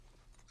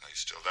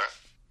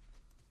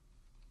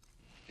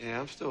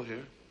I'm still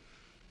here.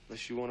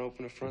 Unless you want to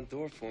open the front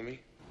door for me.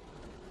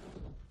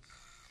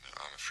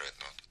 I'm afraid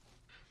not.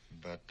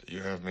 But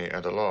you have me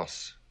at a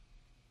loss.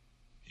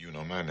 You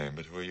know my name,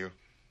 but who are you?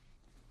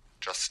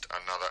 Just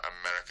another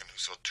American who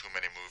saw too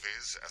many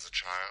movies as a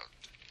child.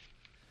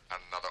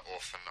 Another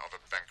orphan of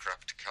a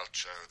bankrupt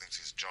culture who thinks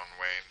he's John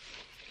Wayne,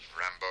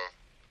 Rambo,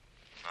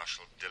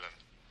 Marshall Dillon.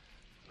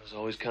 I was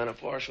always kind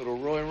of partial to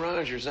Roy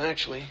Rogers,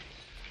 actually.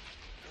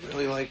 I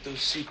really like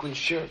those sequin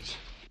shirts.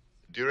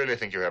 Do you really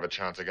think you have a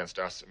chance against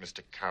us,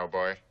 Mr.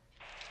 Cowboy?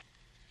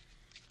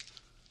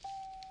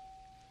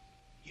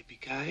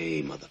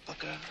 Yippee-ki-yay,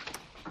 motherfucker.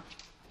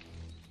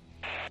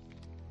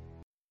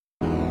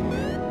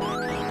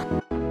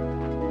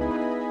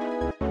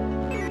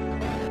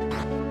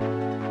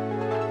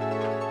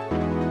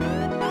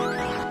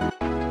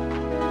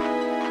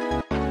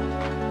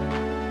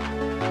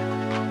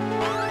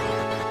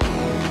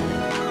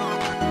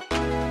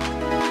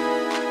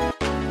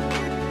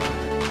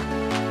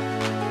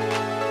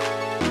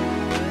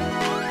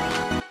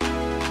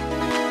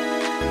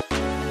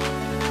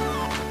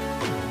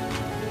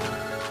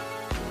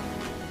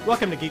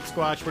 Welcome to Geek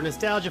Squatch, where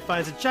nostalgia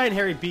finds a giant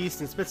hairy beast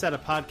and spits out a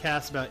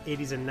podcast about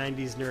 80s and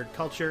 90s nerd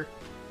culture.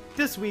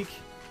 This week,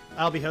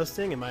 I'll be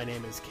hosting, and my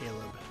name is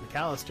Caleb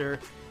McAllister,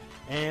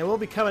 and we'll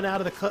be coming out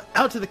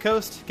to the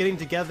coast, getting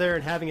together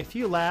and having a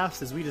few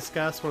laughs as we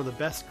discuss one of the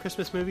best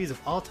Christmas movies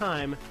of all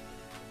time,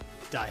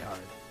 Die Hard.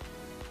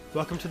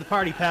 Welcome to the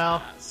party,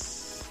 pal.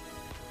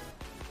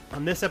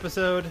 On this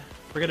episode,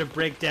 we're going to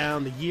break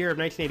down the year of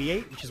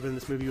 1988, which is when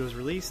this movie was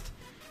released.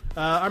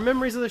 Our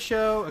memories of the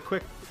show, a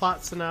quick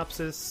plot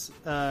synopsis,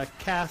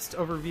 cast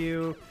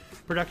overview,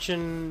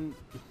 production,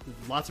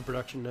 lots of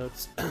production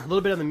notes, a little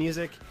bit on the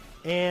music,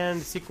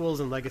 and sequels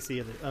and legacy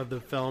of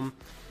the film.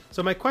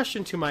 So my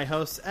question to my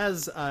hosts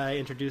as I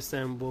introduce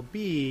them will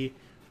be,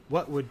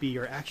 what would be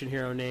your action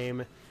hero name?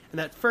 And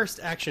that first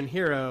action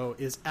hero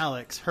is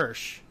Alex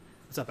Hirsch.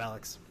 What's up,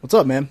 Alex? What's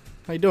up, man?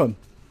 How you doing?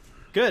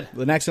 Good.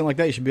 With an accent like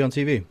that, you should be on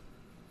TV.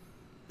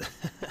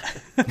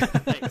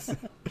 Thanks.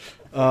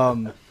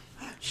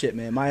 Shit,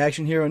 man. My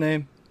action hero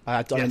name?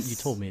 Yes. You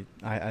told me.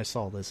 I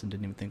saw this and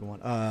didn't even think of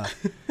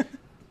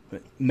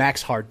one.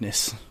 Max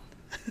Hardness.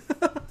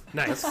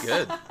 Nice. That's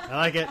good. I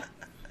like it.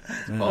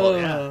 Oh,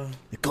 Yeah.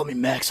 They call me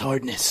Max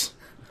Hardness.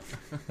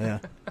 Yeah,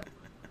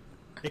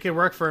 It could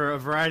work for a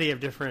variety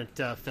of different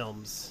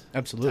films.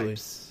 absolutely.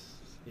 Types.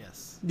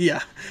 Yes.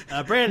 Yeah.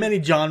 Brandon,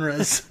 Many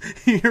genres.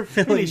 You're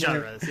filling many there.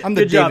 genres. Yeah. I'm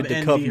the Good job,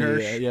 David N.B. Duchovny.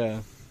 Hirsch.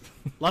 Yeah.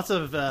 Lots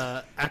of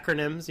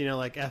acronyms,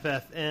 like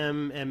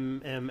FFM,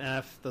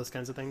 MMF, those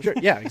kinds of things. Sure.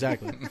 Yeah,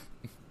 exactly.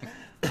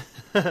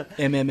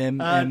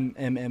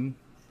 MMM.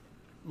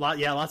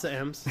 Lots of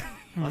M's.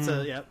 Lots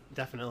of, yeah,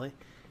 definitely.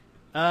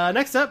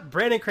 Next up,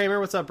 Brandon Kramer.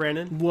 What's up,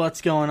 Brandon?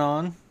 What's going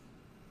on?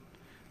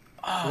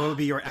 What would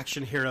be your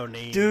action hero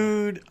name?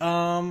 Dude,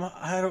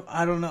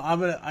 I don't know.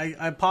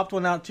 I popped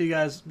one out to you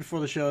guys before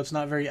the show. It's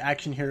not very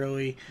action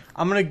hero-y.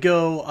 I'm gonna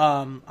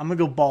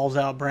go balls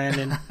out,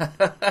 Brandon.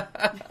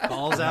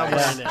 Balls out,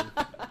 Brandon.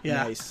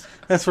 Yeah. Nice.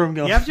 That's where I'm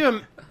going. You have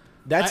to...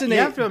 That's you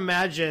have to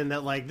imagine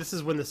that, this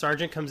is when the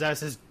sergeant comes out and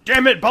says,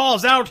 "Damn it,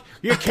 balls out!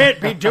 You can't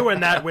be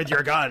doing that with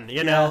your gun."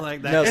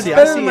 Like that. No, It's see, I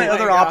better see than my it.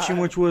 other God. option,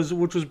 which was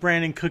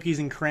Brandon Cookies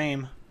and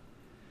Cream.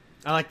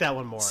 I like that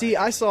one more. See,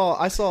 I saw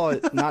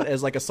it not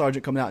as like a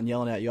sergeant coming out and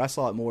yelling at you. I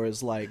saw it more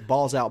as like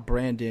Balls Out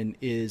Brandon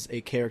is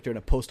a character in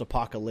a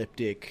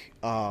post-apocalyptic,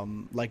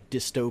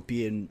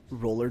 dystopian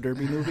roller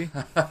derby movie.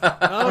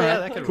 Oh yeah,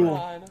 that could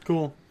work.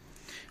 Cool.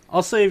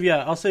 I'll save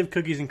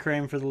Cookies and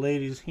Cream for the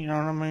ladies. You know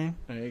what I mean?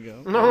 There you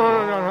go.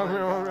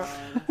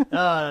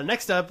 No.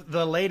 Next up,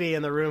 the lady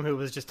in the room who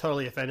was just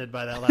totally offended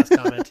by that last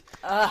comment.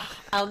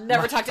 I'll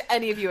never talk to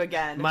any of you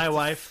again. My It's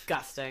wife.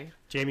 Disgusting.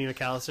 Jamie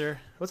McAllister.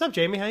 What's up,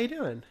 Jamie? How you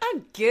doing?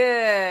 I'm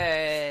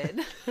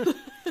good.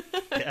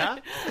 Yeah?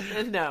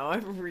 No,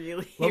 I'm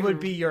really... What would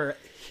be your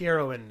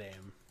heroine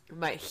name?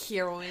 My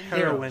heroine?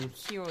 Heroine.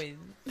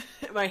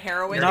 My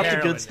heroine? Not the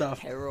heroine. good stuff.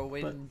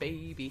 Heroine,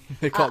 baby.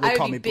 They call I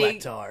would me be Black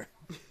big- Tar.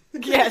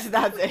 Yes,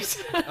 that's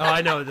it. Oh,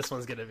 I know what this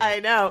one's going to be. I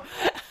know.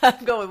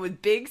 I'm going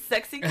with big,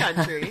 sexy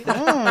country.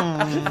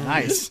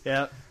 Nice.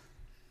 Yeah.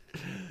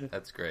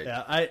 That's great.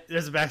 Yeah,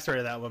 there's a backstory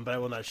to that one, but I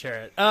will not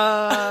share it.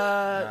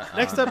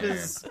 Next up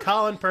is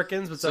Colin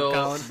Perkins. What's up,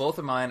 Colin? Both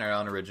of mine are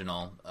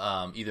unoriginal.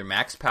 Either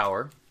Max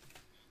Power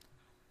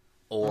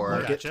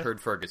or Gotcha. Turd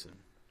Ferguson.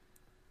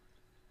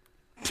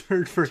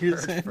 Turd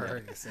Ferguson.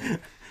 Ferguson.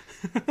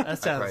 That I probably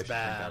sounds should think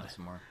bad. about it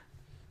some more.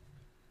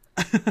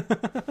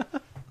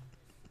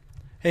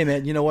 Hey,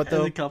 man, you know what, As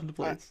though? it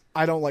contemplates.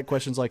 I don't like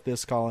questions like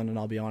this, Colin, and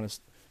I'll be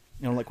honest.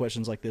 I don't like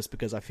questions like this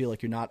because I feel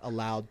like you're not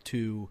allowed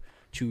to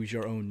choose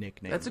your own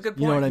nickname. That's a good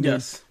You know point. what I mean?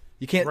 Yes.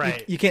 You can't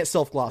Right. you can't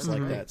self-gloss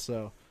like that,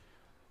 so...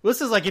 Well,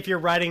 this is like if you're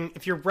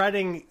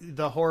writing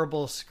the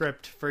horrible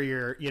script for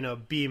your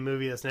B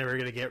movie that's never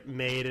going to get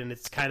made, and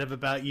it's kind of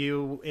about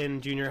you in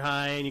junior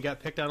high and you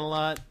got picked on a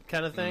lot,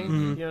 kind of thing.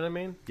 You know what I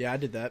mean? Yeah, I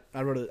did that.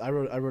 I wrote a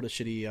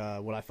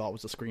shitty what I thought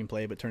was a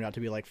screenplay, but it turned out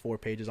to be like 4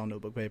 pages on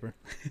notebook paper.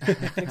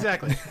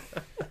 Exactly.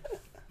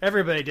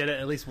 Everybody did it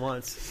at least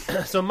once.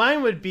 So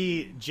mine would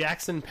be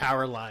Jackson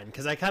Powerline,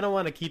 because I kind of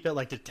want to keep it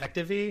like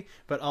detective-y,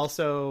 but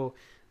also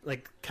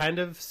like kind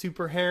of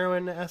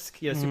superheroine-esque,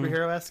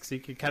 superhero-esque, so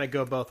you could kind of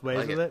go both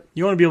ways with it.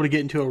 You want to be able to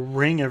get into a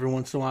ring every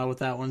once in a while with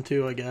that one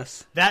too, I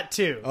guess. That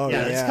too. Oh,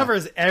 yeah, this yeah.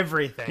 covers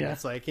everything. Yeah.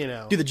 It's like,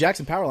 Dude, the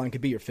Jackson Powerline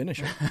could be your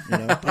finisher. You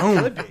know?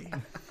 could be.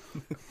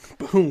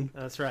 Boom.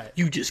 That's right.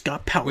 You just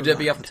got power. Would that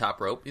be off the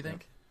top rope, you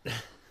think?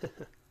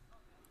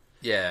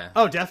 Yeah.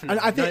 Oh, definitely.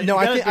 I think You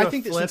gotta do I a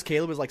think that flip. since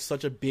Caleb is like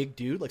such a big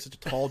dude, like such a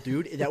tall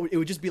dude, it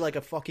would just be like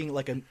a fucking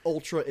like an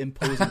ultra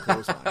imposing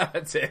clothesline.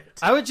 That's it.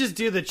 I would just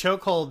do the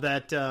chokehold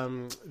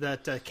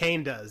that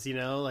Kane does,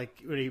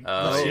 like when he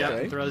lifts you up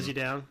okay. and throws you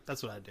down.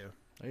 That's what I'd do.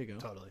 There you go.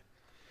 Totally.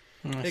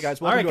 Hey guys,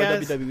 All welcome right, to our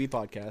guys. WWE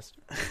podcast.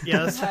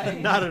 Yeah, that's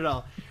not at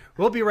all.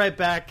 We'll be right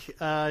back. You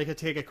can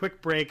take a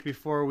quick break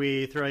before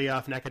we throw you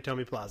off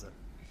Nakatomi Plaza.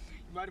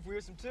 Mind if we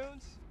hear some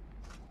tunes?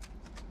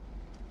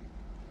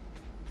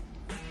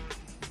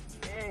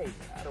 Hey,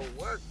 that'll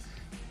work.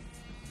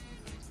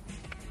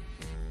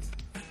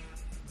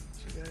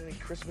 You got any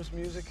Christmas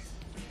music?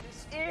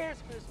 This is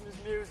Christmas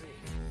music.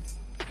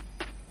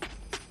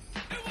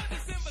 It was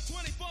December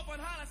 24th on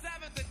Hollis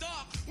Avenue, the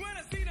dark. When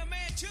I seen a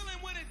man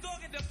chilling with his dog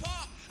at the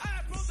park,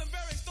 I approached him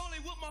very slowly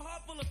with my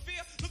heart full of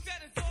fear. Looked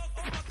at his dog,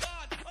 oh my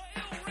God, a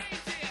ill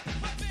reindeer.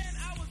 But then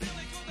I was ill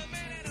because the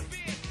man had a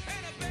beard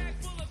and a bag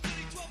full of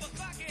goodies, 12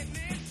 o'clock at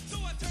night.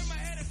 So I turned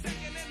my head a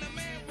second and the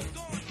man was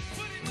gone.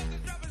 But he must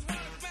have dropped his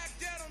wallet back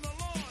dead on the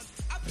lawn.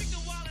 I picked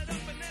the wallet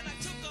up and then I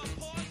took a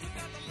pause, took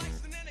out the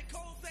lights and then it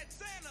cold said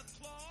Santa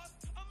Claus.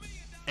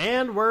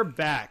 And we're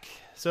back.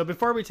 So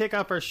before we take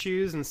off our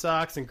shoes and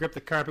socks and grip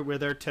the carpet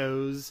with our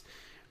toes,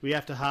 we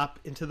have to hop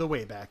into the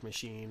Wayback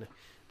Machine.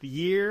 The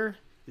year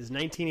is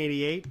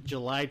 1988.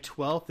 July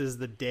 12th is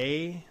the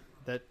day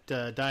that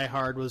Die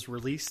Hard was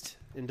released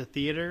into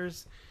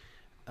theaters.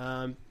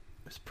 It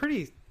was a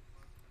pretty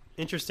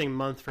interesting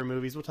month for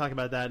movies. We'll talk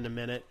about that in a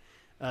minute.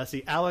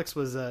 See, Alex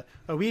was a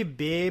wee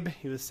babe.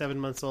 He was 7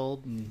 months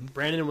old. Mm-hmm.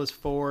 Brandon was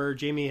 4.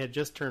 Jamie had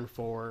just turned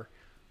 4.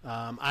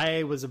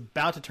 I was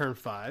about to turn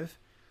 5.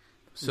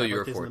 So you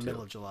were 4 in the too.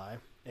 middle of July,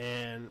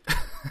 and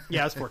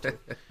yeah, I was 4 too.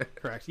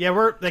 Correct. Yeah,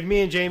 we're like me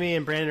and Jamie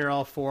and Brandon are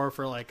all 4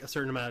 for like a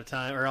certain amount of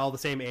time, or all the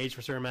same age for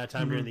a certain amount of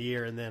time during the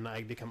year, and then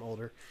I become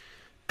older.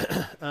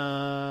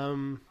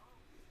 And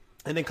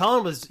then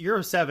Colin was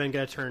you're 7,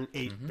 gonna turn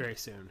 8 very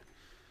soon.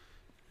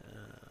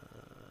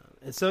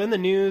 And so in the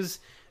news,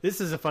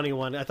 this is a funny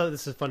one. I thought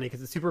this was funny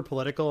because it's super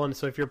political, and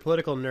so if you're a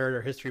political nerd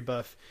or history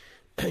buff,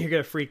 you're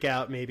going to freak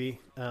out maybe,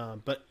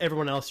 but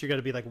everyone else, you're going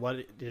to be like, what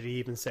did he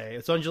even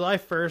say? So on July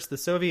 1st, the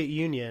Soviet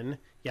Union,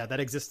 that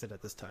existed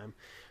at this time,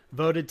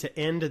 voted to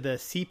end the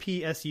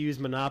CPSU's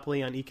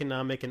monopoly on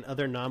economic and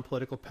other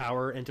non-political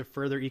power and to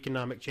further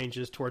economic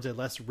changes towards a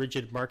less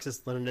rigid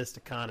Marxist-Leninist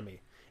economy.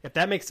 If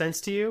that makes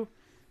sense to you,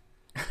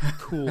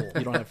 cool.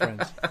 You don't have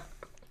friends.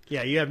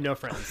 Yeah, you have no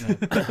friends.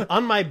 No.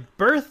 On my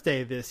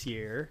birthday this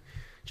year,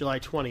 July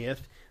 20th,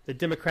 the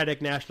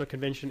Democratic National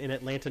Convention in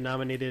Atlanta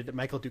nominated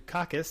Michael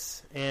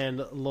Dukakis and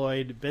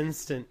Lloyd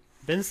Benston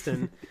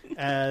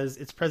as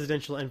its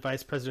presidential and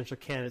vice presidential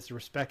candidates,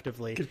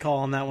 respectively. Good call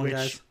on that one, which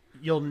guys.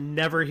 You'll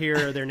never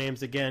hear their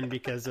names again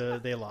because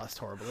they lost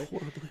horribly.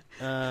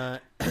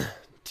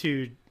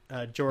 To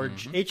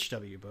George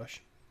H.W.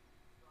 Bush.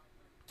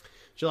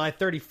 July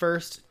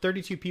 31st,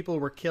 32 people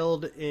were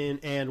killed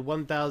and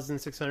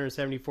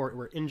 1,674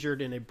 were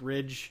injured in a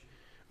bridge.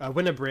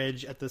 When a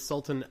bridge at the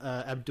Sultan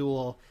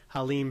Abdul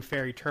Halim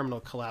Ferry Terminal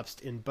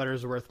collapsed in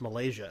Buttersworth,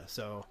 Malaysia.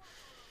 So,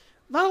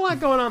 not a lot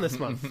going on this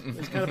month.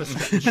 It's kind of a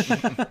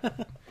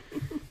stretch.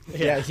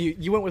 Yeah,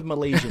 you went with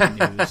Malaysian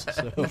news.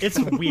 So. It's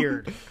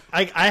weird.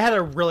 I had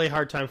a really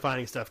hard time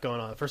finding stuff going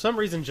on. For some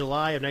reason,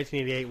 July of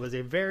 1988 was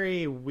a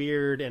very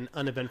weird and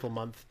uneventful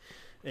month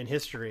in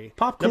history.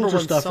 Pop culture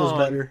stuff was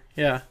better.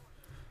 Yeah.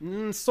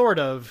 Sort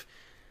of.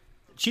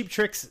 Cheap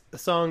Trick's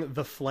song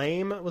 "The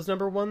Flame" was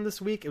number 1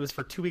 this week. It was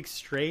for 2 weeks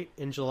straight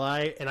in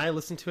July, and I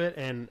listened to it,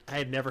 and I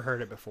had never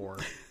heard it before.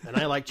 And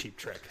I like Cheap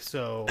Trick,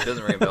 so It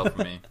doesn't ring a bell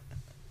for me.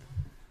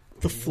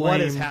 The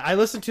Flame. I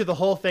listened to the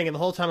whole thing, and the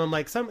whole time I'm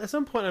like, at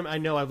some point I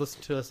know I've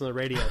listened to this on the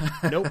radio.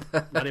 Nope,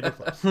 not even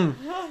close.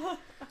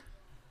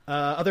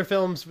 Other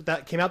films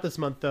that came out this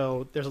month,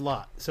 though, there's a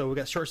lot. So we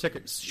got Short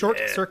Circuit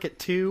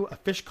 2, A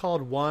Fish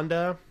Called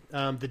Wanda,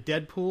 The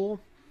Deadpool,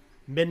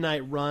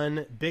 Midnight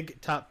Run,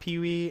 Big Top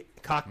Pee-wee,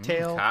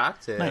 Cocktail.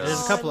 Cocktail.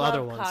 There's a couple I other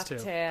love ones, too.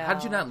 Cocktail. How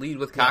did you not lead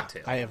with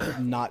Cocktail? I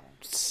have not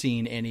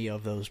seen any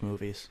of those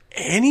movies.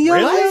 Any of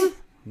Really? them?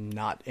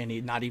 Not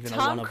any. Not even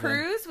Tom one of them.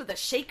 Cruise with a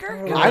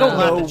shaker? I don't We'll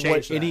have know to change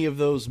what that. any of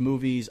those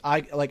movies.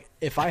 I like.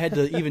 If I had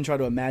to even try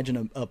to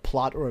imagine a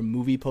plot or a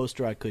movie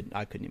poster, I couldn't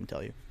even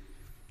tell you.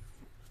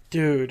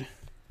 Dude.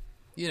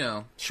 You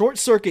know, Short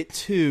Circuit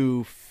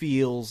 2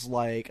 feels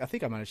like... I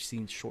think I might have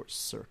seen Short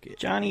Circuit.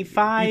 Johnny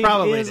Five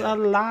probably is did.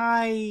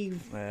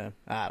 alive. I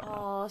don't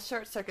know. Oh,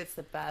 Short Circuit's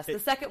the best. The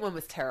second one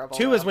was terrible.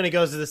 2 is though. when he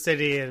goes to the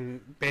city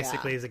and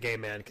basically Yeah. is a gay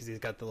man because he's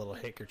got the little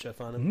handkerchief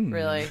on him.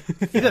 Really?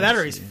 Either that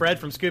or he's Fred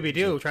from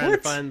Scooby-Doo trying to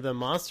find the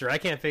monster. I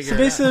can't figure So it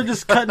basically, out. they're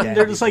just cutting. They're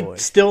Daddy just like boy.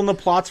 stealing the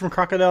plots from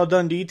Crocodile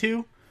Dundee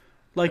too.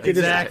 Like they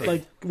Exactly. just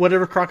like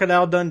whatever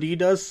Crocodile Dundee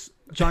does,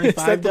 Johnny Is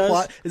Five that the does.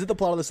 plot? Is it the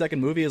plot of the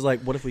second movie? Is like,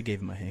 what if we gave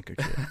him a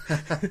handkerchief?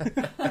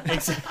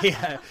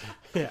 yeah.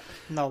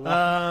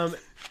 No,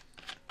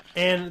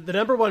 And the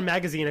number one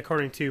magazine,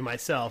 according to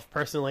myself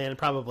personally, and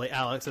probably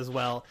Alex as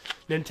well,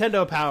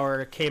 Nintendo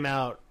Power came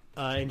out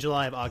in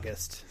July of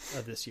August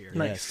of this year.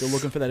 Yeah, still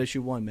looking for that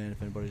issue 1, man.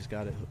 If anybody's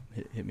got it,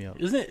 hit me up.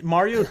 isn't it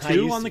Mario I 2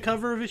 used on the to.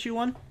 cover of issue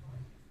 1?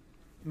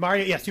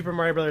 Super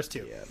Mario Brothers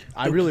 2.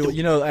 I really,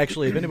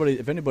 actually, if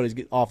anybody's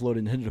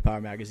offloading Nintendo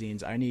Power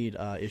magazines, I need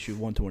issue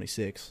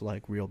 126,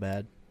 like real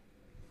bad.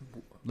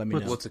 Let me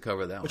know. what's the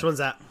cover of that Which one? one's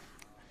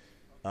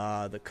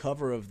that? The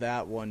cover of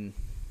that one,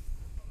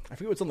 I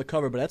forget what's on the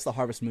cover, but that's the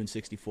Harvest Moon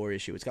 64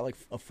 issue. It's got like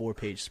a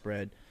 4-page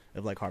spread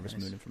of like Harvest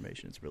Moon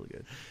information. It's really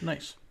good.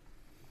 Nice.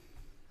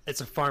 It's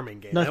a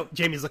farming game. No.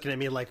 Jamie's looking at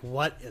me like,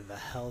 what in the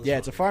hell is Yeah, wrong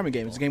it's a with farming you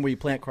game. It's a people? game where you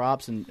plant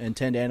crops and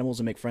tend animals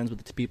and make friends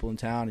with the people in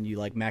town, and you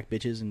like mac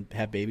bitches and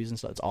have babies and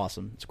stuff. It's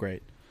awesome. It's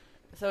great.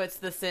 So it's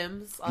The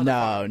Sims? On the No,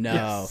 farm? no,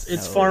 Yes,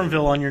 it's no.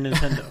 Farmville on your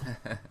Nintendo.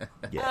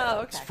 Yeah, Oh,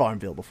 okay. it's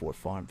Farmville before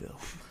Farmville.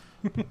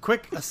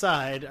 Quick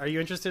aside, are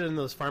you interested in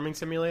those farming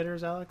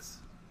simulators, Alex?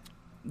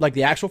 Like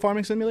the actual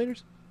farming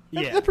simulators?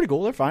 Yeah. They're pretty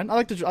cool. They're fine. I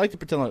like to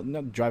pretend like not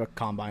to drive a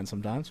combine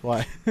sometimes.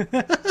 Why?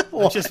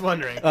 I'm just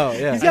wondering. Oh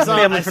yeah, He's got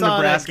family I from saw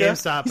it at Nebraska.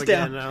 GameStop He's again,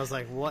 down. and I was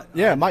like, what?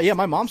 yeah.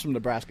 My mom's from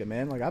Nebraska,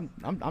 man. Like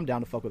I'm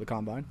down to fuck with a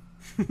combine.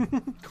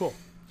 Cool.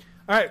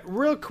 All right,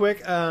 real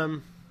quick,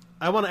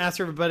 I want to ask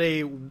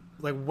everybody,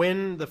 like,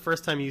 when the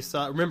first time you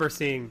remember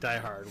seeing Die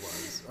Hard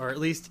was, or at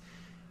least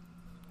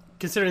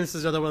considering this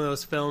is another one of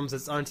those films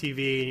that's on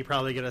TV and you're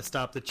probably going to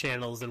stop the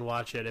channels and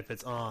watch it if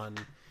it's on.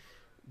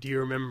 Do you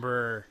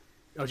remember?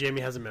 Oh,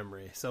 Jamie has a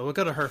memory, so we'll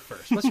go to her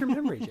first. What's your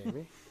memory,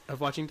 Jamie, of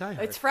watching Die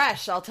Hard? It's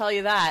fresh, I'll tell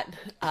you that.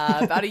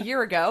 About a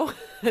year ago,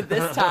 at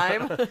this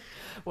time,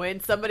 when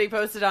somebody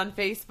posted on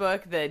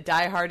Facebook that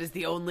Die Hard is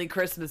the only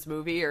Christmas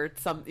movie, or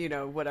some,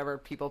 whatever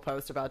people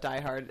post about Die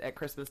Hard at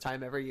Christmas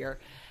time every year.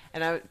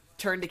 And I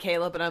turned to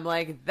Caleb and I'm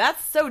like,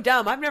 that's so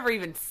dumb. I've never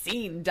even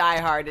seen Die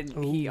Hard.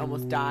 And he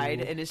almost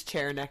died in his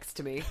chair next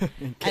to me.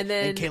 And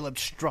then Caleb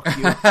struck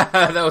you.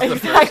 That was the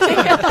first.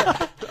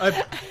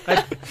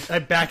 I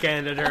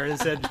backhanded her and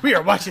said, we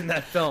are watching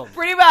that film.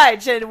 pretty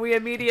much. And we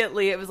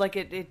immediately, it was like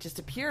it just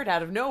appeared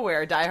out of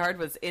nowhere. Die Hard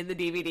was in the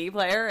DVD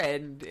player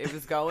and it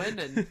was going.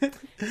 And there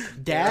I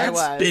Dad's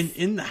was. Been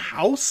in the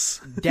house?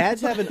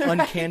 Dads have an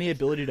uncanny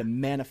ability to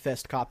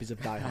manifest copies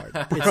of Die Hard.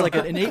 It's like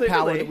an innate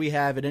power Clearly. that we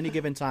have at any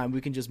given time. We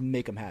can just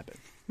make them happen.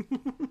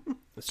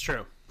 It's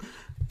true.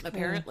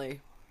 Apparently.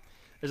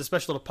 There's a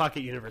special little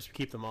pocket universe. We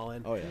keep them all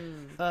in. Oh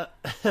yeah.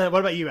 What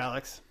about you,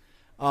 Alex?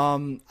 I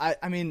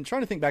mean,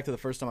 trying to think back to the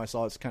first time I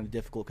saw it's kind of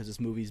difficult because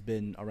this movie's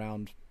been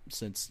around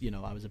since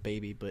I was a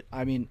baby. But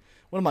I mean,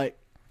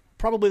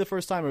 probably the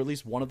first time, or at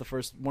least one of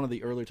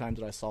the earlier times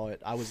that I saw it,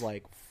 I was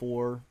like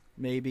 4,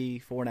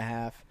 maybe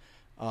 4.5.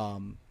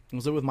 I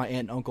was living with my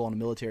aunt and uncle on a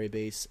military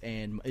base,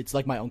 and it's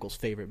like my uncle's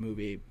favorite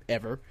movie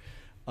ever.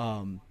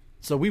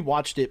 So we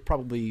watched it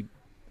probably.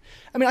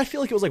 I mean, I feel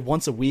like it was like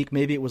once a week.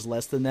 Maybe it was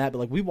less than that,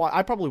 but like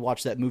I probably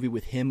watched that movie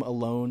with him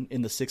alone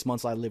in the 6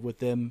 months I lived with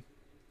them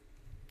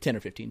 10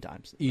 or 15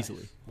 times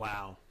easily.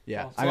 Wow.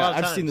 Yeah, That's a lot of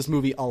I've times. seen this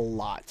movie a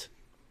lot.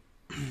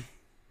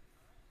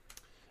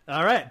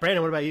 All right,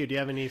 Brandon, what about you? Do you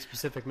have any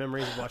specific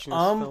memories of watching this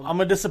film? I'm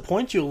gonna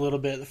disappoint you a little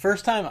bit. The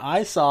first time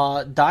I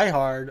saw Die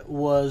Hard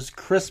was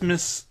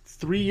Christmas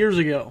 3 years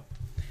ago.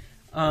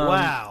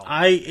 Wow.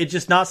 It's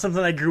just not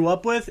something I grew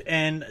up with,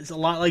 and it's a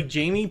lot like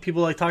Jamie.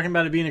 People like talking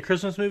about it being a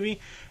Christmas movie,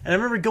 and I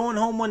remember going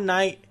home one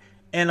night,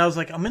 and I was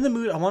like, I'm in the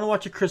mood. I want to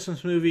watch a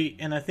Christmas movie,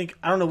 and I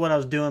don't know what I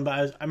was doing, but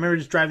I remember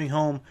just driving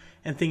home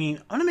and thinking,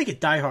 I'm gonna make it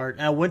Die Hard.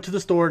 And I went to the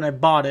store and I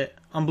bought it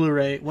on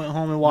Blu-ray. Went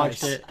home and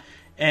watched it,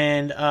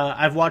 and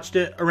I've watched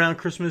it around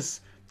Christmas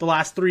the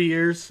last 3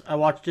 years. I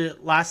watched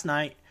it last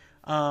night.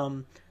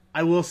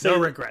 I will say, No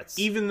regrets.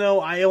 even though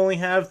I only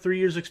have 3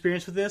 years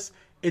experience with this,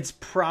 it's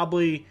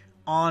probably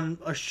on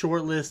a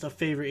short list of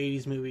favorite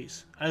 80s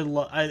movies.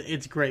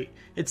 It's great.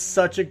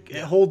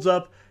 It holds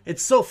up.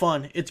 It's so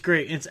fun. It's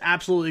great. It's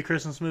absolutely a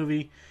Christmas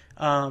movie.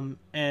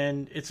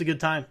 And it's a good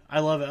time.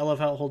 I love it. I love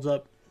how it holds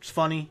up. It's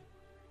funny.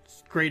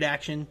 It's great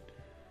action.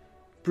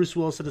 Bruce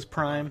Willis at his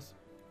prime.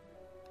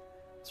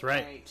 That's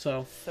right.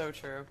 So What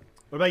true.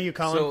 about you,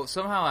 Colin? So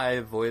somehow I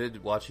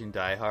avoided watching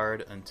Die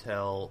Hard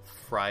until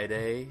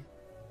Friday,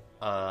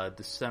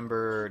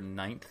 December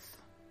 9th,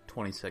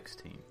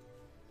 2016.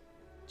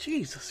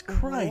 Jesus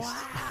Christ.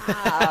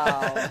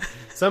 Wow.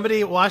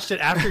 Somebody watched it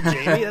after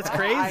Jamie. That's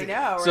crazy. I know,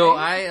 right? So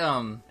I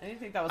didn't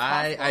think that was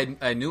possible.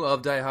 I knew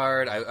of Die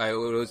Hard. I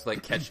would always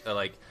like catch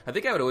I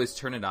think I would always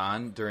turn it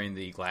on during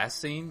the glass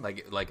scene.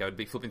 Like I would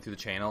be flipping through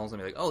the channels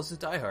and be like, oh, this is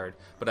Die Hard.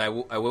 But I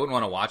wouldn't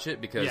want to watch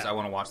it because Yeah. I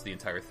want to watch the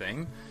entire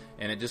thing.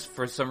 And it just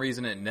for some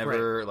reason it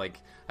never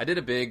I did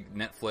a big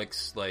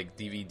Netflix like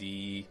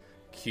DVD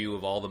queue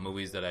of all the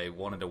movies that I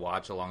wanted to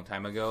watch a long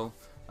time ago,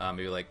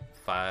 maybe like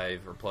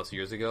 5 or plus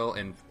years ago,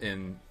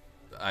 and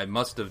I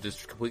must have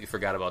just completely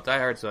forgot about Die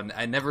Hard, so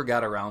I never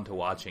got around to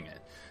watching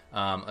it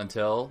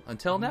until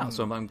now.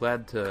 So I'm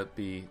glad to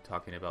be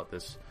talking about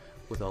this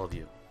with all of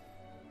you.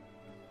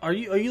 Are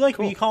you like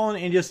me,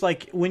 Colin, and just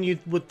like when you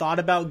thought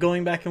about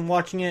going back and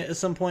watching it at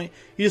some point,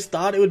 you just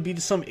thought it would be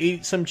some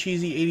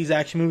cheesy 80s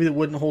action movie that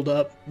wouldn't hold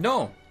up?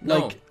 No.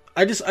 Like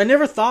I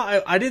never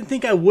thought I didn't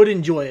think I would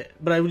enjoy it,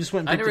 but I just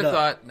went and picked it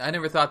up. I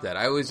never thought that.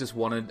 I always just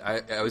wanted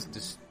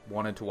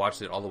wanted to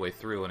watch it all the way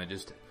through, and it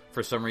just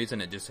for some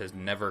reason it just has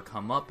never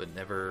come up. It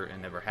never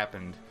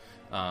happened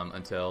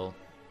until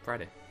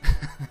Friday.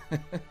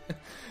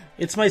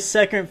 It's my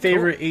second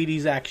favorite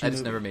 80s action I just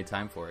movie. never made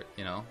time for it,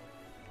 you know.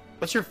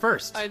 What's your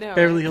first? I know.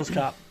 Beverly right? Hills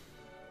Cop.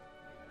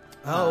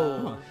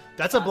 Oh,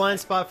 that's a blind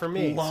spot for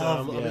me. Love so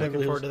I'm Beverly looking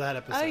Hills. forward to that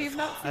episode. Oh, you've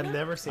not seen I've it?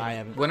 never seen I it.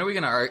 haven't. When are we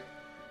gonna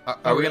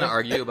are we gonna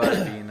argue about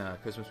it being a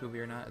Christmas movie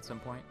or not at some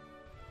point?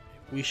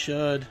 We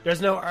should.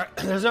 There's no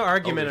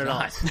argument Oh, at all.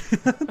 not.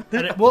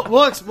 And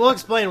we'll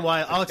explain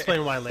why. I'll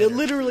explain why It later.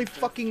 literally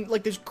fucking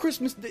like there's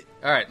Christmas.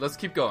 All right, let's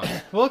keep going.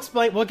 We'll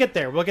explain. We'll get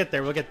there.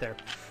 Go.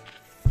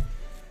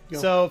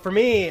 So for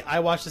me,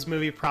 I watched this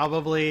movie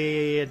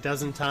probably a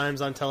dozen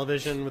times on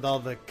television with all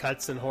the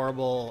cuts and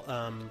horrible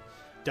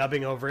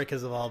dubbing over it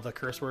because of all the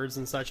curse words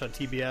and such on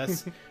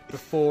TBS.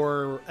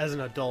 Before, as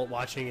an adult,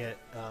 watching it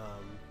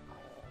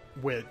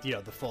with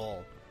the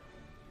full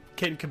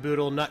kit and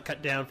caboodle, not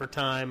cut down for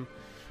time.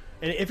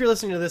 And if you're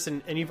listening to this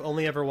and you've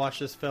only ever watched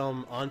this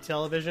film on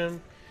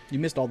television, You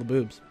missed all the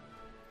boobs.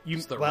 you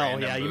Just the well,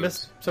 random yeah, you boobs.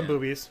 missed some Yeah.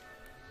 boobies.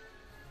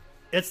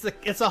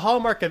 It's a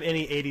hallmark of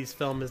any '80s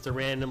film is to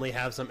randomly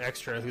have some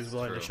extra who's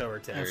willing to True. show her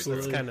tits.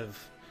 Absolutely. That's kind of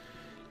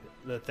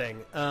the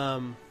thing.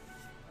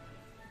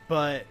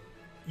 But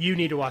you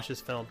need to watch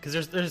this film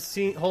because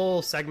there's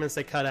whole segments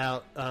they cut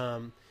out,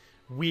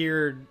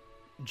 weird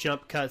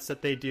jump cuts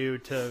that they do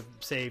to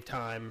save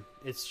time.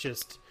 It's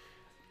just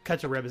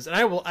cut to ribbons. And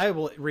I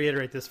will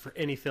reiterate this for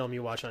any film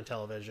you watch on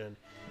television.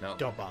 No.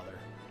 Don't bother.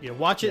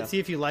 Watch it, see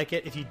if you like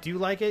it. If you do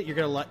like it, you're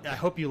gonna like. I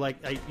hope you like.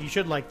 You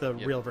should like the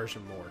real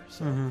version more.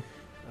 So,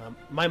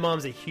 my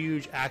mom's a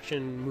huge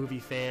action movie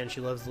fan.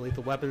 She loves the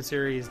Lethal Weapon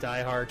series,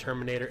 Die Hard,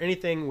 Terminator,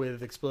 anything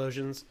with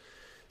explosions.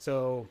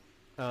 So,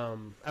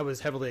 I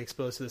was heavily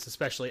exposed to this,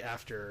 especially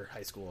after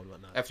high school and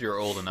whatnot. After you're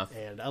old enough.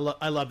 And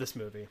I love this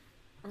movie.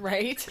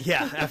 Right?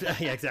 Yeah,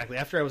 yeah, exactly.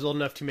 After I was old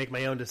enough to make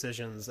my own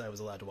decisions, I was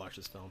allowed to watch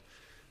this film.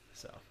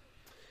 So,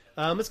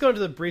 let's go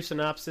into the brief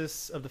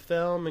synopsis of the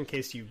film in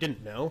case you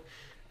didn't know.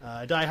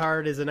 Die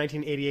Hard is a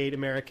 1988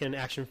 American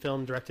action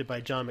film directed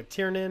by John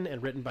McTiernan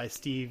and written by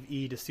Steve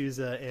E.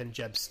 D'Souza and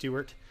Jeb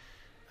Stewart.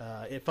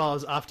 It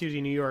follows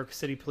off-duty New York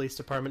City Police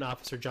Department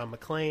officer John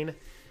McClane,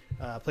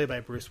 played by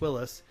Bruce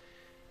Willis,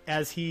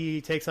 as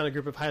he takes on a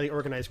group of highly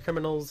organized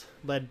criminals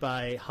led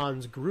by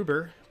Hans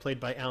Gruber, played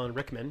by Alan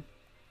Rickman,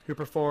 who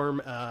perform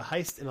a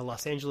heist in a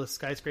Los Angeles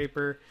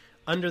skyscraper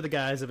under the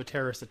guise of a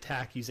terrorist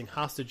attack using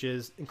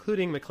hostages,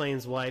 including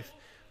McClane's wife,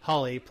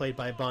 Holly, played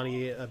by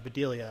Bonnie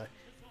Bedelia,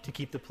 to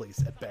keep the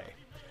police at bay.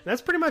 And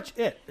that's pretty much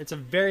it. It's a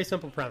very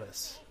simple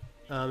premise.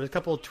 There's a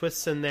couple of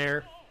twists in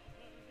there,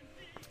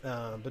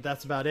 but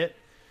that's about it.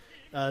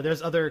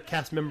 There's other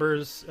cast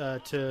members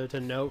to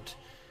note,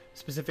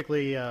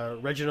 specifically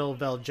Reginald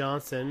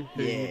VelJohnson,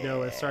 who you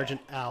know as Sergeant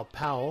Al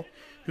Powell,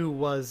 who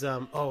was,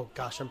 oh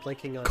gosh, I'm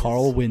blanking on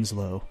Carl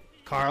Winslow.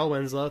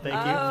 Thank you,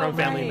 Oh, from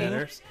Family right.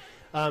 Matters.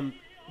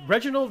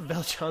 Reginald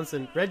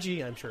VelJohnson,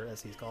 Reggie, I'm sure,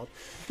 as he's called.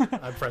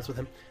 I'm friends with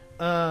him.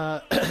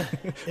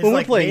 Is When we're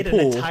like playing made an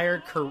pool.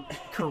 entire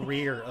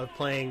career of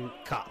playing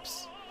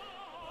cops.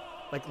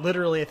 Like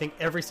literally, I think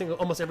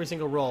almost every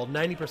single role,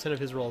 90% of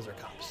his roles are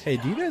cops. Hey,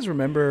 do you guys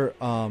remember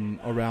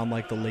around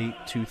like the late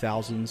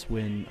 2000s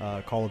when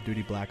Call of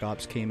Duty Black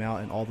Ops came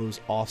out and all those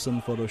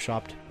awesome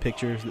photoshopped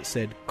pictures that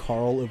said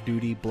Call of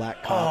Duty Black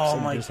Ops Oh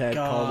and my just had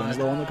Carl God.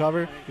 Winslow on the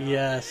cover?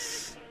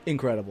 Yes.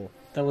 Incredible.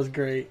 That was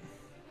great.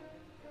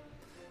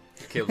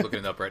 Caleb's looking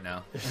it up right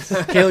now.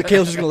 Caleb's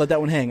just gonna let that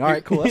one hang. All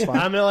right, cool, that's fine.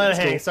 I'm gonna let it That's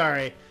hang. cool.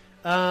 Sorry.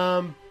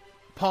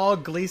 Paul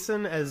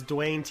Gleason as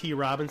Dwayne T.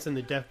 Robinson,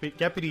 the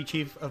deputy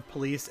chief of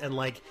police, and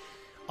like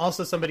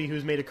also somebody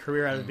who's made a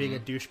career out of being a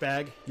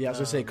douchebag. Yeah, I was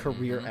gonna say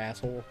career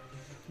asshole.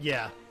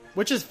 Yeah,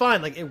 which is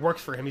fine. Like it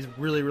works for him. He's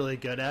really, really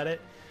good at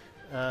it.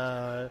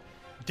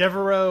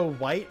 Devereaux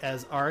White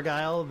as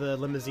Argyle, the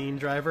limousine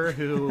driver,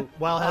 who,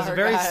 while has a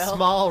very Argyle.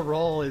 small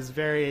role, is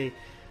very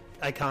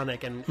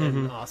iconic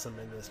and awesome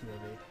in this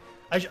movie.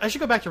 I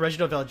should go back to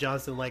Reginald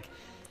VelJohnson. Like,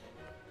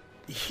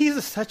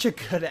 he's such a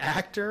good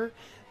actor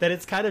that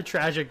it's kind of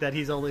tragic that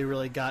he's only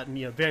really gotten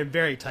very,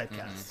 very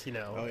typecast.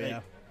 Oh,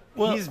 yeah.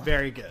 Well, he's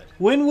very good.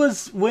 When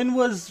was what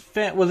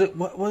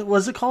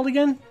was it called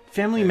again?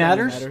 Family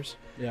Matters.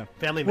 Yeah.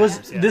 Family Was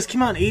Matters. Yeah. this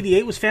came out in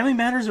 '88? Was Family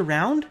Matters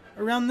around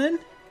then?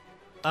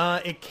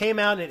 It came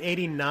out in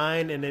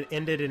 '89 and it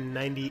ended in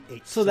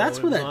 '98. So that's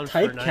it where was that on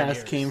for 9 typecast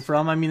years. came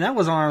from. I mean, that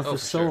was on for for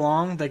so sure.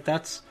 long. Like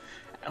that's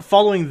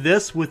following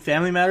this with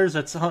Family Matters.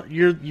 That's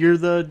you're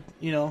the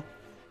you're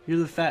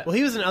the fat. Well,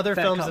 he was in other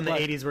Fat films cop in the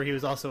black. '80s where he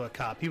was also a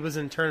cop. He was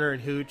in Turner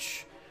and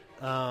Hooch,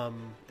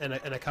 and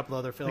a couple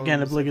other films. Again,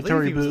 I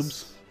obligatory believe he was-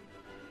 boobs.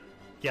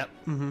 Yep.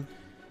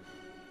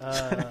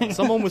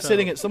 Someone was So-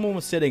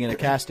 sitting in a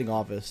casting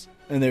office,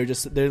 and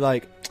they're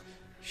like,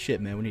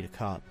 "Shit, man, we need a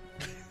cop."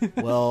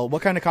 Well,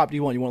 what kind of cop do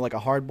you want? You want like a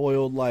hard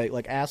boiled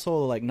like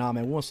asshole, or like, nah,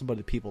 man, we want somebody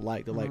that people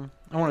like. They're like,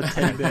 I want a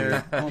teddy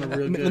bear. I want a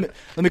real good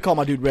let me call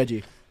my dude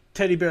Reggie.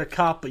 teddy bear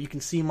cop, but you can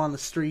see him on the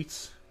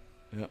streets.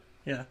 Yeah,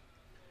 Yeah.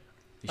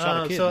 he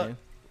shot a kid, so- man.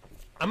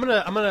 I'm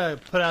gonna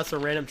put out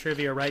some random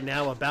trivia right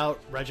now about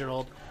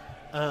Reginald.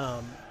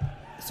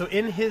 So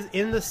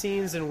in the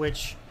scenes in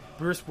which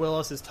Bruce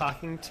Willis is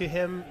talking to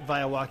him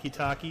via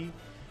walkie-talkie,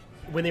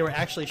 when they were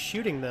actually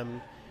shooting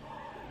them,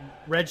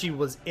 Reggie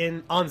was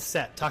on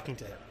set talking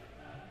to him.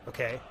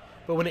 Okay,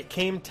 but when it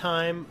came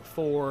time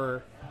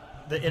for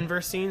the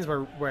inverse scenes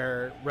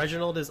where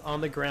Reginald is on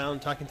the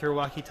ground talking through a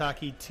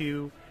walkie-talkie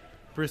to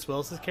Bruce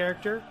Willis's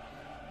character,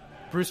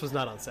 Bruce was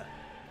not on set.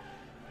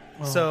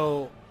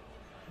 So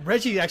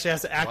Reggie actually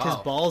has to act his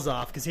Wow. balls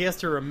off because he has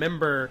to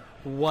remember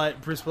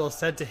what Bruce Willis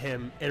said to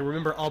him and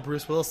remember all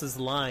Bruce Willis's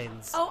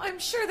lines. Oh, I'm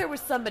sure there was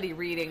somebody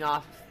reading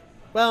off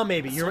Well,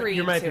 maybe you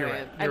screen might to be him.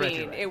 right. I You're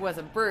mean, right. it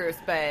wasn't Bruce,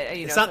 but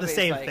It's not the somebody's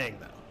same like- thing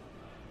though.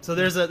 So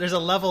there's a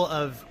level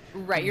of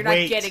Right, you're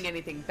weight. not getting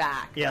anything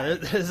back. Yeah,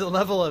 right? there's a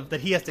level of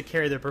that he has to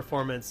carry their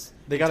performance.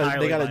 They got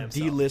entirely by a himself.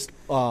 D-list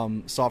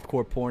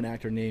softcore porn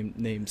actor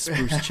named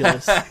Spruce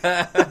Chillis.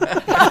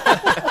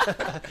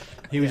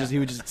 he was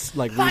just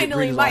like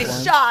Finally, read my his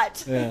lines.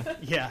 shot. Yeah.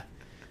 Yeah,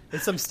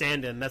 it's some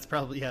stand-in. That's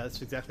probably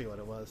that's exactly what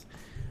it was.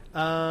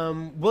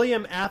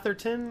 William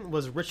Atherton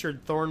was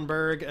Richard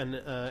Thornburg,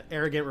 an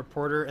arrogant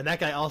reporter, and that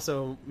guy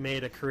also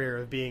made a career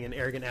of being an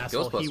arrogant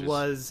asshole. He Ghostbusters.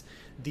 was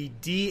the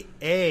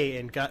DA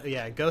in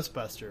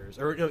Ghostbusters,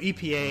 or no,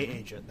 EPA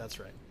agent. That's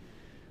right.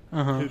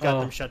 Who got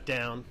them shut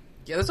down?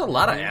 Yeah, there's a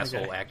lot of Okay.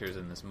 asshole actors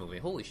in this movie.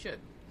 Holy shit.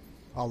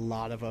 A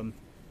lot of them.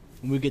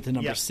 When we get to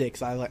number Yeah.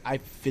 6, I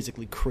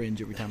physically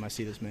cringe every time I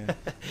see this man.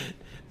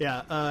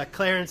 Yeah,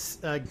 Clarence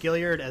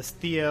Gilliard as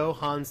Theo,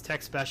 Han's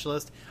tech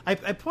specialist. I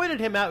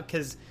pointed him out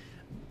because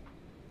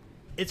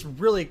it's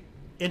really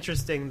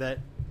interesting that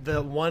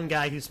the one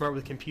guy who's smart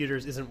with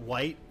computers isn't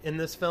white in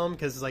this film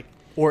because, like,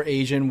 Or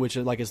Asian, which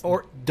is like as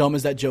dumb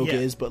as that joke Yeah.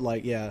 is, but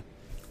like, yeah.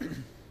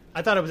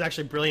 I thought it was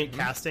actually brilliant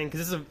casting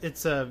because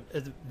it's a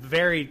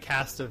varied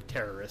cast of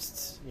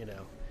terrorists,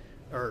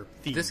 or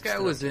thieves. This guy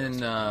that was are in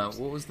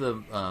terrorists. what was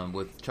the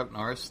with Chuck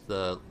Norris,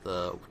 the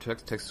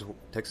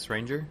Texas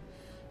Ranger?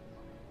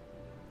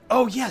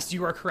 Oh yes,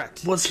 you are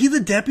correct. Was he the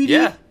deputy?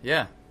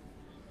 Yeah.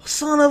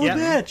 Son of Yeah. a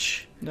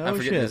bitch. No I'm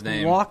forgetting shit. his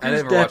name. Walker's I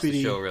never deputy. watched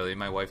the show really.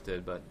 My wife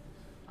did, but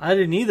I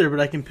didn't either, but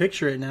I can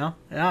picture it now.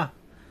 Yeah.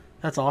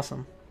 That's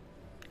awesome.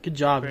 Good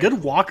job. Great.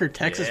 Good Walker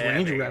Texas Yeah,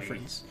 Ranger baby.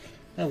 reference.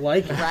 I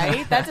like it.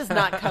 Right? That does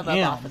not come up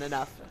Damn. often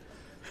enough.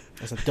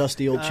 That's a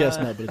dusty old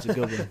chestnut, but it's a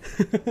good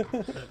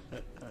one.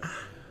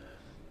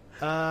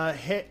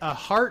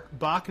 Hart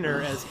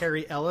Bachner as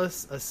Harry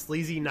Ellis, a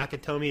sleazy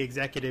Nakatomi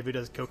executive who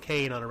does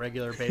cocaine on a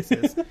regular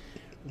basis.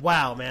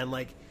 Wow, man!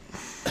 Like,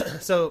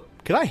 so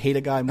Could I hate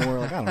a guy more?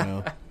 Like, I don't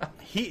know.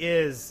 he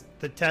is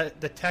the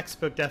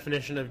textbook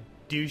definition of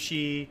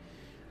douchey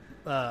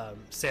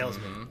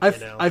salesman.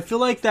 I feel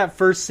like that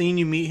first scene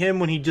you meet him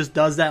when he just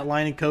does that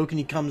line of coke and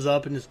he comes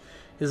up and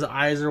his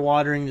eyes are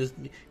watering.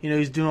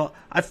 He's doing.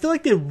 I feel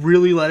like they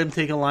really let him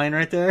take a line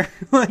right there.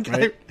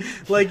 Right.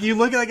 Like you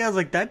look at that guy, I was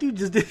like, that dude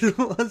just did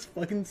let's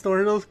fucking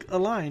snorted a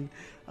line.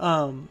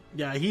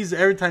 Yeah, he's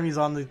every time he's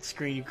on the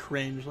screen, you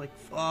cringe. Like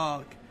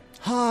fuck.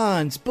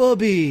 Hans,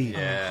 Bubby.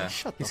 yeah,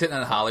 shut he's the hitting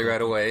on Holly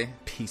right away.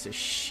 piece of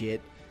shit.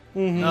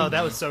 Oh,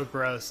 that was so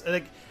gross.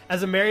 Like,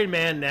 as a married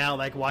man now,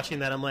 like watching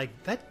that, I'm like,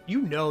 that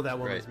that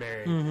woman's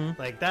Right. married.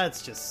 Like,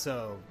 that's just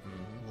so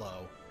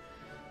low.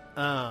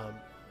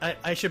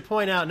 I should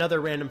point out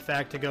another random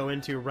fact to go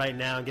into right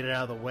now and get it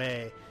out of the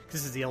way,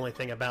 because this is the only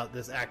thing about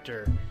this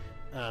actor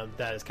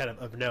that is kind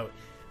of note.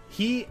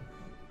 He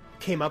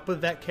came up with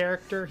that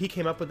character. He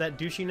came up with that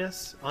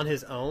douchiness on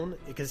his own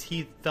because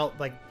he felt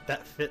like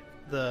that fit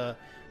the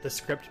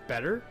script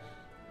better.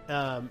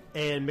 And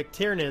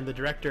McTiernan, the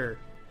director,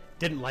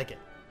 didn't like it,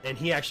 and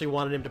he actually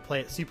wanted him to play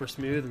it super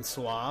smooth and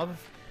suave.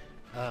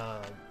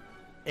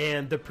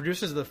 And the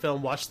producers of the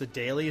film watched the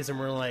dailies and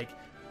were like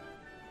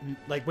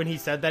when he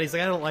said that, he's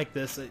like, I don't like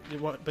this,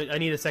 but I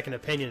need a second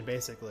opinion.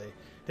 Basically,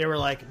 they were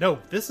like, no,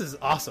 this is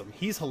awesome.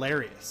 He's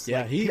hilarious. Yeah,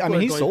 Like, he people are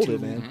he going sold to-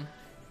 it, man.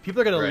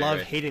 People are going Right, to love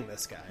right. hating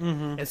this guy,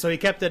 and so he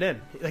kept it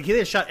in. Like, he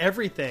had shot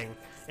everything,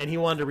 and he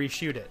wanted to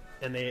reshoot it,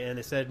 and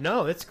they said,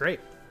 no, it's great.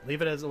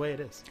 Leave it as the way it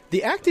is.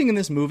 The acting in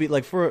this movie,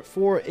 like for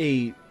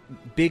a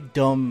big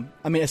dumb,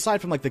 I mean,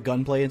 aside from like the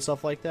gunplay and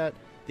stuff like that,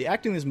 The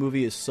acting in this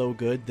movie is so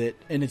good that,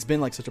 and it's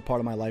been like such a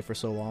part of my life for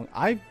so long.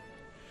 I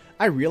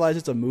realize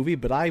it's a movie,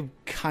 but I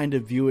kind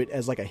of view it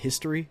as like a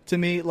history to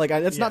me. Like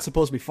that's not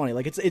supposed to be funny.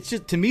 Like it's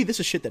just, to me,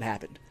 this is shit that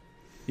happened.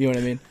 You know what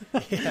I mean?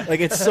 Like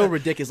it's so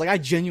ridiculous. Like I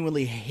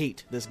genuinely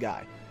hate this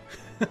guy.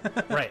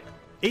 Right.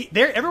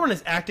 Everyone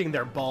is acting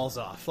their balls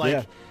off.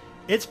 Like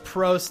it's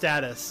pro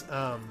status.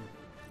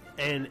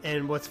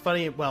 And what's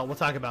funny, well, we'll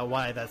talk about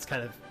why that's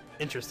kind of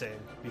interesting,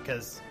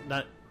 because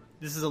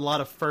this is a lot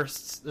of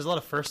firsts. There's a lot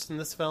of firsts in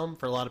this film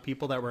for a lot of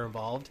people that were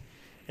involved,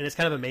 and it's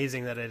kind of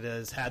amazing that it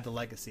has had the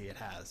legacy it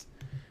has.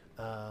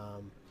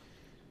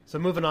 So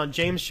moving on,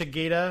 James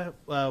Shigeta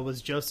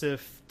was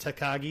Joseph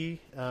Takagi,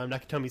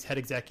 Nakatomi's head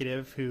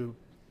executive, who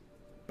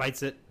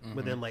bites it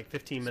within like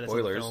 15 minutes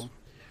Spoilers. of the film.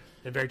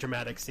 A very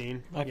dramatic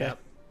scene. Okay.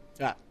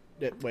 Yep.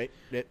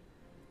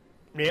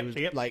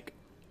 Like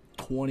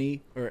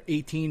 20 or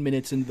 18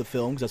 minutes into the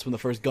film, 'cause that's when the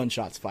first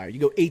gunshot's fired. You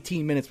go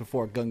 18 minutes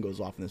before a gun goes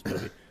off in this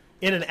movie.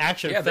 In an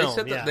action Yeah,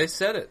 film. they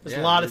said it. There's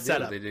a lot of do.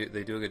 setup.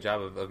 They do a good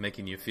job of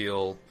making you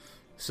feel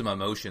some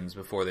emotions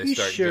before they You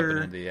start sure?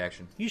 jumping into the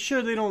action. You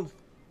sure they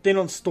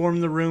don't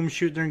storm the room,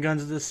 shoot their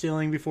guns at the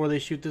ceiling before they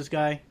shoot this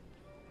guy?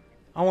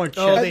 I want to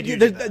check. Oh, they do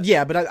that.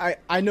 Yeah, but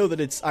I know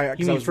that it's. I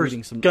You mean was first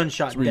reading some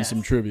gunshot reading death?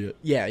 some trivia.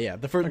 Yeah.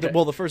 The first, Okay.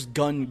 the first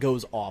gun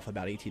goes off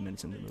about 18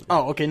 minutes into the movie.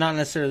 Oh, okay, not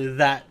necessarily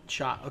that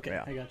shot. Okay,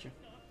 Yeah. I got you.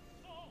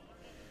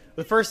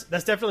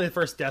 That's definitely the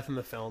first death in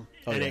the film,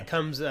 Oh, and yeah. it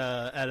comes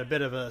at a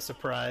bit of a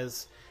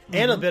surprise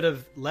and a bit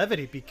of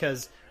levity,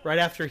 because right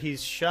after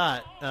he's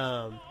shot,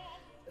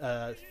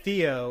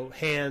 Theo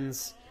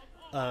hands,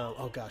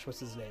 what's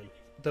his name?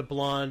 The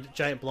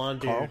giant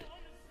blonde Carl? dude,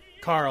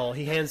 Carl.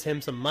 He hands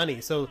him some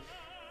money. So,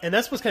 and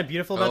that's what's kind of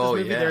beautiful about Oh,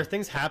 this movie. yeah. There are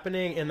things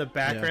happening in the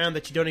background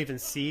that you don't even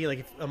see. Like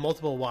if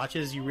multiple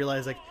watches, you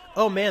realize like,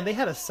 oh man, they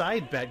had a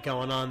side bet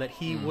going on that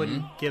he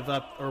wouldn't give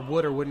up or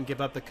wouldn't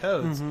give up the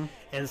codes.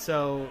 And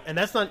so, and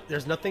that's not,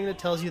 there's nothing that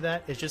tells you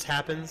that. It just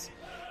happens.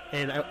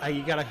 And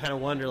you gotta kind of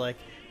wonder like,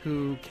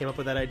 who came up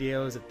with that idea?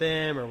 Was it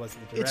them or was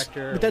it the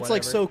director? But that's or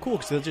like whatever? so cool,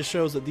 because it just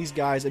shows that these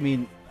guys. I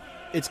mean,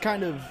 it's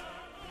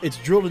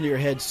drilled into your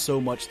head so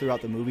much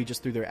throughout the movie,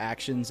 just through their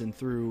actions and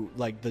through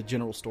like the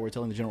general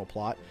storytelling, the general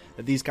plot,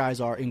 that these guys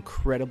are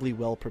incredibly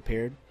well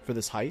prepared for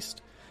this heist.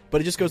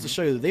 But it just goes to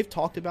show you that they've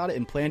talked about it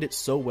and planned it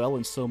so well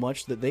and so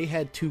much that they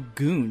had two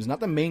goons, not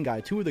the main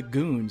guy, two of the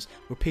goons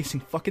were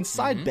placing fucking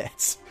side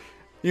bets.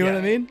 You know what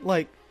I mean?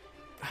 Like,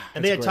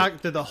 And they had great.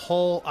 talked through the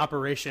whole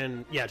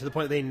operation, to the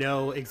point that they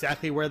know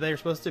exactly where they're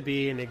supposed to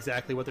be and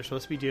exactly what they're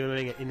supposed to be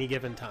doing at any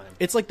given time.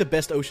 it's like the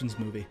best Ocean's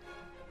movie.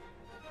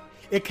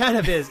 It kind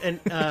of is, and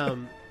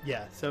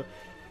So,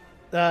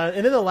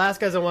 and then the last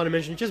guys I want to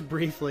mention just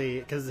briefly,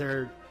 because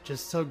they're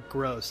just so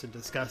gross and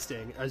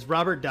disgusting, is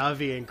Robert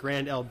Davi and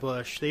Grand L.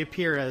 Bush. They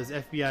appear as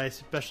FBI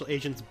Special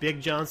Agents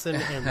Big Johnson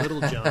and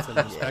Little Johnson,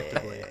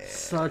 respectively.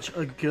 Such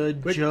a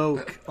good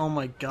joke. Oh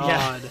my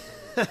god.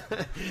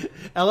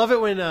 I love it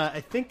when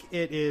I think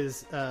it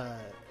is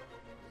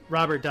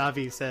Robert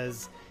Davi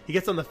says he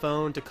gets on the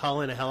phone to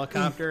call in a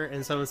helicopter,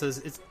 and someone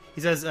says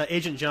he says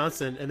Agent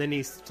Johnson, and then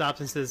he stops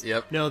and says,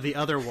 Yep. "No, the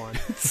other one."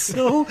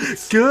 So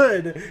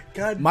good.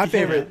 God, My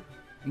damn it.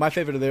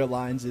 favorite of their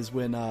lines is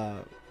when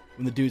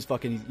the dude's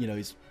fucking,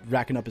 he's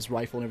racking up his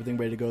rifle and everything,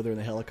 ready to go there in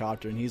the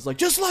helicopter, and he's like,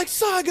 "Just like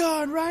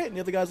Saigon, right?" And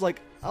the other guy's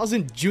like, "I was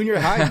in junior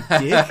high,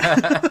 you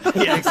dick."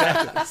 Yeah,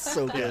 exactly.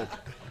 So good.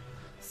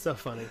 So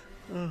funny.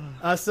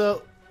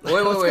 So Wait,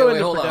 let's go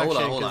into hold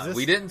production, on. 'cause this-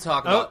 We didn't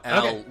talk about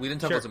Al. okay. We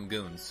didn't talk Sure. about some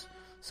goons.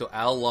 So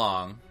Al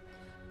Long,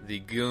 the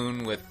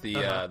goon with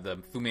the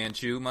Fu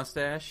Manchu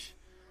mustache.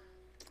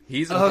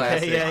 He's a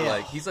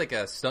classic. He's like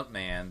a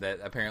stuntman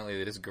that apparently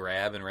they just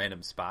grab in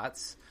random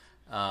spots.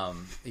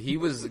 He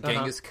was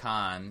Genghis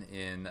Khan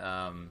in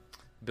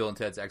Bill and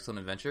Ted's Excellent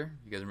Adventure.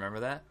 You guys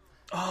remember that?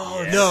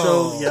 Oh No.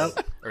 So,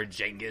 yep. Or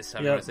Genghis, how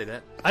do Yep. you want to say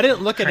that? I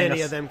didn't look at Kinda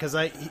any of them because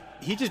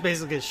he just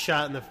basically gets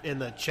shot in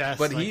the chest.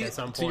 But like, he, at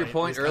some to your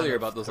point It's kind earlier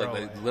of about those like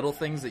throwaway. the little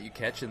things that you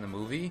catch in the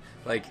movie,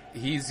 like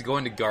he's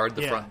going to guard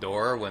the Yeah. front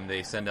door when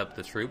they send up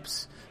the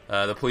troops,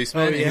 the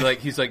policeman. And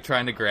he's like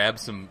trying to grab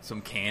some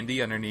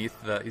candy underneath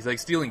the. He's like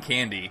stealing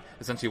candy,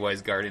 essentially while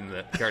he's guarding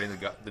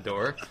the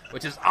door,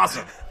 which is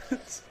awesome.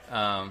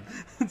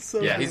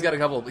 He's got a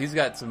couple. He's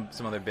got some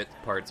other bit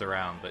parts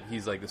around, but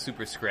he's like the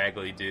super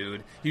scraggly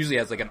dude. He usually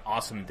has like an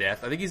awesome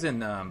death. I think he's in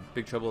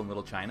Big Trouble in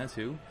Little China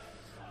too.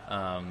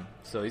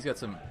 So he's got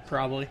some.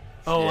 Probably.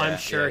 Oh, Yeah, I'm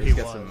sure he's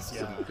he got was.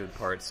 some good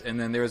parts. And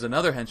then there was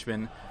another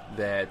henchman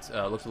that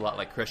looked a lot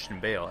like Christian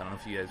Bale. I don't know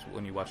if you guys,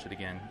 when you watched it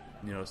again,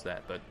 you noticed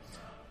that, but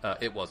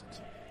it wasn't.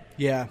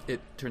 Yeah, It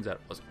turns out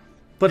it wasn't.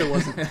 But it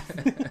wasn't.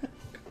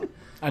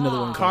 another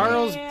one.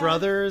 Carl's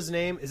brother's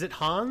name is it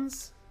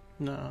Hans?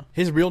 No.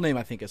 His real name,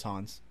 I think, is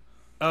Hans.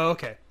 Oh,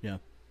 okay. Yeah.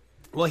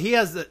 Well, they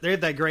have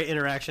that great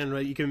interaction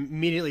where you can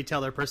immediately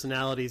tell their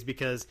personalities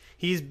because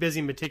he's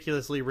busy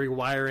meticulously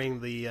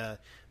rewiring the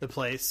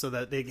place so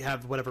that they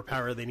have whatever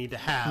power they need to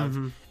have.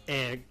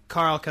 And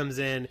Carl comes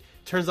in,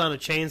 turns on a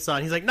chainsaw,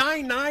 and he's like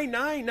 9,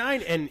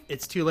 and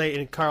it's too late.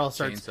 And Carl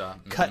starts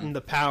cutting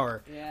the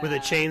power with a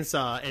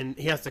chainsaw, and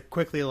he has to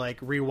quickly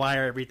like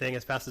rewire everything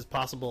as fast as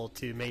possible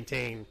to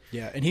maintain.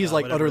 Yeah, and he's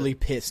like whatever. utterly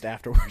pissed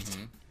afterwards.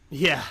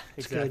 Yeah,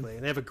 exactly.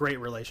 They have a great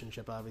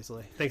relationship,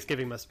 obviously.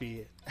 Thanksgiving must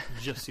be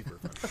just super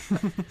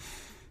fun.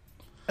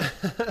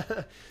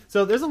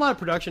 So there's a lot of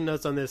production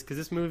notes on this because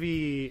this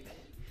movie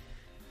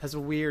has a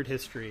weird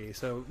history.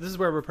 So this is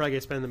where we're probably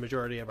going to spend the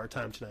majority of our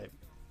time tonight.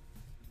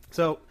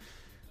 So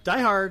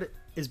Die Hard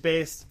is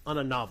based on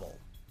a novel.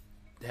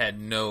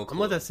 Had no clue. I'm going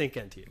to let that sink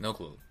into you. No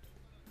clue.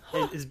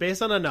 It is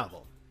based on a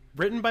novel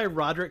written by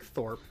Roderick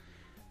Thorpe.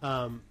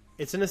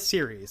 It's in a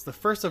series, the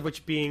first of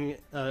which being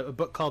a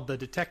book called The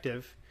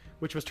Detective,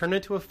 which was turned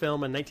into a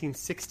film in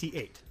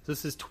 1968. So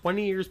this is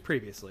 20 years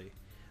previously.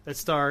 That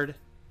starred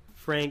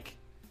Frank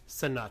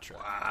Sinatra.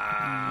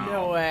 Wow.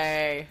 No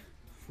way.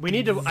 I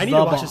need to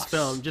watch this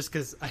film just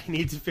because I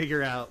need to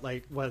figure out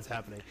like what is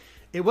happening.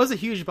 It was a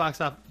huge box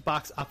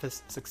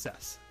office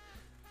success.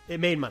 It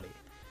made money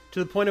to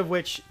the point of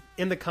which,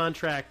 in the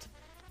contract,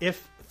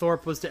 if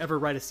Thorpe was to ever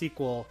write a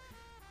sequel,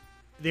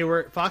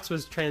 Fox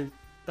was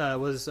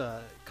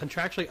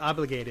contractually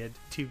obligated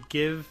to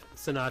give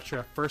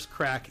Sinatra first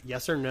crack,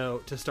 yes or no,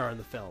 to star in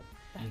the film.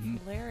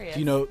 That's hilarious.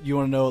 You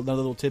want to know another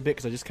little tidbit?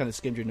 Because I just kind of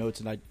skimmed your notes,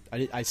 and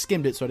I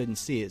skimmed it, so I didn't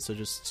see it. So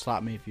just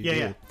stop me if you do.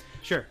 Yeah,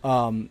 sure.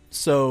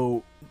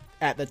 So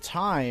at the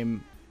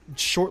time,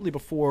 shortly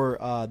before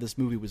this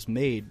movie was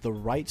made, the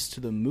rights to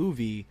the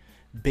movie,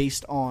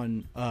 based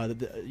on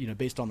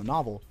based on the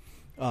novel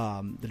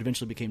that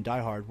eventually became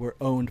Die Hard, were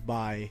owned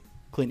by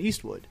Clint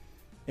Eastwood,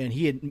 and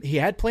he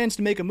had plans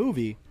to make a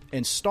movie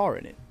and star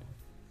in it.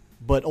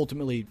 But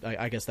ultimately,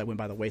 I guess that went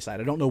by the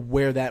wayside. I don't know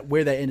where that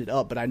ended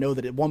up, but I know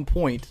that at one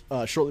point,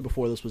 shortly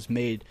before this was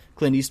made,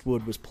 Clint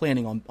Eastwood was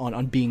planning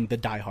on being the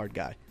Die Hard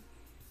guy.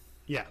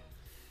 Yeah.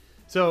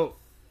 So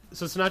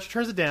Sinatra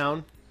turns it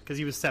down because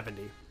he was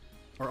 70,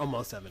 or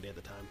almost 70 at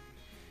the time.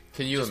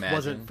 Can you imagine?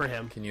 Wasn't for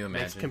him. Can you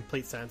imagine? Makes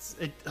complete sense.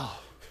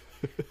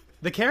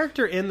 The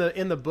character in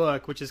the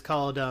book, which is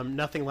called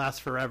Nothing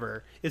Lasts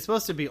Forever, is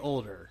supposed to be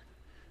older,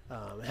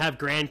 have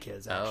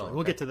grandkids. Actually, okay.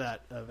 We'll get to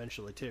that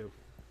eventually too.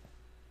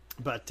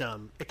 But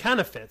it kind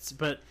of fits.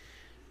 But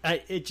I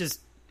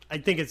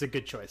think it's a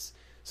good choice.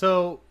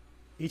 So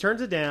he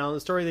turns it down. The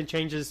story then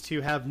changes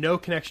to have no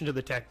connection to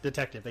the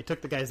detective. They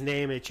took the guy's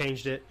name, they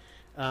changed it.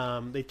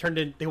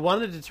 They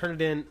wanted to turn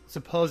it in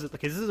supposedly,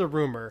 because this is a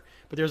rumor,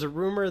 but there's a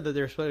rumor that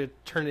they're supposed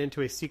to turn it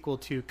into a sequel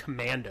to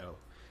Commando,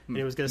 and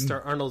it was going to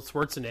star Arnold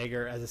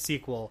Schwarzenegger as a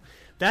sequel.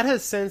 That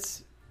has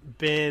since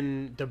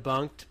been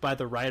debunked by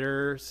the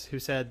writers, who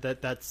said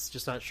that that's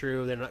just not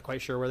true. They're not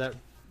quite sure where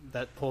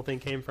that whole thing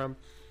came from.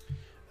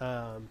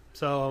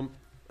 So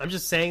I'm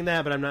just saying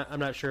that, but I'm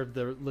not sure of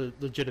the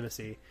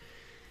legitimacy.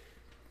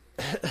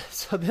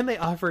 So then they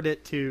offered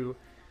it to.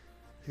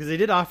 Because they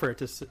did offer it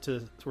to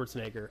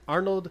Schwarzenegger,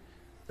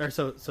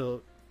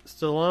 so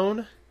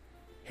Stallone,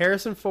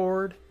 Harrison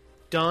Ford,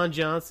 Don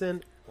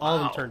Johnson, all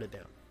of them turned it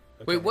down.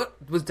 Okay. Wait, what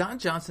was Don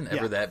Johnson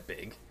ever that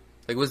big?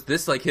 Like, was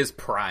this like his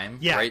prime?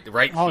 Yeah.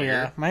 right. Oh here?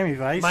 yeah, Miami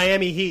Vice.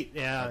 Miami Heat,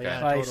 yeah, Okay.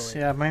 yeah, Vice.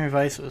 totally. Yeah, Miami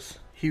Vice was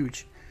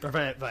huge. Or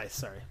Vice,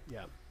 sorry,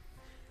 yeah.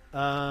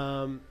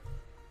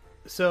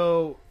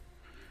 So,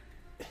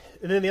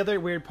 and then the other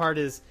weird part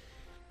is,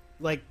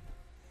 like,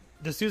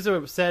 D'Souza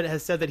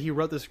has said that he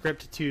wrote the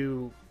script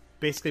to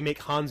basically make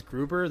Hans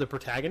Gruber the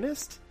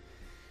protagonist.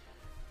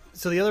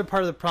 So the other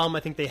part of the problem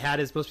I think they had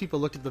is most people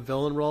looked at the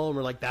villain role and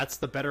were like, that's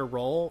the better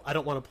role. I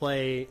don't want to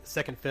play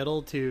second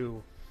fiddle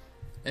to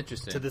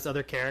this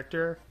other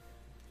character.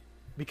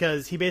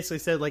 Because he basically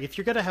said, like, if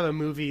you're going to have a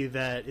movie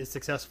that is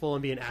successful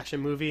and be an action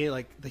movie,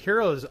 like, the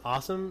hero is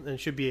awesome and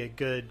should be a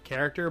good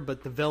character,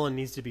 but the villain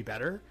needs to be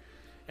better.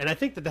 And I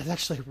think that that's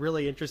actually a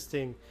really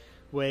interesting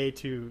way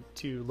to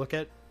look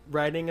at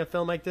writing a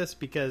film like this,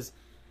 because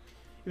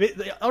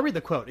I'll read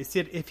the quote. It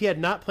said, if he had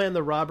not planned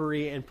the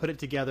robbery and put it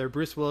together,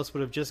 Bruce Willis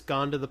would have just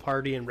gone to the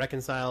party and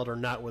reconciled or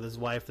not with his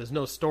wife. There's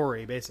no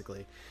story,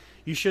 basically.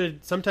 You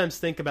should sometimes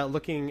think about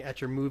looking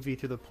at your movie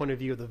through the point of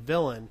view of the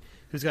villain,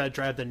 who's got to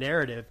drive the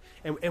narrative.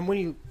 And when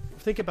you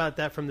think about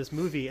that from this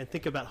movie and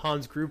think about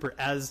Hans Gruber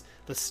as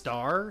the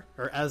star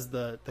or as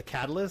the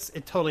catalyst,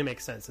 it totally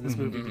makes sense. And this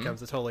movie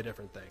becomes a totally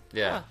different thing.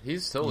 Yeah,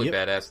 he's totally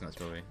badass in this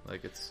movie.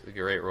 Like, it's a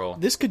great role.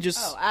 This could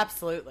just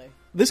absolutely.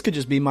 This could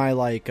just be my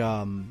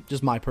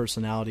just my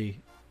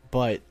personality,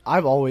 but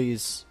I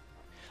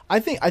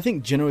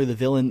think generally the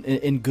villain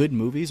in good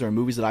movies or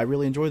movies that I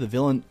really enjoy, the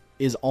villain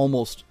is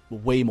almost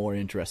way more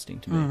interesting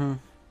to me.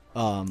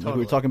 Like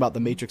we were talking about The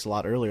Matrix a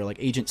lot earlier. Like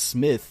Agent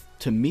Smith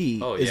to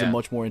me is a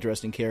much more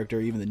interesting character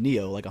even than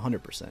Neo, like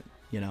 100%.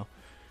 You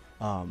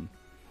know,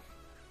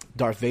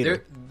 Darth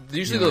Vader.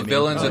 Usually the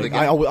villains are the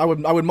guys.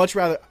 I would much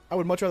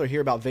rather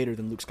hear about Vader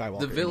than Luke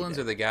Skywalker. The villains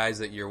are the guys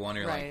that you're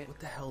wondering, Right. like, what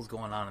the hell's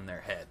going on in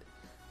their head?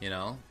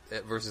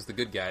 versus the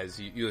good guys.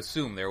 You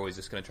assume they're always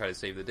just going to try to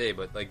save the day,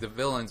 but like the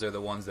villains are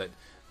the ones that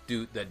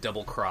do that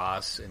double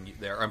cross, and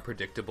they're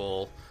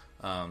unpredictable,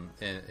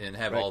 and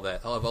have all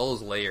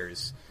those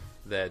layers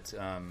that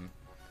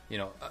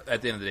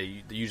at the end of the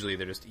day, usually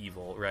they're just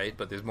evil, right?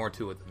 But there's more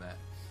to it than that.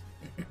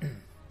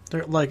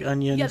 They're like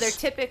onions.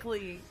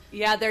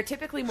 Yeah, they're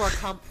typically more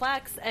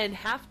complex and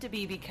have to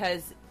be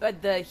because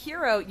the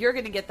hero, you're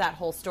going to get that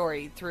whole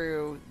story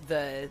through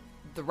the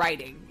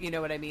writing. You know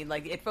what I mean?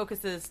 Like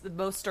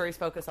most stories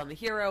focus on the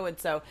hero, and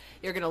so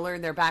you're going to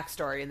learn their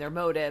backstory and their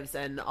motives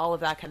and all of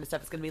that kind of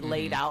stuff is going to be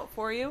laid out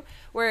for you.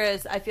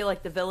 Whereas I feel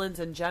like the villains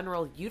in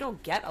general, you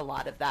don't get a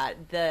lot of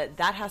that.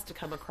 That has to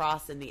come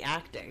across in the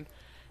acting.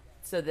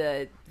 So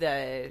the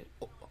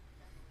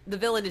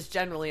villain is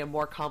generally a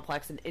more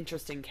complex and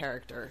interesting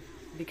character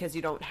because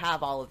you don't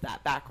have all of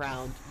that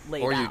background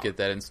laid out. Or you get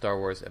that in Star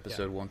Wars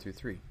Episode 1 through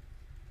 3.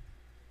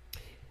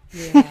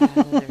 Yeah,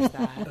 there's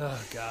that.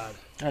 Oh God!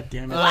 God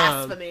damn it!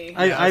 Blasphemy.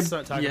 Let's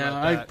not talk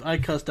about that. I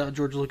cussed out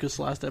George Lucas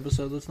last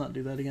episode. Let's not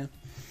do that again.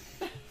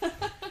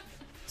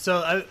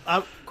 So,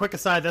 quick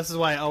aside, this is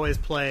why I always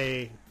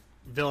play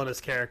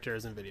villainous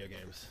characters in video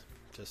games.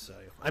 Just so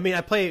you... I mean,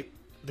 I play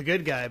the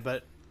good guy,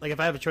 but like if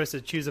I have a choice to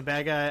choose a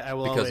bad guy, I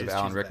will because always of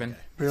Alan choose Rickman. The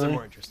bad guy. Really? It's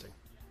more interesting.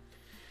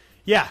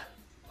 Yeah,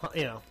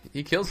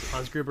 He kills it.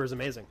 Hans Gruber is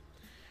amazing.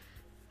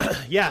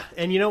 Yeah,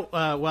 and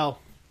well,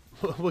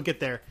 we'll get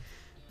there.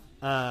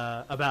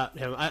 About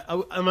him,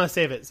 I'm gonna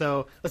save it.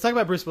 So let's talk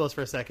about Bruce Willis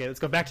for a second. Let's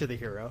go back to the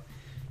hero.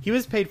 He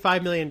was paid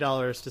 $5 million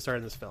to star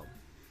in this film.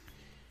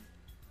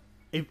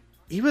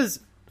 He was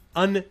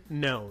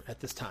unknown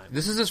at this time.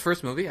 This is his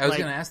first movie? I was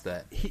going to ask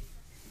that.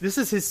 This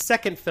is his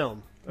second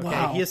film. Okay,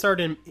 Wow. he has starred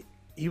in.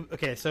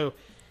 So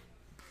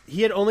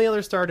he had only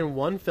ever starred in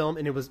one film,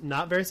 and it was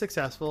not very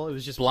successful. It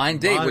was just Blind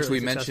Date, which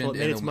we moderately successful. mentioned It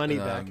made in its money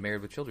the back.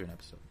 Married with Children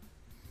episode.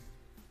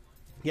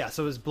 Yeah,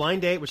 so it was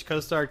Blind Date, which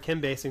co-starred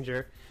Kim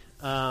Basinger,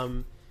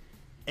 so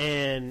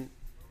they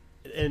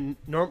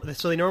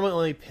normally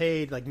only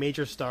paid like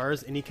major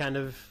stars any kind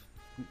of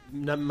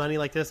money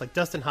like this. Like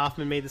Dustin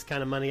Hoffman made this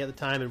kind of money at the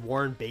time, and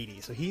Warren Beatty.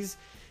 So he's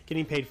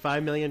getting paid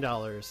 $5 million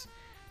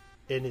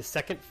in his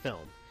second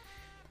film.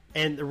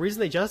 And the reason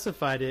they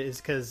justified it is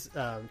because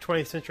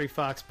 20th Century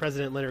Fox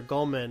president Leonard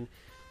Goldman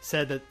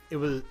said that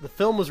the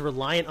film was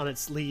reliant on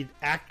its lead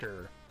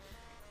actor,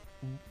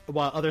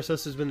 while other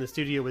sources within the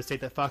studio would state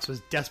that Fox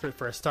was desperate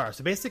for a star.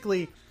 So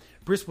basically,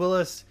 Bruce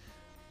Willis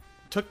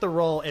took the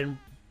role and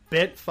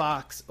bent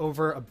Fox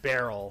over a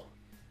barrel,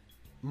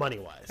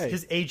 money-wise. Hey.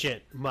 His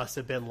agent must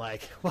have been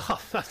like, "Well,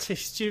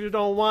 you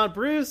don't want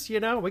Bruce, you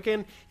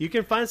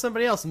can find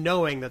somebody else,"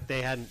 knowing that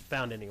they hadn't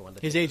found anyone.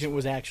 His agent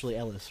was actually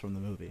Ellis from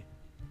the movie.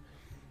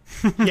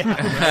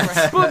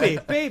 Yeah, movie,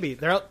 baby.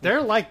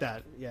 They're like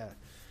that. Yeah.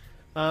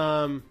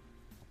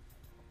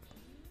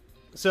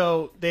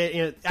 So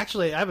they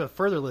actually, I have a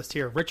further list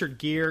here. Richard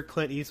Gere,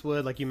 Clint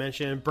Eastwood, like you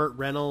mentioned, Burt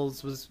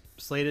Reynolds was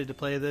slated to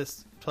play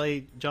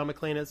John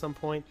McClane at some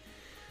point.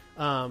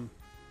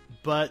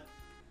 But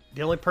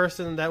the only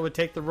person that would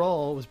take the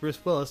role was Bruce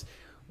Willis,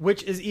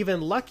 which is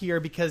even luckier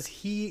because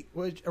he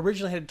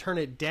originally had to turn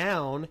it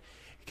down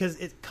because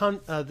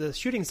the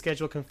shooting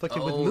schedule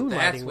conflicted with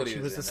Moonlighting, which he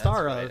was the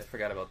star of. I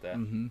forgot about that.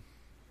 Mm-hmm.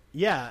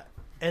 Yeah,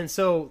 and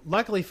so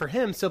luckily for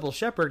him, Sybil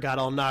Shepherd got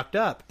all knocked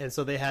up, and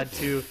so they had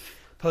to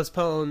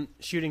postpone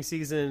shooting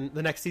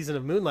the next season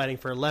of Moonlighting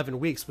for 11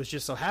 weeks, which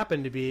just so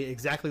happened to be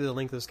exactly the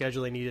length of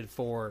schedule they needed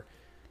for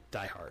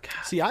Die Hard.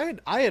 See, I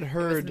had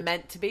heard It was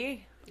meant to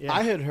be. Yeah.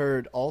 I had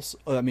heard also.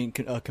 I mean,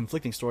 a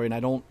conflicting story,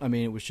 and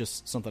it was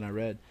just something I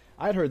read.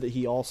 I had heard that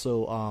he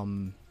also,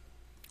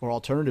 or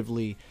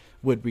alternatively,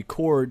 would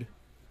record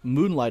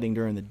Moonlighting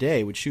during the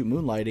day, would shoot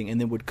Moonlighting,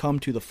 and then would come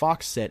to the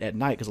Fox set at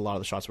night because a lot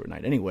of the shots were at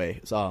night anyway.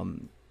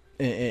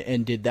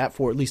 And did that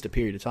for at least a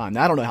period of time.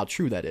 Now, I don't know how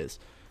true that is,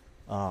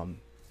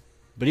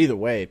 but either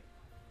way,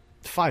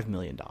 $5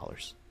 million.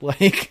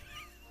 Like,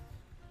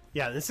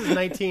 Yeah, this is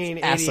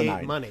 1988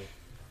 asinine. money.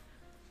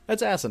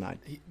 that's asinine.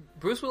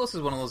 Bruce Willis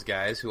is one of those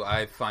guys who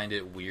I find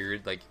it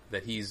weird, like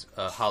that he's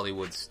a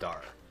Hollywood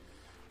star.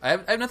 I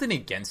have nothing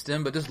against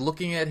him, but just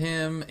looking at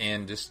him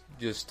and just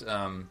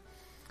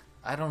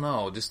I don't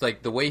know, just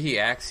like the way he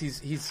acts,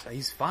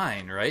 he's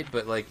fine, right?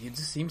 But like it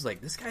just seems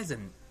like this guy's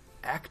an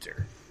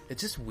actor.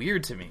 It's just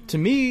weird to me.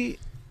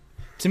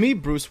 To me,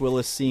 Bruce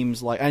Willis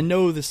seems like, I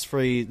know this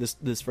phrase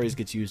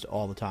gets used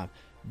all the time.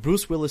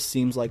 Bruce Willis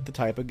seems like the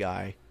type of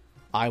guy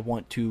I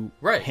want to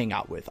hang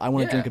out with. I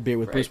want to drink a beer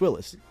with Bruce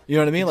Willis. You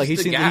know what I mean? Like he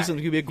seems like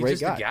he could be a great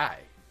guy.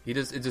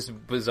 It's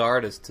just bizarre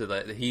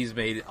that he's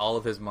made all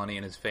of his money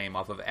and his fame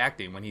off of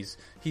acting when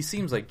he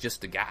seems like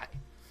just a guy.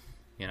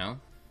 You know?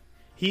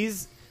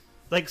 He's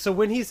like, so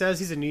when he says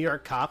he's a New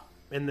York cop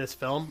in this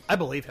film, I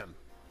believe him.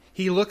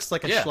 He looks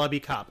like a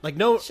schlubby cop. Like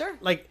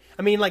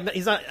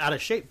he's not out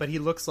of shape, but he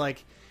looks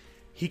like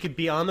he could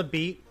be on the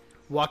beat,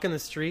 walking the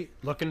street,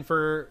 looking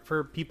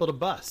for people to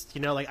bust.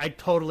 You know, like I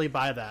totally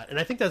buy that, and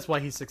I think that's why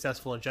he's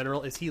successful in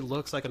general. Is he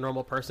looks like a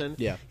normal person.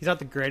 Yeah, he's not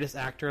the greatest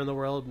actor in the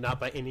world, not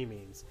by any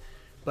means,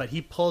 but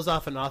he pulls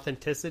off an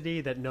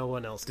authenticity that no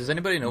one else Does can.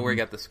 anybody know where he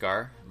got the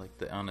scar, like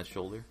on his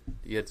shoulder?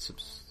 He had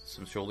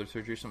some shoulder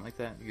surgery or something like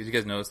that. You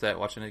guys notice that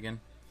watching it again?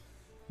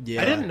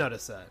 Yeah, I didn't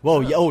notice that.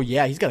 Well, yeah, oh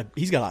yeah, he's got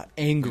an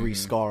angry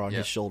scar on Yeah.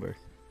 his shoulder.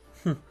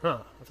 Huh, I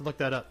have to look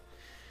that up.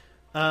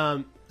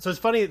 So it's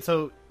funny.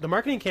 So the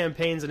marketing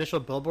campaign's initial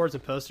billboards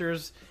and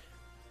posters,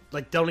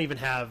 like, don't even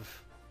have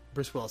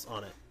Bruce Willis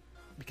on it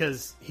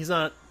because he's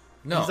not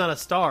a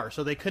star.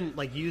 So they couldn't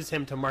like use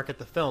him to market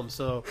the film.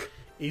 So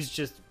he's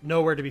just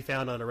nowhere to be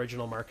found on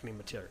original marketing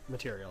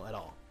material at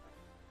all.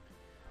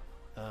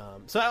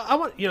 So I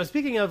want,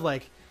 speaking of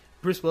like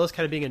Bruce Willis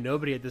kind of being a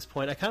nobody at this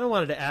point, I kind of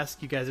wanted to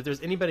ask you guys if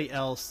there's anybody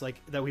else like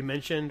that we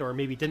mentioned or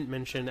maybe didn't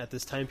mention at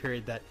this time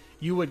period that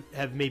you would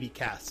have maybe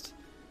cast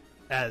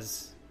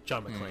as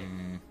John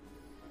McClane.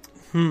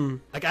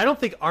 Like, I don't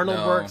think Arnold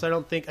No. works.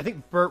 I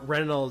think Burt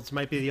Reynolds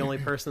might be the only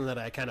person that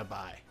I kind of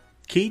buy.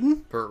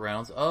 Keaton? Burt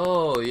Reynolds.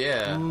 Oh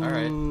yeah, all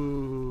right.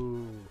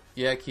 Ooh.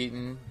 Yeah,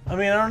 Keaton. I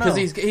mean, I don't know.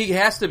 Because he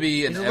has to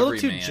be an He's a little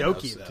too everyman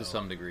jokey, though. to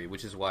some degree,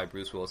 which is why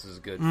Bruce Willis is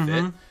a good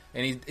Mm-hmm. fit.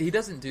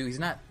 And he's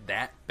not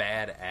that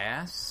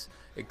badass,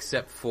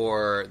 except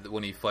for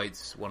when he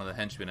fights one of the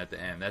henchmen at the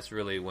end. That's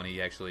really when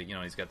he actually,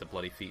 he's got the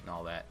bloody feet and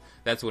all that.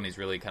 That's when he's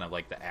really kind of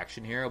like the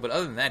action hero. But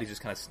other than that, he's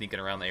just kind of sneaking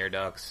around the air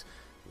ducts,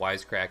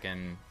 wisecracking,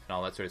 and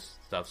all that sort of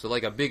stuff. So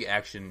like a big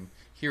action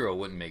hero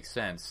wouldn't make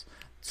sense.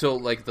 So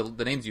like the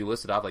names you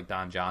listed off, like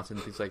Don Johnson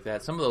and things like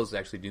that, some of those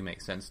actually do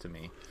make sense to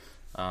me.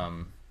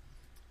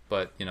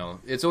 But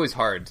it's always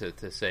hard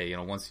to say.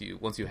 Once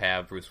you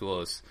have Bruce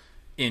Willis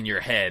in your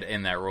head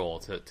in that role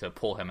to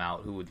pull him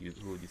out, who would you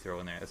throw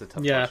in there? That's a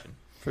tough Yeah, question.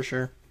 for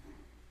sure.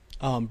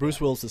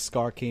 Bruce Willis'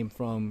 scar came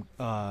from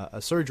a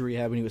surgery he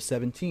had when he was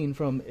 17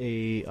 from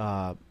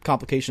a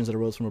complications that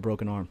arose from a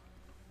broken arm.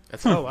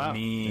 That's Oh, wow.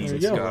 mean There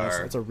you go.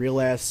 scar. It's a real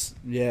ass.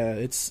 Yeah,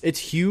 it's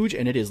huge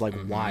and it is like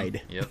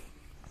wide. Yep.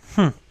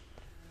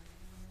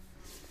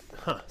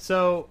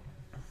 So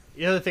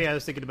the other thing I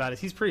was thinking about is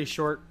he's a pretty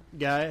short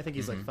guy. I think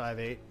he's like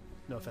 5'8".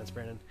 No offense,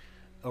 Brandon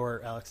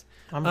or Alex.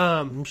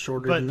 I'm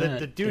shorter But than that.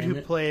 the dude damn who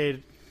it.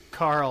 played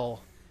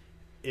Carl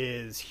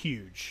is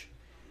huge,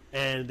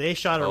 and they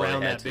shot Oh, they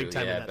around had that big to.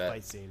 time Yeah, in I that bet.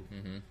 fight scene.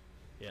 Mm-hmm.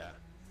 Yeah.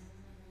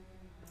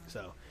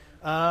 So,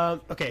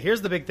 okay,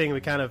 here's the big thing we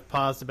kind of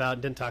paused about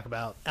and didn't talk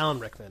about. Alan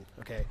Rickman.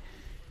 Okay,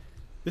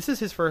 this is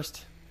his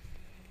first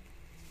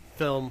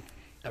film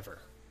ever.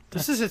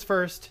 This is his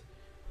first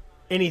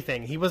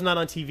anything. He was not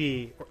on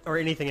TV or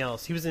anything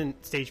else. He was in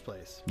stage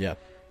plays. Yeah.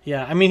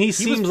 Yeah, I mean, he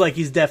seems like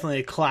he's definitely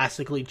a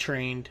classically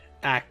trained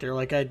actor.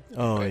 Like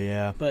Oh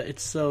yeah. but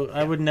it's so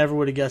I would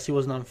have guessed he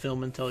wasn't on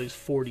film until he was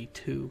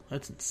 42.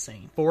 That's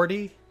insane.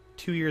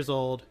 42 years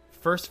old.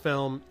 First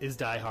film is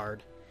Die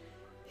Hard.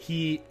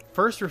 He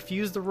first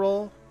refused the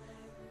role,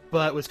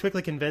 but was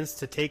quickly convinced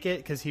to take it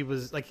because he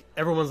was like,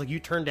 everyone's like, you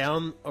turn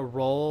down a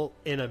role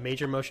in a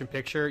major motion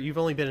picture. You've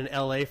only been in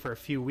LA for a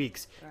few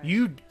weeks.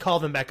 You call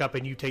them back up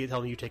and tell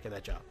them you taking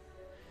that job.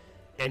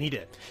 And he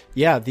did.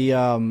 Yeah,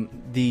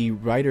 the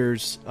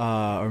writers,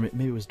 or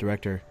maybe it was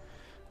director,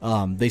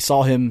 they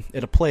saw him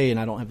at a play, and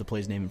I don't have the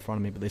play's name in front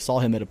of me, but they saw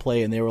him at a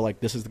play, and they were like,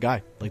 "This is the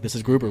guy. Like, this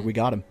is Gruber. We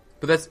got him."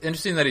 But that's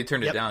interesting that he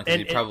turned it Yep. down because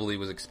he And- probably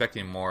was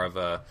expecting more of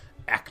a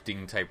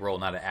acting type role,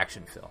 not an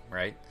action film,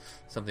 right?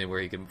 Something where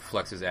he could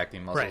flex his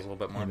acting muscles Right. a little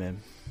bit more. Hey,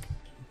 man.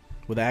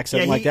 With an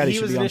accent Yeah, like that, he he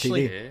should was be on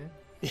initially- TV.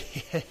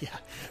 Yeah. Yeah.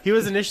 He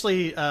was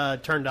initially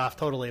turned off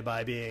totally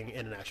by being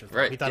in an action film.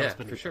 Right, He thought yeah, it was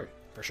beneath for sure. him,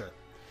 for sure.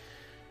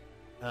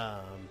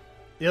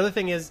 The other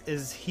thing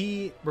is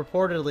he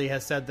reportedly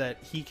has said that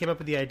he came up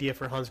with the idea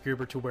for Hans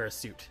Gruber to wear a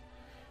suit.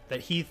 That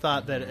he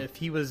thought that if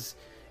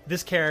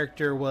this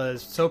character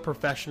was so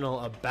professional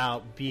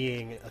about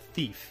being a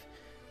thief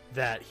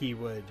that he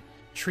would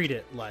treat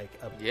it like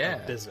a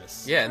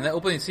business. Yeah, and that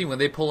opening scene when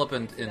they pull up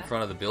in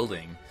front of the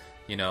building,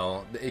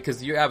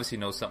 because you obviously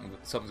know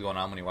something's going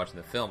on when you're watching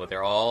the film, but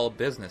they're all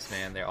business,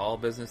 man. They're all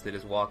business. They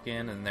just walk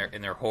in and they're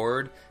in their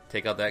horde,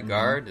 take out that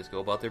guard, just go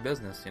about their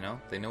business.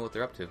 They know what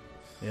they're up to.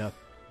 Yeah.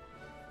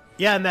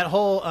 Yeah, and that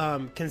whole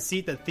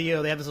conceit that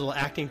Theo, they have this little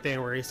acting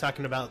thing where he's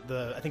talking about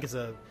I think it's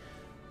a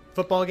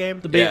football game.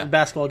 The Yeah.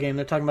 basketball game.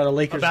 They're talking about a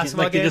Lakers game.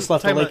 basketball Like they game? just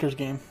left a Talking about- Lakers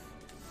game.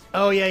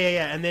 Oh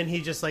yeah. And then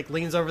he just like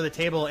leans over the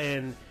table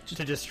and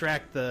to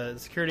distract the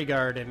security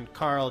guard, and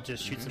Carl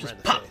just shoots him right in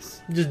the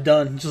face. Just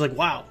done. Just like,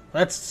 wow,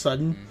 that's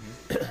sudden.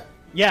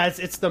 Yeah,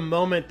 it's the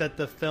moment that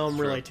the film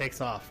Sure. really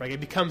takes off. Right, it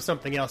becomes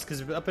something else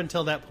because up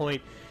until that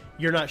point,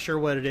 you're not sure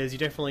what it is. You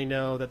definitely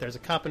know that there's a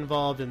cop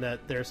involved and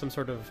that there's some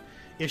sort of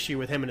issue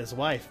with him and his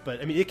wife.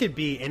 But I mean, it could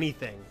be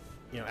anything.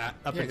 Up Yeah,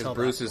 until because that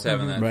Bruce is point.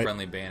 having that Right.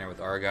 friendly banner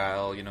with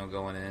Argyle,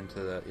 going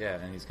into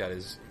and he's got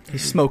his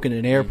He's smoking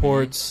in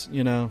airports,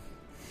 yeah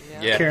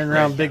Carrying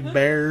around big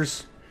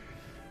bears.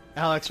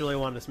 Alex really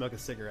wanted to smoke a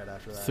cigarette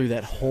after that. through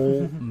that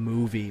whole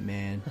movie,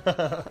 man.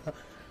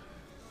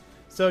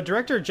 So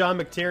director John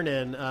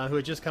McTiernan, who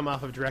had just come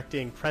off of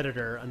directing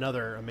Predator,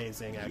 another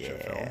amazing action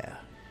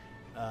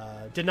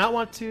film, did not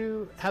want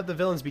to have the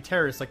villains be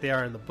terrorists like they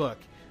are in the book,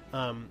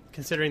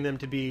 considering them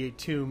to be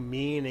too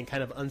mean and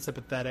kind of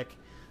unsympathetic.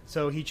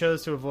 So he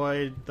chose to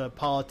avoid the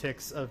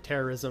politics of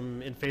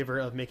terrorism in favor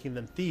of making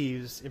them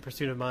thieves in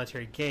pursuit of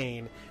monetary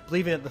gain,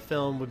 believing that the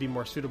film would be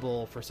more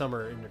suitable for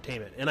summer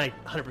entertainment. And I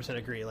 100%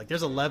 agree. Like,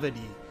 there's a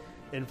levity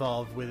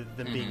involved with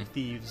them being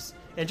thieves,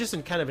 and just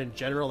in kind of in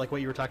general, like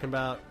what you were talking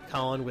about,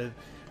 Colin, with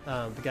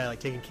the guy like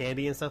taking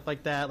candy and stuff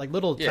like that, like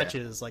little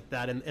touches like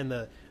that, and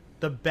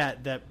the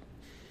bet that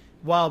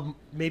while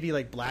maybe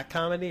like black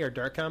comedy or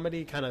dark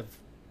comedy kind of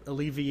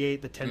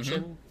alleviate the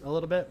tension a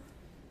little bit.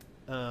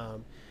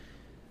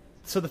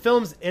 So the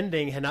film's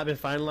ending had not been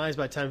finalized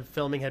by the time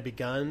filming had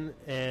begun,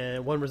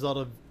 and one result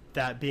of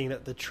that being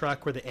that the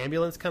truck where the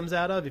ambulance comes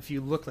out of, if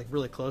you look like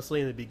really closely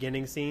in the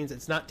beginning scenes,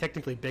 it's not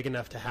technically big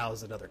enough to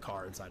house another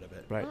car inside of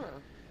it. Right.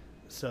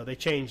 So they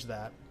changed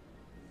that.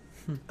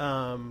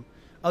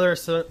 Other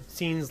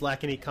scenes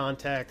lack any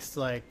context,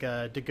 like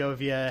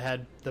Degovia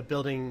had the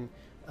building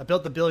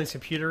built the building's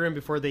computer room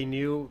before they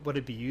knew what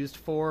it'd be used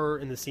for.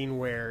 In the scene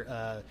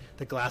where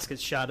the glass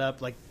gets shot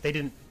up, like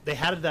they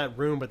had that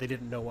room, but they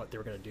didn't know what they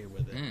were going to do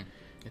with it.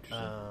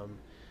 Interesting.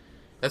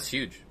 That's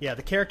huge. Yeah,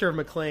 the character of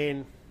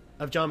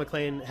John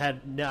McClane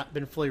had not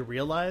been fully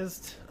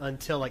realized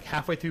until like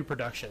halfway through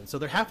production. So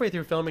they're halfway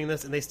through filming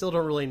this, and they still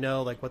don't really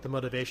know like what the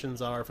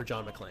motivations are for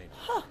John McClane.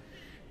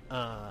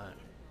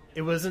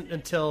 It wasn't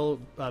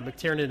until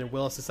McTiernan and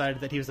Willis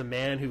decided that he was a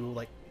man who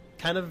like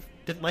kind of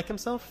didn't like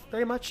himself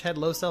very much, had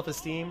low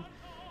self-esteem,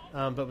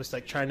 but was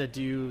like trying to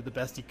do the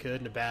best he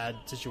could in a bad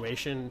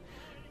situation,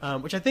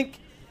 which I think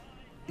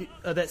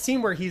that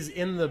scene where he's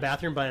in the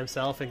bathroom by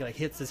himself and like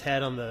hits his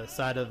head on the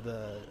side of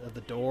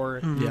the door,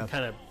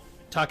 kind of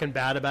talking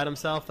bad about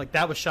himself, like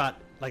that was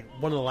shot like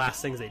one of the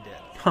last things they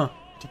did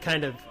to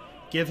kind of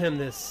give him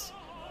this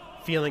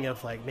feeling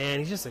of like, man,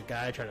 he's just a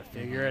guy trying to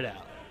figure it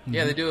out.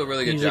 Yeah, they do a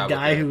really good He's job. He's a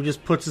guy with who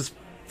just puts his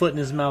foot in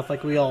his mouth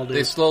like we all do.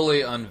 They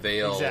slowly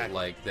unveil Exactly.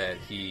 like that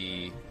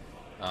he,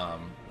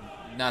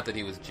 not that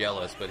he was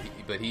jealous, but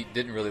he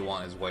didn't really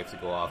want his wife to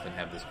go off and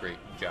have this great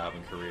job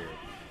and career.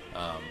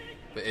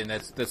 And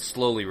that's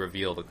slowly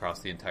revealed across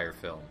the entire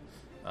film,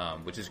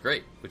 which is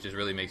great. Which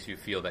really makes you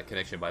feel that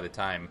connection by the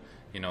time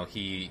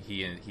he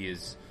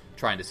is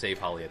trying to save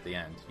Holly at the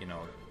end.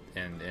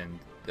 And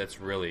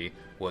that's really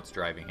what's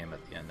driving him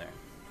at the end there.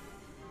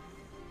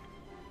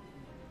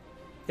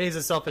 He's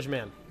a selfish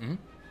man.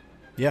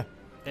 Yeah.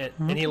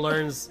 And he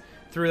learns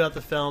throughout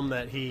the film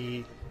that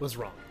he was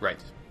wrong. Right.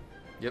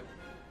 Yep.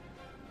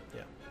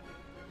 Yeah.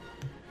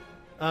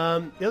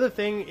 The other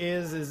thing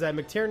is that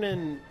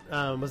McTiernan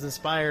was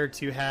inspired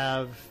to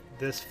have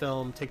this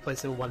film take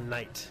place in one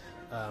night,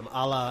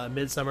 a la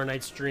Midsummer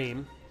Night's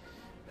Dream,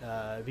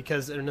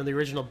 because in the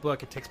original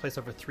book it takes place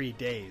over 3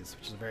 days,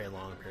 which is a very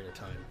long period of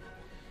time.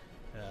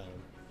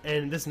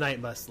 And this night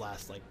must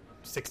last like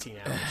 16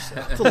 hours.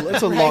 So.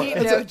 That's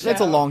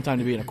a long time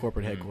to be in a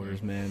corporate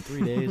headquarters, man.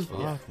 3 days,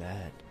 fuck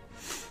that.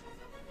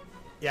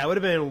 Yeah, I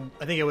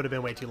think it would have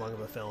been way too long of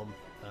a film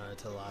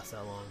to last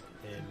that long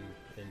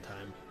in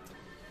time.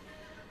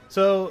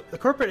 So the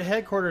corporate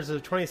headquarters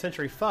of 20th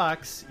Century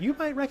Fox, you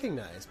might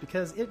recognize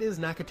because it is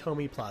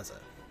Nakatomi Plaza.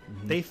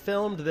 They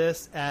filmed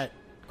this at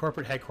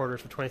corporate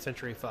headquarters for 20th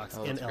Century Fox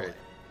in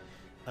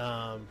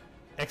LA.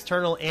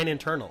 External and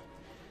internal.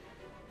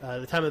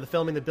 The time of the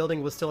filming, the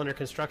building was still under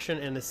construction,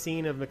 and the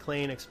scene of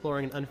McClane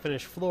exploring an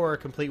unfinished floor,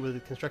 complete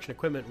with construction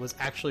equipment, was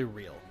actually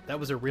real. That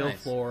was a real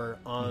floor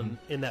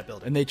in that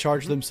building. And they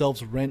charged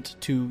themselves rent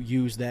to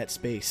use that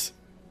space.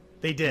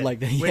 They did,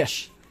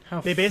 which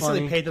they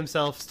basically paid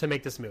themselves to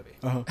make this movie,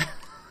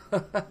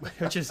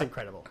 which is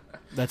incredible.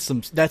 That's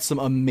some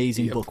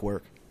amazing book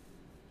work.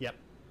 Yep.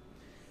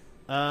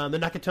 The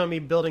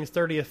Nakatomi Building's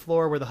 30th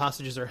floor, where the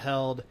hostages are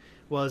held,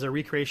 was a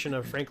recreation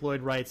of Frank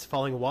Lloyd Wright's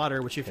Falling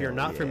Water, which if you're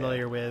not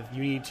familiar with,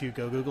 you need to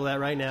go Google that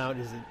right now. It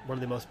is one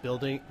of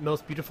the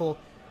most beautiful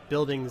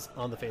buildings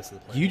on the face of the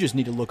planet. You just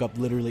need to look up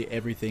literally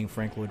everything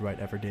Frank Lloyd Wright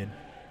ever did.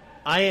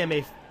 I am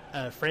a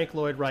Frank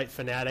Lloyd Wright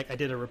fanatic. I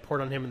did a report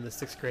on him in the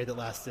 6th grade that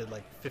lasted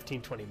like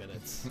 15-20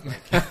 minutes. In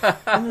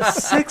the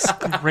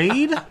 6th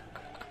grade?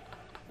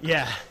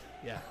 Yeah.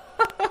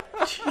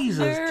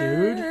 Jesus,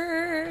 dude.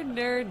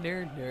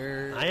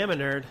 Nerd. I am a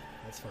nerd.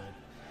 That's fine.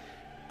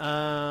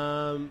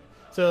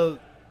 So,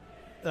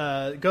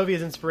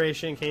 Govia's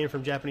inspiration came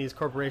from Japanese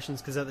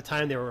corporations because at the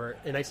time in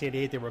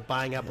 1988, they were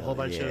buying up a whole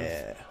bunch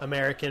of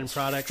American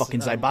products. Fucking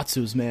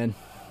Zaibatsus, man.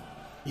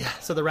 Yeah,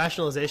 so the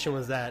rationalization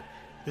was that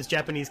this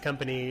Japanese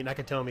company,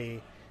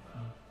 Nakatomi,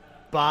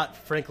 bought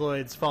Frank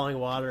Lloyd's Falling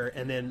Water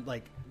and then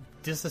like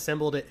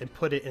disassembled it and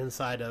put it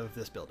inside of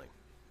this building,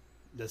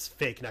 this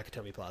fake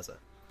Nakatomi Plaza.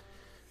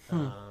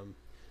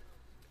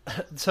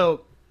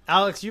 So,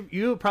 Alex,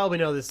 you probably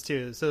know this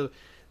too. So,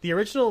 the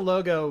original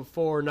logo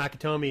for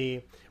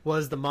Nakatomi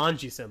was the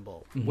manji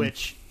symbol,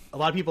 which a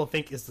lot of people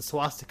think is the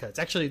swastika. It's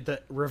actually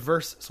the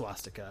reverse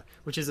swastika,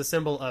 which is a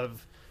symbol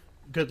of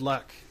good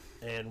luck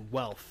and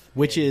wealth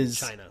in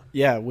China.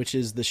 Yeah, which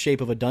is the shape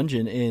of a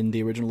dungeon in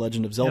the original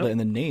Legend of Zelda and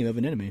the name of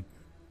an enemy.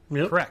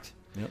 Yep. Correct.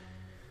 Yep.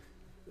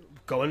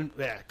 Calling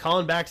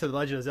back to the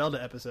Legend of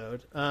Zelda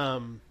episode.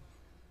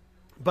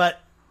 But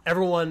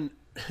everyone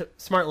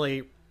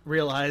smartly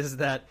realized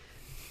that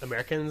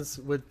Americans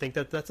would think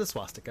that that's a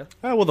swastika.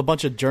 Oh, with a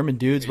bunch of German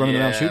dudes running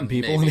around Yeah, shooting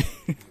people. maybe.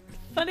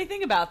 Funny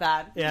thing about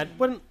that. Yeah, it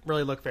wouldn't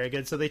really look very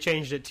good, so they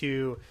changed it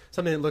to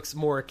something that looks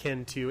more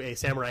akin to a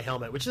samurai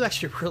helmet, which is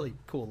actually a really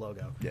cool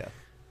logo. Yeah.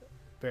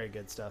 Very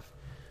good stuff.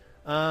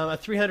 A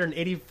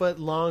 380-foot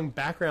long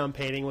background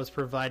painting was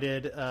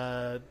provided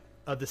of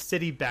the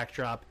city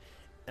backdrop,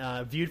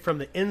 viewed from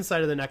the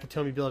inside of the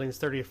Nakatomi Building's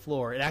 30th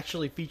floor. It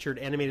actually featured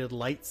animated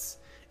lights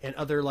and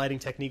other lighting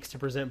techniques to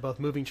present both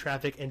moving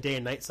traffic and day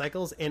and night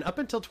cycles. And up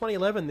until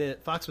 2011,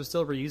 Fox was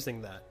still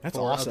reusing that. That's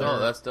for awesome. other Oh,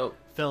 that's dope.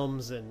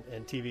 films and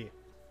TV.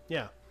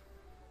 Yeah,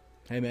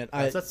 Hey, man.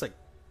 that's like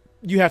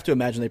You have to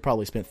imagine they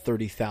probably spent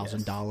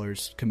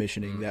 $30,000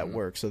 commissioning that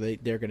work, so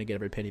they're going to get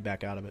every penny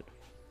back out of it.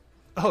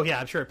 oh yeah,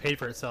 I'm sure it paid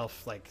for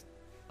itself like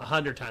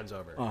 100 times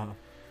over.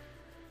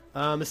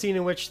 The scene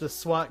in which the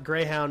SWAT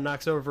Greyhound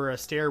knocks over a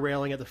stair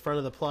railing at the front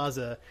of the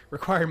plaza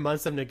required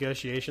months of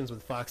negotiations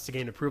with Fox to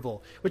gain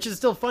approval, which is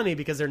still funny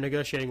because they're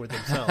negotiating with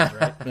themselves,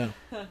 right? Yeah.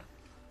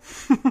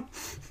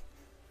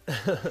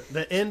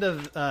 The end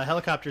of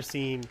helicopter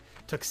scene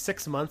took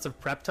 6 months of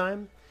prep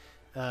time,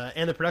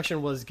 and the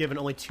production was given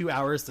only 2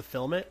 hours to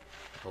film it.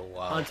 Oh,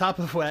 wow. On top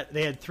of what,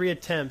 they had 3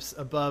 attempts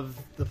above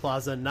the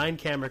plaza, 9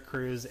 camera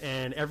crews,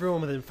 and everyone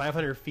within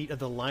 500 feet of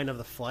the line of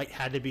the flight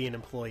had to be an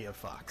employee of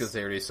Fox. Because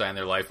they already signed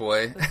their life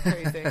away.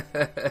 Crazy.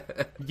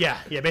 Yeah.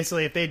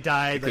 Basically, if they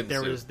died, like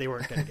couldn't sue. they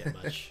weren't going to get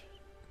much.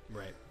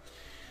 Right.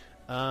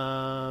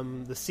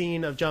 The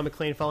scene of John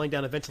McClane falling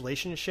down a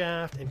ventilation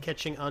shaft and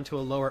catching onto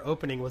a lower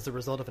opening was the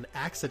result of an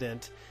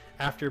accident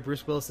after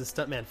Bruce Willis's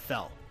stuntman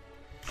fell.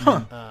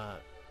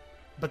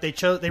 But they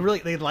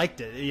liked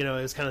it. You know,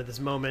 it was kind of this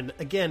moment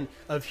again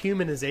of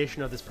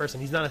humanization of this person.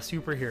 He's not a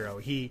superhero.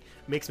 He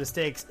makes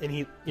mistakes and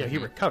he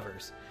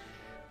recovers,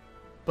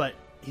 but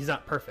he's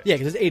not perfect. Yeah,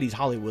 because it's 80s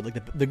Hollywood.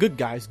 Like, the good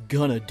guy's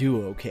gonna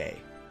do okay.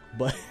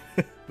 But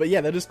but yeah,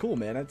 that is cool,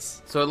 man.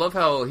 That's So I love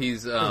how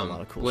he's a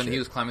lot of cool when shit. he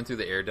was climbing through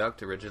the air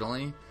duct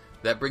originally.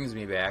 That brings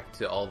me back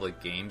to all the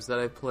games that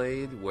I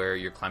played where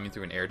you're climbing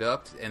through an air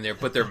duct, and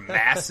they're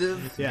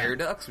massive Yeah. air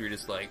ducts where you're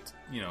just like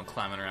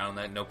climbing around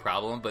that no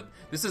problem. But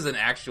this is an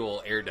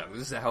actual air duct.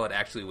 This is how it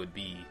actually would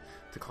be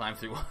to climb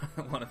through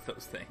one of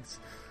those things.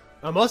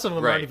 Most of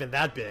them Right. aren't even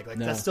that big. Like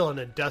No. that's still an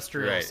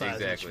industrial Right,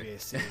 size exactly.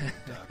 HVAC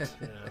duct.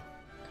 You know?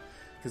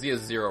 Because he has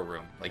zero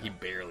room. Like, he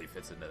barely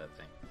fits into that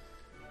thing.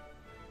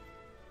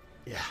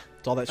 Yeah,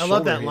 it's all that. I love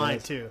shoulder that he line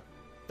has. too.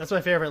 That's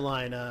my favorite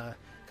line.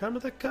 Come to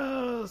the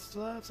coast,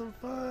 we'll have some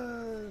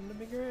fun. It'll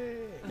be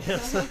great.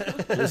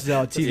 This is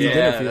how TV dinner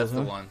Yeah, feels, that's huh?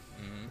 the one.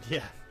 Mhm.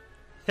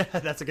 Yeah,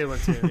 that's a good one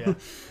too.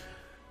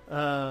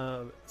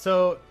 Yeah.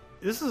 So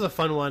this is a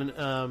fun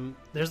one.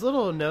 There's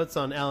little notes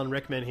on Alan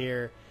Rickman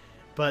here,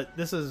 but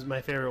this is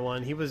my favorite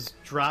one. He was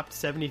dropped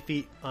 70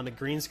 feet on a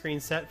green screen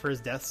set for his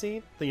death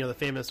scene. The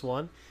famous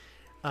one.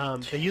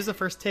 They used the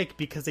first take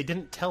because they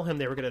didn't tell him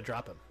they were going to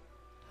drop him.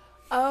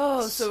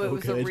 Oh, so So it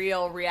was a good.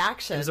 real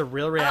reaction. It was a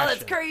real Oh, reaction.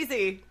 that's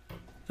crazy.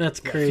 That's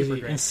super crazy.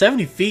 great. And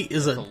 70 feet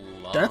is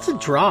that's a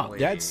drop. way.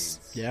 That's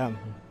like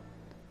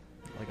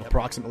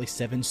approximately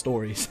 7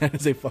 stories. That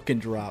is a fucking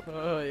drop.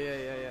 Oh yeah.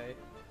 Yeah,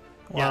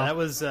 Wow. that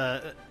was.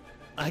 I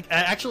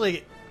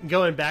actually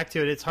going back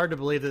to it, it's hard to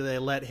believe that they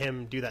let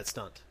him do that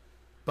stunt,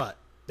 but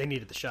they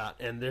needed the shot,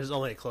 and there's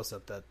only a close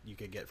up that you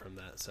could get from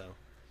that. So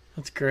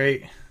That's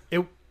great.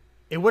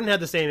 it wouldn't have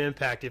the same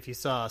impact if you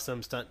saw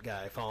some stunt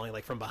guy falling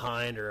like from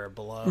behind or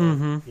below.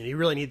 Mm-hmm. You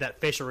really need that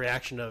facial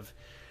reaction of,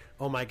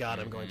 "Oh my god,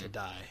 I'm going to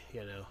die."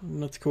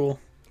 That's cool.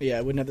 Yeah,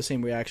 it wouldn't have the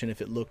same reaction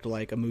if it looked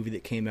like a movie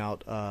that came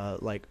out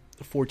like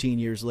 14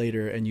 years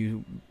later, and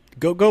you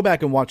go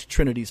back and watch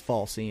Trinity's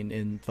fall scene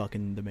in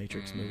fucking the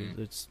Matrix movie.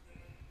 It's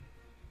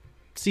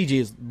CG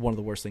is one of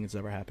the worst things that's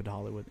ever happened to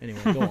Hollywood. Anyway,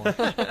 go on.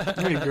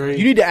 I agree.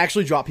 You need to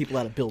actually drop people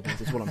out of buildings.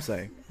 That's what I'm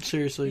saying.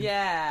 Seriously.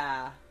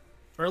 Yeah.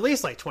 Or at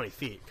least like 20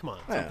 feet. Come on,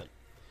 Yeah.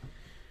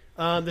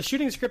 something. The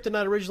shooting script did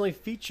not originally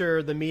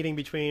feature the meeting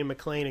between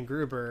McClane and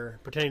Gruber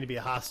pretending to be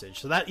a hostage.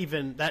 So that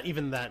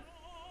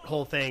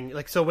whole thing,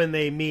 like, so when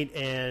they meet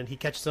and he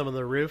catches them on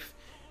the roof,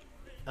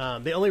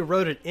 they only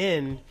wrote it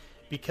in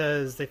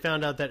because they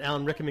found out that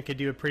Alan Rickman could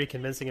do a pretty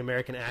convincing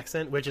American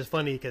accent, which is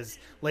funny because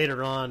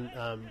later on,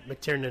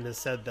 McTiernan has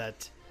said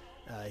that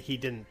he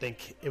didn't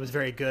think it was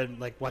very good,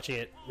 like watching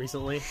it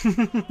recently.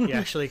 He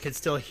actually could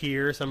still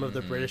hear some of the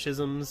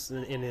Britishisms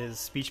in his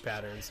speech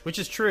patterns, which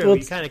is true. Well,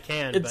 You kind of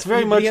can. it's but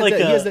very much he has like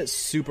that, a, he has that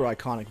super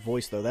iconic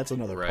voice, though. That's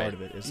another Right. part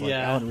of it. It's like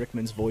Yeah. Alan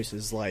Rickman's voice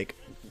is like,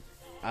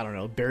 I don't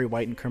know, Barry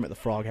White and Kermit the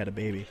Frog had a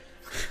baby.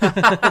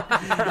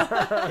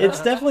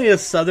 it's definitely a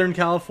Southern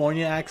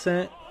California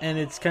accent, and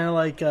it's kind of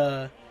like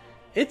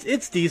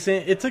it's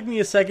decent. It took me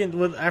a second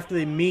after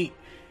they meet,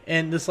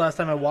 and this last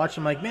time I watched,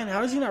 I'm like, man, how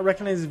does he not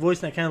recognize his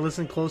voice? And I kind of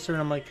listened closer,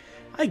 and I'm like,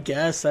 I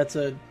guess that's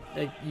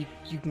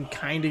you can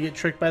kind of get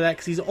tricked by that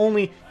because he's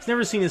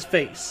never seen his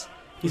face.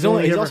 He's also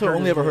heard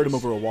only his ever heard him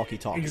voice. over a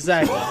walkie-talkie.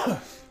 Exactly.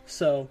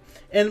 So,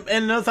 and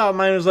another thought of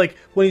mine was like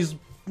when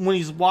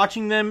he's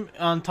watching them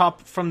on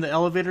top from the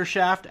elevator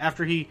shaft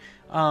after he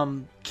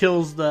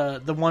kills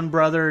the one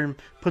brother and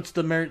puts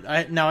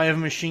now I have a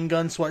machine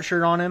gun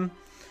sweatshirt on him.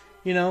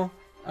 You know,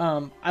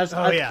 I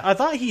yeah.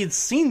 thought he had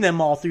seen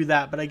them all through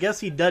that, but I guess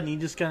he doesn't. He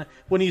just kind of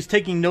when he's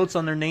taking notes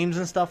on their names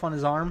and stuff on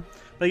his arm,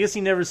 but I guess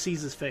he never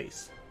sees his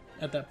face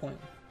at that point.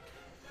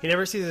 He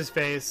never sees his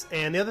face.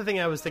 And the other thing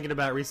I was thinking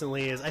about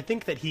recently is I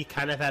think that he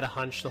kind of had a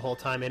hunch the whole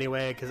time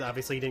anyway, because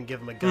obviously he didn't give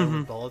him a gun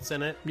with bullets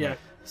in it. Yeah.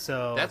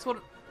 So That's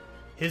what.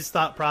 his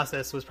thought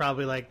process was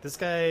probably like, this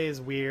guy is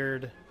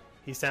weird.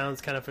 He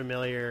sounds kind of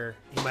familiar.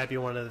 He might be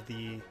one of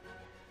the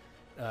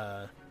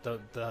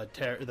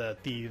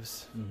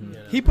thieves. You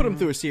know? He put him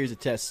through a series of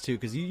tests too,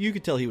 because you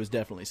could tell he was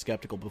definitely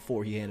skeptical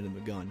before he handed him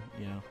a gun.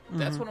 You know,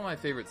 That's one of my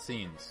favorite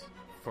scenes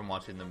from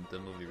watching the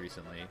movie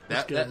recently.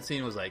 That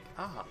scene was like,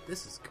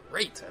 this is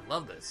great. I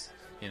love this.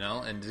 You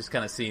know, and just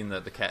kind of seeing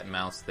the cat and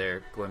mouse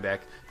there going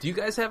back. Do you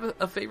guys have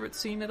a favorite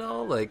scene at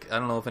all? Like, I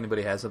don't know if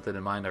anybody has something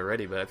in mind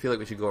already, but I feel like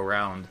we should go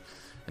around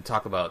and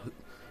talk about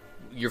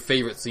your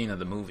favorite scene of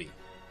the movie.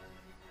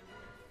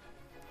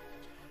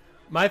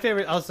 My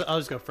favorite, I'll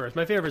just go first.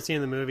 My favorite scene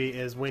in the movie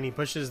is when he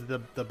pushes the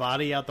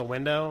body out the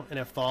window and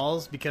it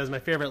falls, because my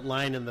favorite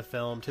line in the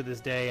film to this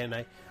day, and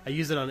I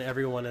use it on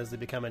everyone as they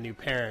become a new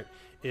parent,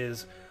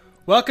 is,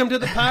 "Welcome to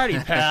the party,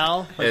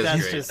 pal." Like,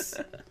 that's great.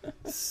 just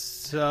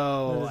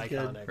so That is good.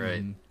 iconic.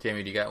 Right.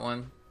 Jamie, do you got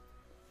one?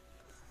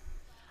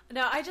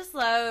 No, I just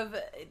love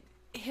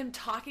him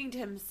talking to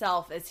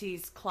himself as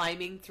he's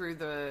climbing through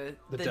the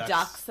ducts.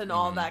 ducts and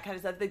all that kind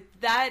of stuff.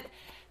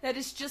 That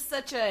is just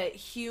such a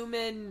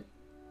human,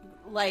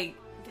 like,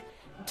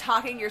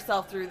 talking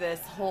yourself through this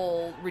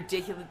whole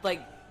ridiculous,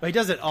 like, But he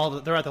does it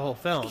throughout the whole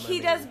film. he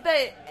does,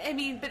 but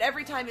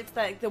every time it's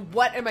like,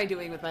 what am I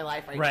doing with my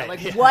life right Right, now?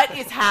 Like, yeah. what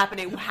is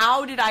happening?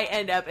 How did I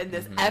end up in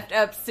this effed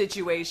up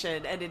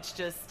situation? And it's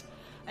just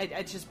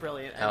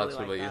brilliant. I Alex,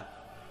 really what like about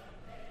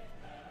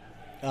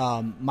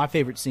that. my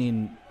favorite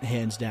scene,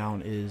 hands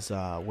down, is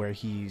where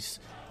he's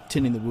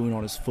tending the wound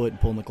on his foot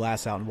and pulling the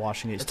glass out and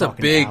washing it. He's That's a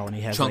talking big to Al, and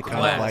he has chunk like,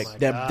 of kind glass. Oh my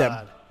that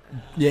God.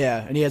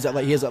 yeah, and he has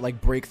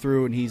that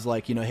breakthrough, and he's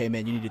like, you know, hey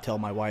man, you need to tell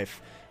my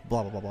wife,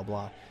 blah blah blah blah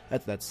blah.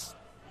 That's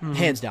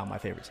hands down my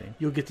favorite scene.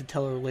 You'll get to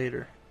tell her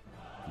later.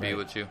 Me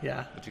with you?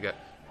 Yeah. What you got?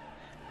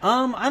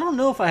 I don't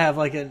know if I have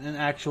like an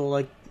actual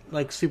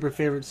like super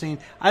favorite scene.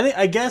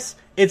 I guess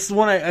it's the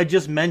one I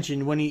just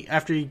mentioned when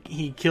after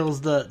he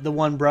kills the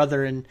one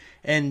brother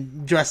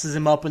and dresses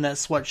him up in that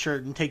sweatshirt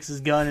and takes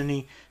his gun, and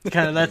he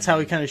kind of that's how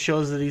he kind of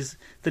shows that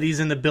he's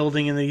in the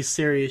building and that he's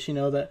serious. You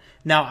know, that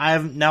now I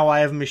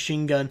have a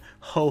machine gun.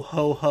 Ho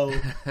ho ho!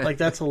 Like,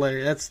 that's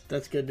hilarious.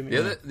 That's good to me.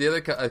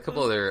 A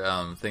couple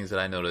other things that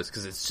I noticed,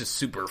 because it's just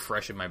super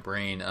fresh in my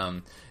brain,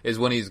 is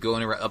when he's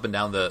going up and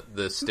down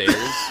the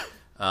stairs.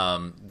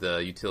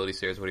 The utility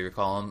stairs, whatever you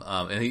call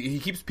them, and he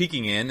keeps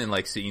peeking in and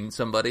like seeing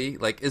somebody.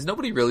 Like, is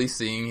nobody really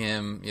seeing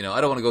him? You know,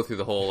 I don't want to go through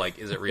the whole like,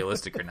 is it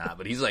realistic or not?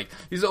 But he's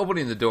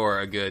opening the door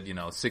a good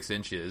 6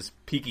 inches,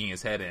 peeking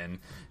his head in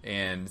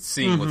and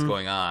seeing what's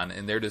going on,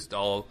 and they're just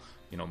all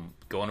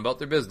going about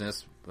their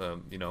business.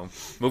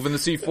 Moving the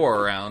C4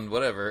 around,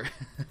 whatever.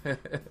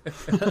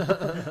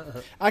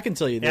 I can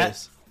tell you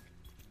this.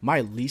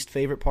 My least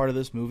favorite part of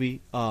this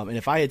movie, and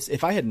if I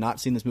had not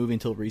seen this movie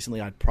until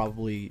recently, I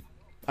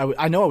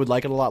know I would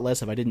like it a lot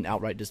less if I didn't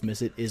outright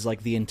dismiss it, is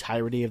like the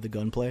entirety of the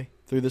gunplay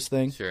through this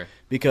thing. Sure.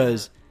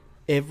 Because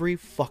every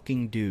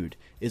fucking dude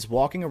is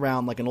walking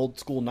around like an old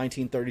school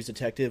 1930s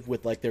detective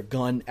with like their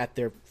gun at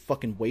their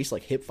fucking waist,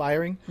 like hip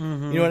firing. You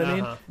know what I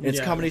mean? And it's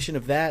a combination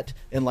of that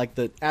and like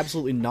the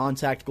absolutely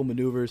non-tactical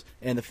maneuvers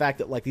and the fact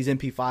that like these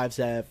MP5s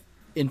have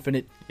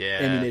infinite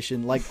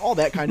ammunition. Like, all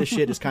that kind of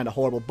shit is kind of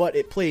horrible, but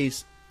it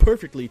plays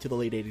perfectly to the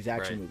late 80s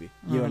action movie.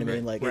 You know what I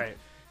mean? Like,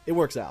 it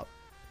works out.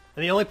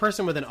 And the only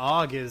person with an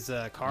AUG is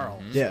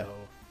Carl. Yeah. So.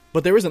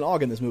 But there is an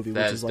AUG in this movie, which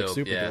That is like dope.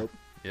 super dope.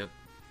 Yep.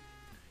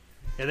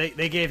 Yeah,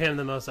 they gave him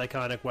the most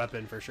iconic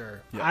weapon for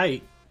sure. Yeah.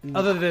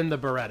 Other than the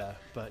Beretta,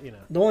 but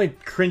The only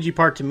cringy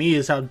part to me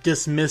is how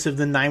dismissive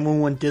the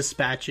 911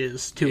 dispatch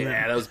is to him.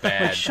 Yeah, that was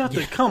bad. Like, shut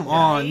the come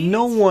on.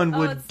 No one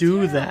would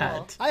do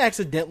that. I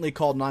accidentally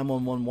called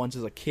 911 once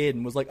as a kid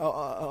and was like,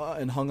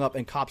 and hung up,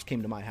 and cops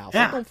came to my house.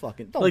 Yeah. Don't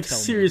Like, tell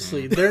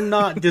seriously, they're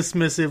not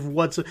dismissive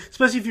whatsoever.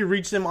 Especially if you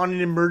reach them on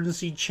an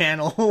emergency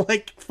channel.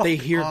 Like, They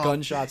hear off.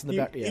 gunshots in the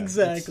back. Yeah,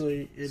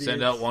 exactly.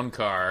 Send out one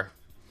car.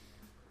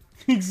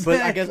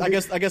 Exactly.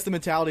 But I guess the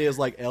mentality is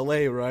like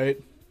LA, right?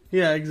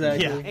 Yeah,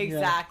 exactly. Yeah.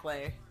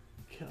 Exactly.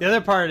 the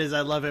other part is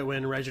I love it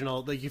when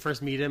Reginald, like, you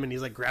first meet him and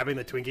he's like grabbing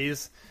the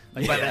Twinkies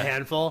like by the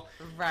handful,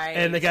 Right.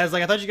 and the guy's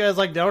like, "I thought you guys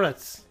like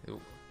donuts," and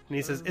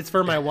he says, "It's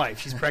for my wife.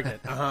 She's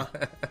pregnant."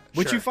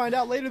 Which Sure. you find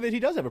out later that he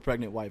does have a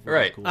pregnant wife. which is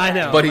Right. cool. I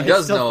know, But he it's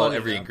does still know funny,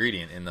 every though.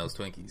 ingredient in those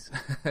Twinkies.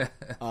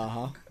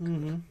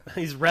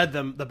 He's read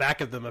the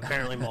back of them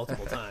apparently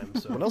multiple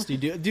times. So. What else do you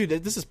do?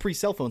 Dude, this is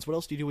pre-cell phones. What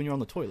else do you do when you're on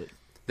the toilet?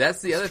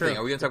 That's the other true. thing.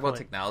 Are we going to talk Good about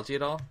point. technology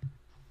at all?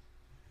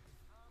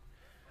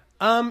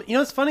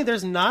 It's funny.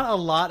 There's not a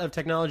lot of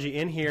technology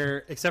in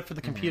here except for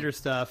the computer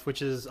stuff,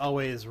 which is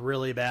always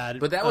really bad.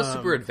 But that was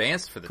super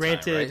advanced for the time,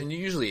 granted- right? And it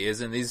usually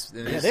is in these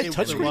they have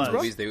touchscreens, bro.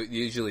 movies. They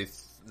usually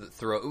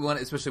throw,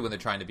 especially when they're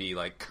trying to be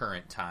like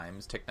current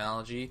times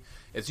technology.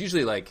 It's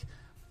usually like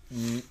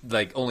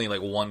like only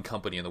like one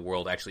company in the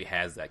world actually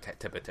has that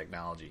type of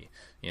technology,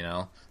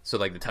 so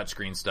like the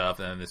touchscreen stuff,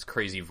 and then this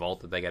crazy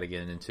vault that they got to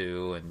get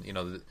into, and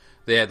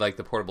they had like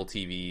the portable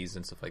TVs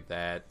and stuff like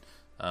that.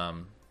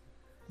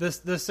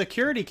 The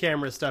security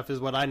camera stuff is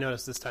what I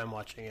noticed this time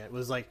watching it.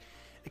 Was like,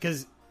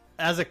 because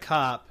as a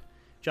cop,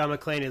 John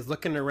McClane is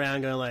looking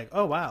around going like,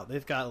 oh wow,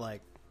 they've got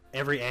like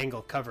every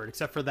angle covered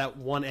except for that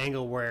one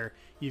angle where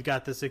you've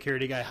got the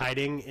security guy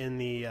hiding in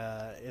the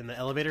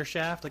elevator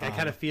shaft. Like I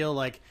kind of feel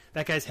like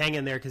that guy's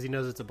hanging there because he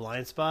knows it's a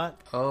blind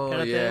spot. Oh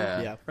kind of yeah,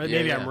 thing. Yeah. Or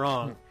maybe I'm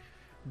wrong,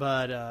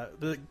 but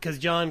because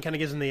John kind of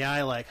gives him the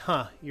eye, like,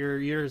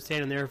 you're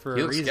standing there for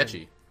he a looks reason.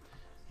 sketchy.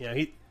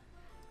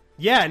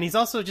 And he's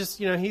also just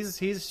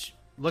he's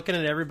looking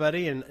at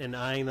everybody and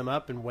eyeing them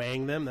up and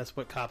weighing them. That's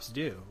what cops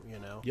do.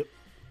 Yep.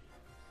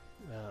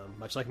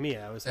 Much like me,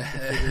 I always have to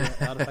figure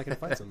out if I can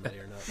fight somebody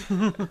or not.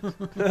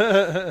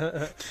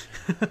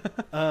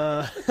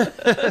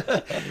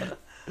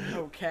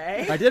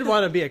 Okay. I did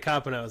want to be a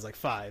cop when I was like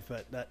 5,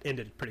 but that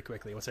ended pretty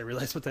quickly once I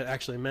realized what that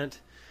actually meant.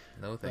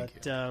 No, thank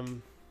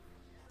you.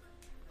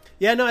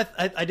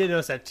 I did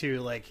notice that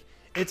too. Like,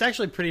 it's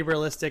actually pretty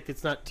realistic.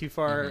 It's not too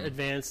far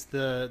advanced.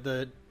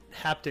 The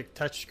haptic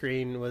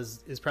touchscreen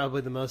is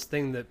probably the most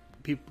thing that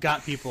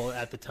got people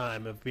at the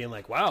time of being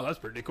like, wow, that's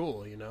pretty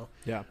cool,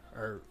 Yeah.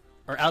 or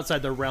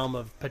outside the realm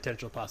of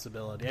potential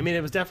possibility. I mean,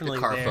 it was definitely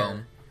The car there.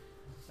 phone.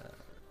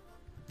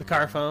 The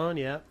car phone,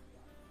 yeah.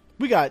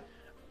 We got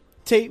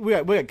tape. We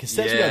got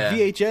cassettes. Yeah,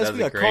 we got VHS. that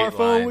We was got a car great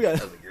phone. line. We got.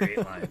 That was a great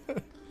line.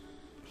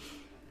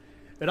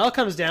 It all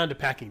comes down to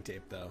packing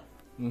tape, though.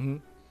 Mm-hmm.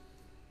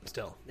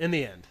 Still, in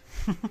the end.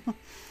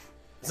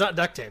 It's not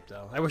duct tape,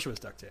 though. I wish it was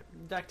duct tape.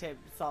 Duct tape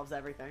solves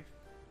everything.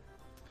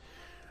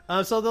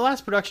 So the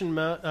last production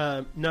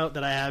note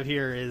that I have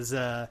here is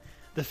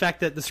the fact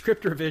that the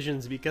script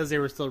revisions, because they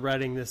were still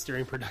writing this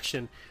during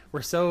production,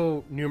 were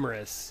so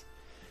numerous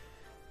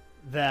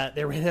that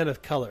they ran out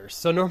of colors.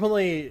 So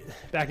normally,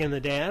 back in the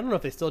day, I don't know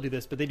if they still do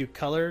this, but they do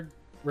colored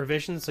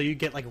revisions, so you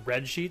get like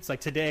red sheets.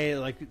 Like today,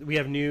 like we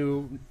have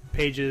new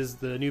pages.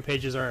 The new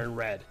pages are in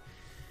red.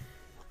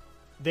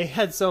 They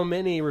had so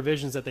many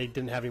revisions that they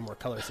didn't have any more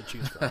colors to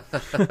choose from.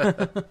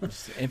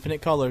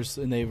 Infinite colors,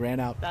 and they ran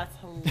out. That's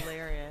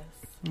hilarious.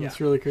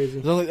 It's really crazy.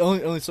 There's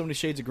only so many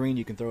shades of green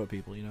you can throw at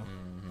people,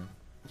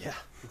 Yeah,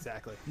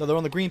 exactly. No, they're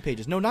on the green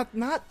pages. No, not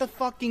the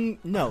fucking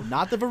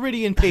not the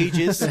Viridian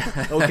pages.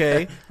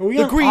 Okay, Are we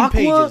the on green aqua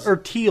pages or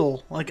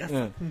teal? Like,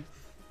 Yeah.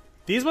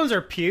 These ones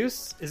are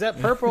puce. Is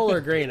that purple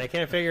or green? I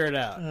can't figure it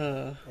out.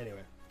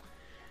 Anyway,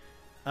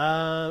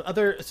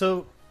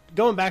 so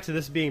going back to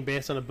this being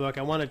based on a book,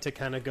 I wanted to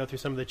kind of go through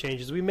some of the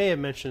changes. We may have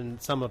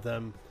mentioned some of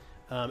them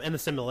and the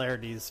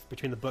similarities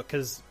between the book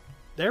because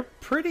they're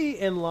pretty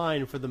in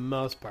line for the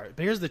most part.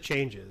 But here's the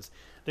changes.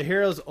 The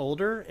hero's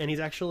older, and he's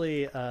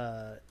actually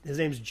his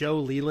name's Joe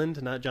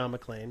Leland, not John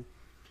McClane.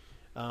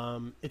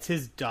 It's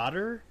his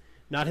daughter,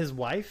 not his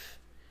wife.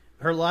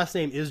 Her last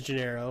name is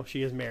Gennaro.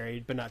 She is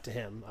married, but not to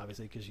him,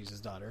 obviously, because she's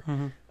his daughter.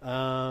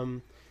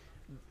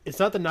 It's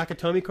not the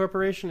Nakatomi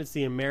Corporation. It's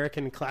the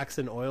American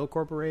Claxon Oil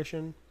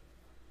Corporation.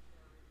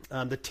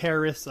 The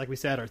terrorists, like we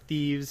said, are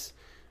thieves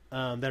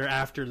that are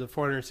after the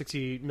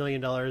 $460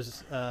 million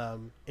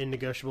in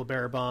negotiable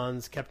bearer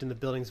bonds kept in the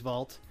building's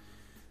vault.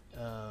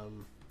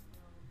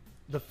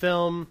 The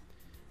film,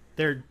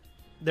 they're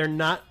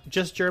not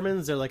just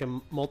Germans. They're like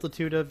a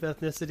multitude of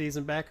ethnicities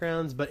and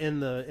backgrounds, but in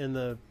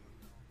the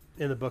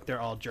book,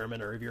 they're all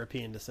German or of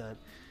European descent.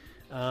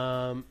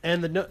 And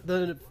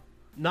the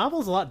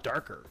novel's a lot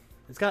darker.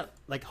 It's got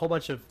like a whole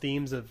bunch of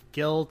themes of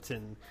guilt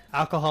and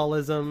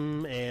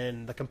alcoholism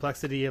and the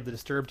complexity of the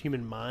disturbed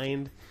human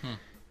mind.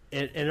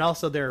 And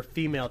also there are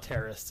female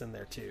terrorists in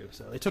there too.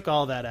 So they took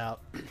all that out.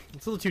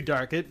 It's a little too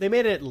dark. They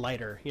made it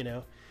lighter,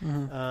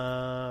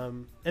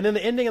 And then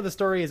the ending of the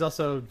story is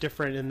also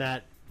different in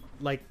that,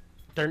 like,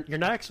 you're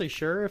not actually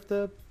sure if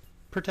the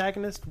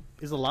protagonist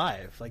is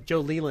alive. Like Joe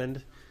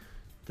Leland,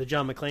 the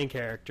John McClane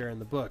character in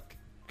the book,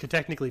 could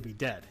technically be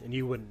dead, and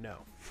you wouldn't know.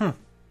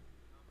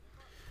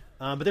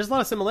 But there's a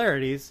lot of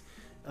similarities.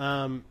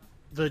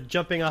 The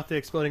jumping off the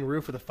exploding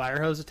roof with a fire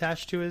hose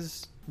attached to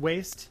his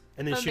waist,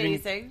 and then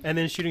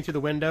shooting through the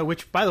window.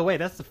 Which, by the way,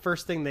 that's the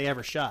first thing they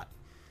ever shot.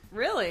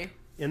 Really?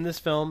 In this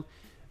film,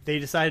 they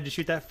decided to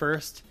shoot that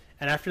first,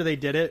 and after they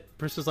did it,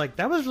 Bruce was like,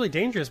 "That was really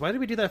dangerous. Why did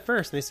we do that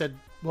first?" And they said,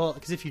 "Well,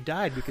 because if you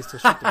died, we could still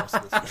shoot the rest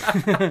of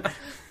this film."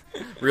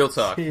 Real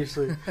talk.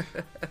 Seriously.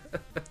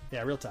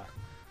 Yeah, real talk.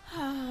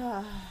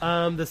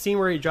 The scene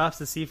where he drops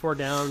the C4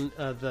 down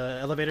the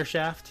elevator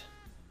shaft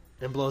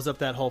and blows up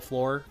that whole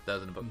floor. That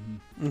was in the book.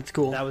 It's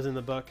cool. That was in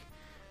the book.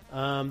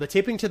 The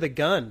taping to the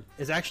gun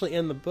is actually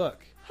in the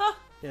book. Huh.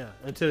 Yeah,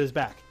 and to his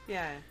back.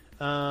 Yeah.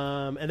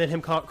 And then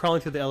him crawling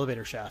through the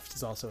elevator shaft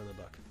is also in the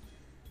book.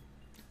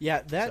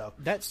 Yeah,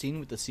 that scene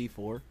with the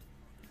C4,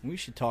 we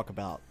should talk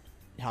about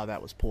how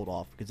that was pulled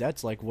off, because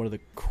that's like one of the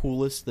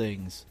coolest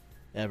things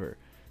ever.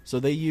 So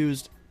they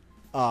used,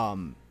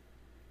 they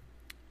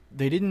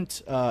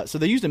used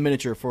a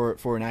miniature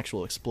for an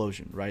actual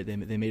explosion, right? They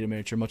made a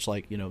miniature much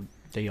like,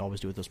 they always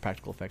do with those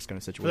practical effects kind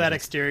of For situations. that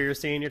exterior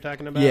scene you're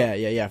talking about?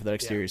 Yeah, for that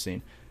exterior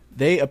scene.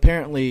 They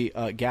apparently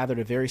gathered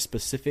a very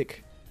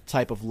specific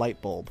type of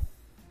light bulb,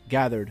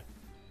 gathered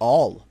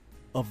all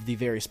of the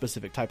very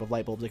specific type of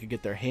light bulbs they could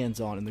get their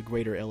hands on in the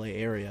greater LA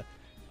area,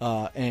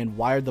 and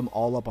wired them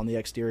all up on the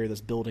exterior of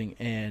this building,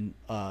 and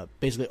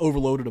basically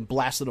overloaded them,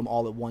 blasted them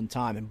all at one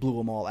time, and blew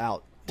them all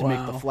out to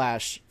make the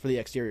flash for the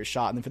exterior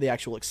shot. And then for the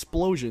actual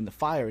explosion, the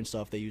fire and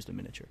stuff, they used a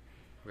miniature.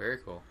 Very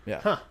cool. Yeah.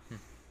 Huh.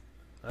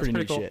 Pretty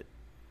neat cool. shit.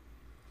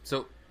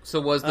 So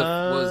was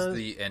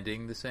the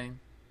ending the same?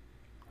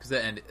 Because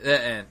the end.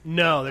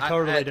 No, they're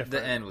totally different.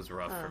 The end was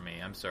rough for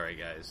me. I'm sorry,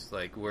 guys.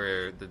 Like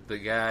where the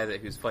guy that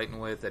he was fighting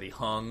with, that he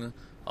hung,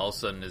 all of a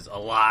sudden is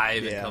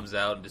alive and comes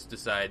out and just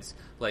decides,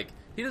 like,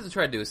 he doesn't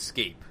try to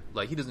escape.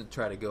 Like, he doesn't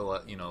try to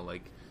go,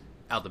 like,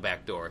 out the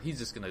back door. He's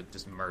just gonna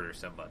just murder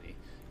somebody.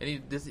 And he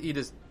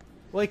just.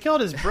 Well, he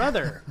killed his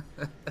brother.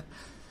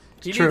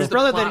 He His needs to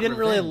brother plot that he didn't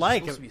really revenge.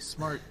 like. He's supposed to be a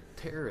smart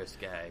terrorist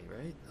guy,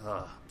 right?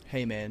 Ugh.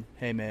 Hey man,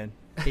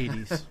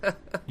 80s.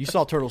 You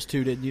saw Turtles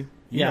 2, didn't you?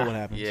 You know what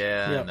happens.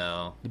 Yeah, Yep. I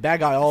know. The bad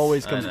guy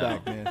always comes know.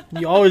 back, man.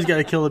 You always got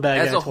to kill the bad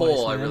As guy a whole,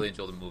 twice, I man. really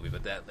enjoyed the movie,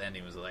 but that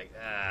ending was like,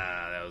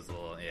 that was a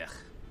little,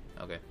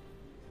 okay.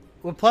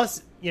 Well,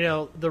 plus,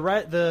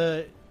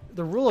 the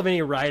rule of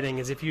any writing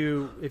is if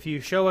you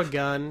show a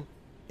gun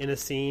in a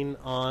scene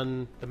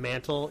on the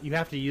mantle, you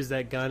have to use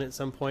that gun at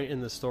some point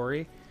in the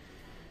story.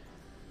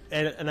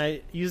 And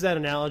I use that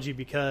analogy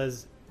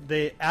because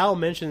Al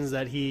mentions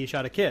that he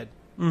shot a kid.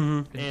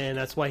 Mm-hmm. And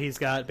that's why he's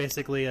got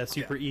basically a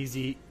super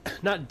easy,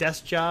 not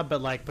desk job,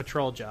 but like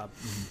patrol job,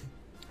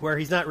 where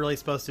he's not really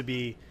supposed to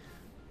be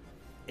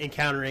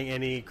encountering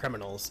any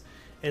criminals.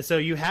 And so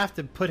you have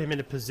to put him in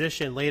a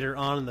position later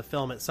on in the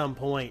film at some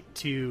point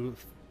to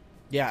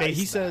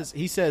face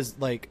he says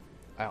like,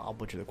 I'll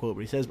butcher the quote,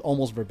 but he says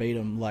almost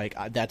verbatim, like,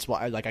 that's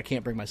why I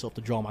can't bring myself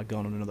to draw my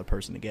gun on another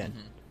person again.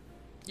 Mm-hmm.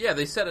 Yeah,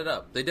 they set it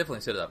up. They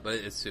definitely set it up, but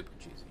it's super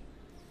cheesy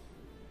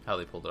how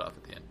they pulled it off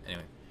at the end.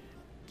 Anyway,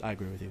 I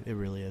agree with you. It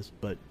really is.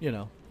 But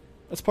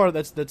that's part of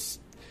that's.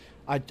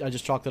 I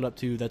just chalked it up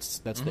to that's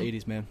the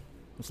 80s, man.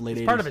 It's the late 80s.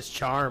 It's part of its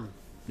charm.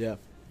 Yeah.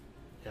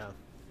 Yeah.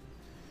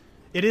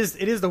 It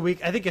is the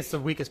weak. I think it's the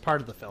weakest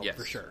part of the film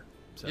for sure.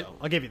 So Yep.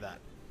 I'll give you that.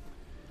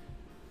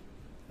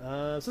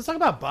 So let's talk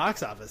about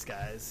box office,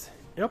 guys.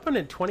 It opened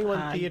in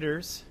 21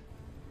 theaters,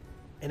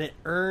 and it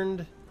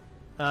earned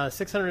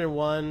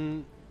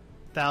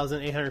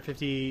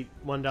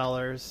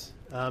 $601,851.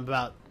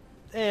 About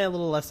a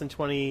little less than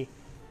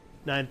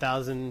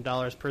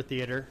 $29,000 per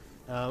theater.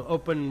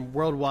 Opened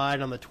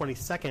worldwide on the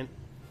 22nd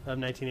of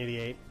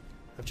 1988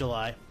 of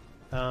July,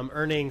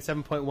 earning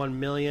 $7.1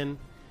 million,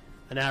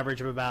 an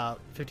average of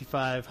about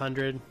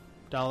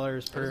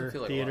 $5,500 per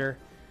feel like theater,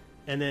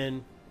 and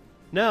then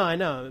I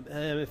know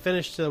it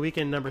finished the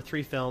weekend number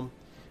 3 film.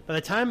 By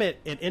the time it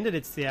ended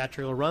its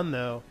theatrical run,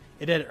 though,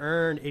 it had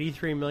earned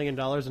 $83 million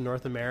in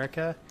North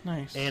America,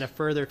 Nice. and a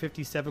further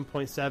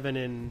 $57.7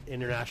 in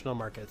international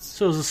markets.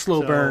 So it was a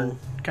slow burn,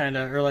 kind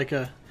of, or like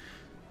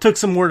took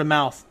some word of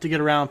mouth to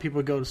get around. People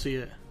would go to see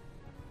it.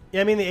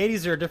 Yeah, I mean, the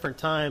 80s are a different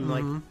time.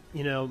 Like,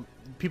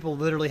 people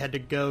literally had to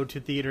go to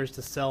theaters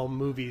to sell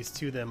movies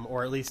to them,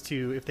 or at least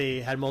if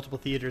they had multiple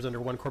theaters under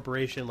one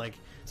corporation, like,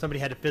 somebody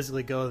had to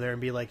physically go there and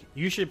be like,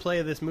 you should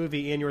play this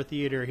movie in your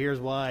theater, here's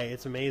why,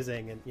 it's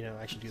amazing, and,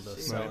 actually do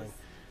those selling.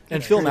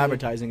 And film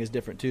advertising is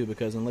different, too,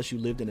 because unless you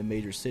lived in a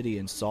major city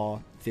and saw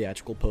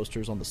theatrical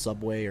posters on the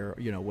subway or,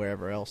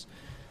 wherever else,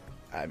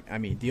 I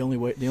mean, the only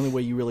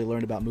way you really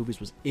learned about movies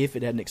was if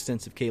it had an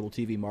extensive cable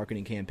TV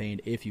marketing campaign,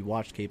 if you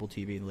watched cable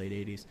TV in the late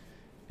 80s,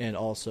 and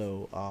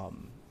also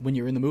when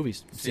you're in the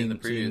movies, seeing the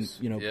previews,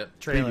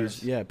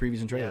 trailers.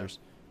 Previews and trailers.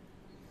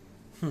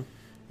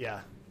 Yeah.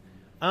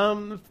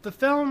 The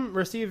film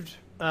received...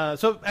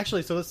 let's talk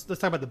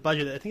about the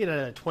budget. I think it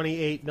had a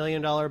 $28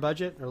 million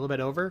budget, or a little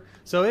bit over.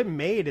 So it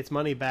made its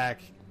money back,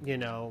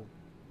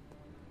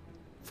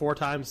 4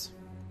 times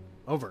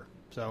over.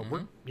 So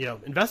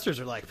investors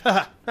are like,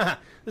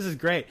 this is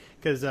great,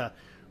 because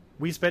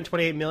we spent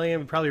 $28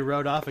 million. We probably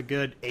wrote off a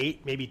good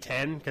 8, maybe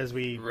 10, because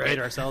we paid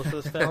ourselves for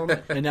this film.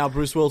 And now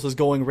Bruce Willis's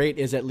going rate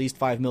is at least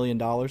 $5 million.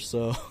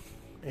 So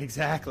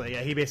exactly,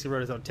 yeah, he basically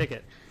wrote his own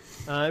ticket.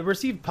 It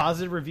received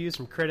positive reviews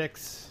from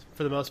critics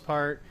for the most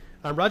part.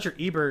 Roger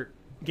Ebert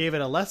gave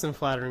it a less than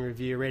flattering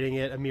review, rating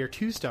it a mere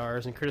 2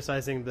 stars and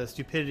criticizing the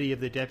stupidity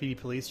of the deputy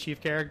police chief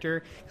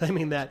character,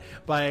 claiming that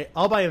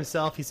all by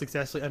himself he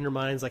successfully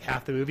undermines like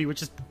half the movie,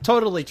 which is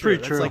totally true.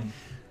 Pretty true. That's like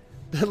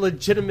the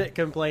legitimate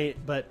complaint,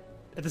 but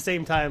at the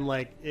same time,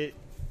 like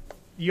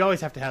you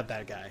always have to have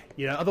that guy,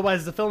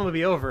 otherwise the film would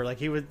be over. Like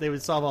they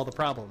would solve all the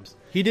problems.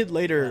 He did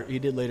later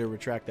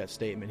retract that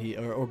statement.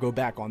 Or go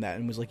back on that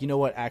and was like, you know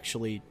what,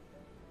 actually,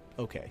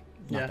 okay.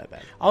 Not that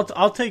bad.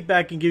 I'll take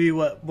back and give you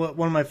what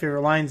one of my favorite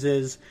lines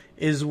is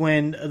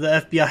when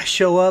the FBI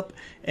show up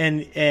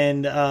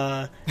and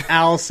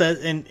Al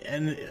says and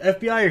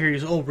FBI are here.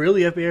 He's oh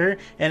really FBI are here?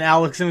 And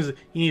Al looks at him and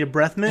says, you need a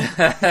breath mint?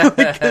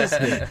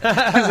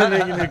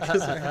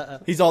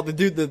 He's all the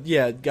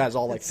dude. Guy's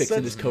all like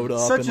fixing his coat up.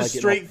 Such and a like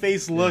straight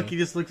faced look. He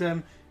just looks at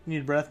him. You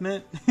need breath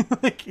mint?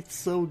 Like, it's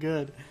so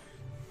good.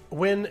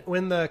 When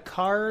the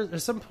car,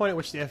 there's some point at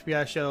which the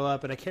FBI show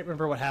up, and I can't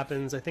remember what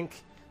happens. I think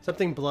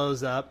something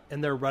blows up,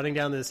 and they're running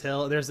down this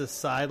hill. There's this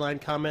sideline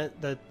comment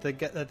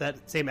that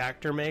same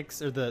actor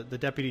makes, or the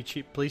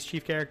deputy police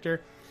chief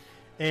character,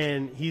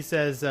 and he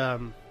says,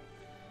 "I'm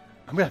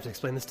gonna have to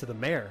explain this to the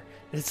mayor."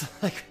 It's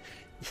like,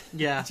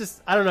 Yeah. it's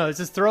just, I don't know. It's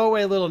just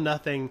throwaway little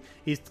nothing.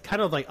 He's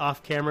kind of like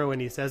off camera when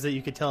he says it.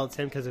 You could tell it's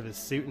him because of his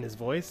suit and his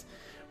voice,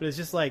 but it's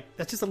just like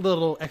that's just a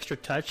little extra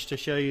touch to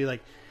show you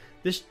like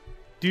this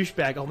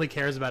douchebag only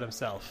cares about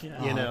himself.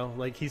 Yeah. You know,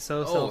 like he's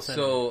so Oh,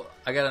 self-centered. so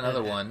I got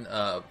another one.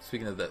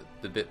 Speaking of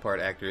the bit part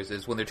actors,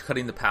 is when they're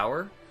cutting the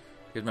power.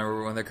 You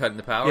remember when they're cutting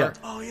the power? Yeah.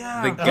 Oh,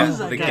 yeah. The, Who's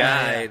that the guy?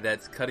 guy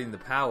that's cutting the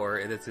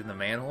power that's in the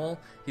manhole,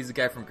 he's the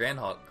guy from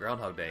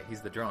Groundhog Day.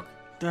 He's the drunk.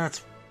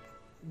 That's...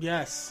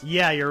 Yes.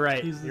 Yeah, you're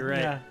right. He's, You're right.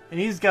 Yeah. And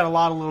he's got a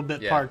lot of little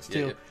bit Yeah, parts, yeah,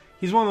 too. yeah.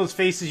 He's one of those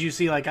faces you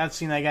see, like, I've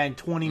seen that guy in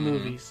 20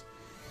 movies.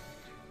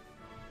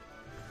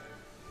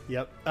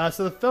 Yep.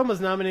 So the film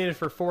was nominated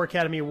for 4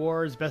 Academy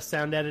Awards: Best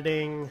Sound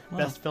Editing,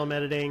 Best Film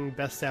Editing,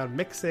 Best Sound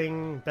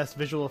Mixing, Best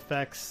Visual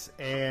Effects,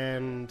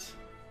 and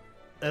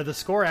the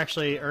score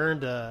actually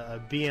earned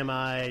a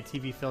BMI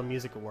TV Film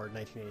Music Award in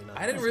 1989.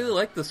 I didn't really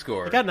like the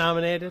score. It got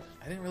nominated.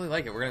 I didn't really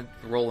like it. We're gonna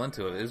roll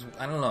into it.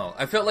 I don't know.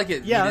 I felt like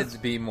it Yeah, needed to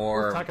be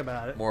more. we'll talk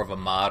about it. More of a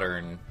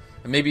modern.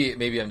 Maybe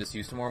I'm just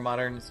used to more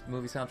modern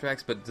movie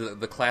soundtracks, but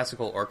the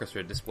classical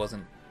orchestra just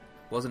wasn't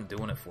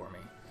doing it for me.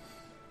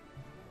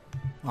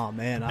 Oh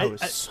man, I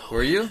was I- so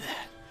Were you?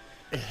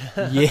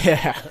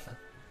 yeah.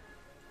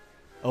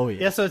 Oh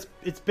yeah. Yeah, so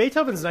it's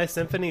Beethoven's Ninth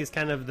Symphony is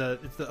kind of the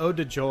Ode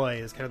to Joy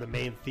is kind of the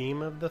main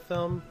theme of the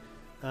film.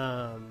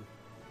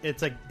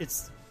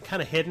 It's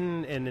kind of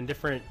hidden and in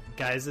different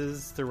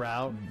guises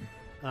throughout,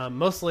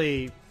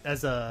 mostly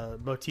as a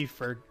motif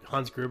for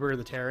Hans Gruber,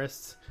 the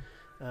terrorists.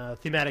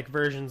 Thematic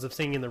versions of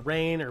Singing in the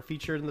Rain are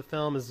featured in the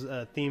film as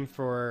a theme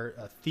for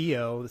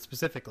Theo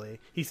specifically.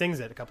 He sings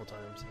it a couple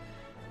times.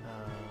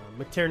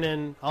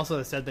 McTiernan also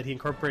has said that he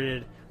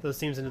incorporated those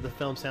themes into the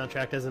film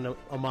soundtrack as an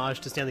homage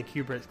to Stanley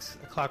Kubrick's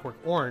Clockwork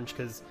Orange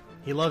because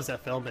he loves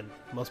that film, and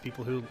most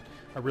people who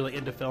are really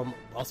into film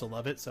also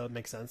love it, so it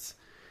makes sense.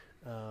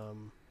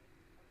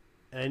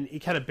 And he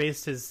kind of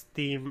based his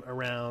theme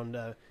around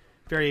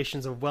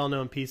variations of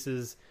well-known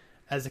pieces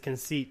as a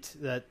conceit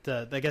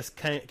that I guess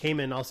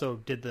Kamen also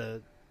did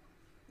the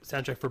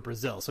soundtrack for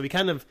Brazil. So is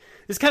kind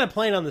of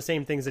playing on the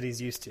same things that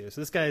he's used to. So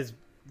this guy's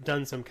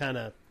done some kind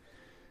of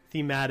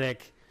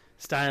thematic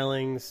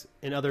stylings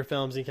in other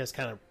films, and he just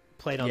kind of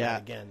played on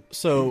that again.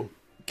 So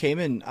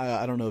Kamen,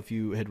 I don't know if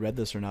you had read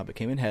this or not, but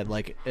Kamen had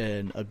like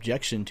an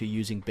objection to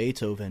using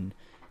Beethoven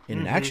in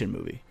an action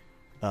movie.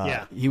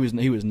 Yeah. He was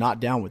not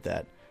down with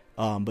that.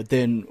 But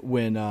then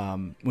when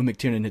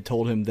McTiernan had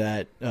told him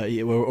that,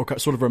 or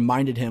sort of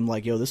reminded him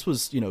like, yo, this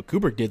was,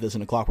 Kubrick did this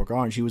in A Clockwork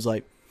Orange, he was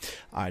like,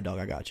 all right, dog,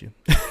 I got you.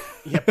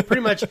 Yeah,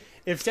 pretty much.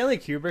 If Stanley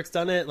Kubrick's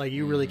done it, like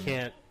you really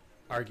can't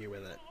argue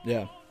with it.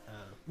 Yeah.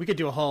 We could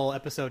do a whole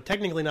episode,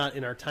 technically not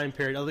in our time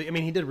period. Although, I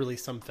mean, he did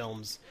release some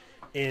films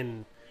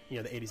in the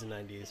 80s and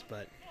 90s,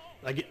 but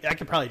I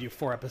could probably do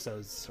 4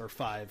 episodes or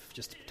 5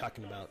 just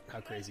talking about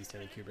how crazy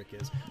Stanley Kubrick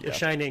is. Yeah. The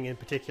Shining in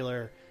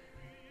particular.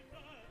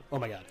 Oh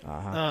my god.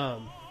 Uh-huh.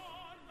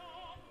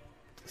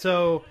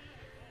 So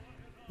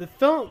the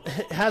film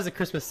has a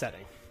Christmas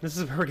setting. This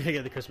is where we're gonna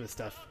get the Christmas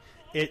stuff.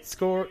 It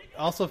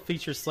also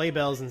features sleigh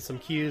bells and some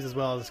cues, as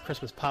well as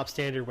Christmas pop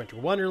standard Winter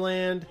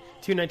Wonderland.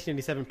 2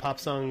 1997 pop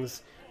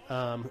songs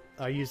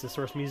are used as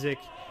source music.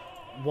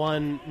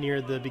 One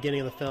near the beginning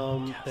of the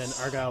film. Then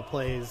Argyle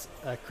plays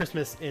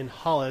Christmas in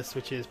Hollis,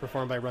 which is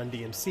performed by Run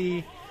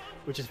DMC,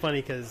 which is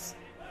funny because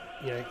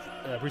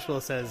Bruce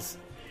Willis says,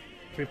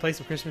 "Can we play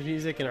some Christmas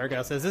music?" And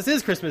Argyle says, "This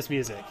is Christmas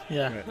music."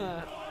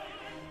 Yeah.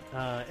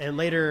 And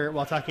later,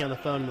 while talking on the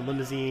phone in the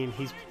limousine,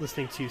 he's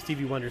listening to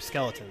Stevie Wonder's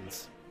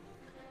Skeletons.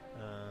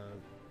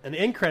 And the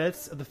end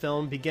credits of the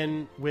film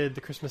begin with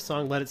the Christmas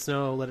song "Let It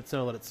Snow, Let It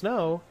Snow, Let It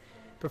Snow,"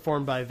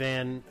 performed by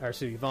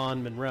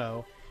Vaughn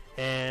Monroe,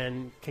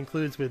 and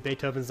concludes with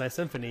Beethoven's Ninth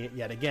Symphony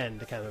yet again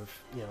to kind of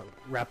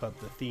wrap up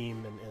the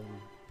theme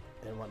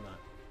and whatnot.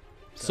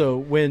 So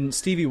when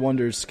Stevie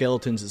Wonder's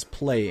Skeletons is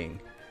playing,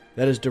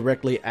 that is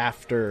directly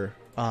after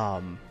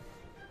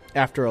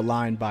a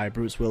line by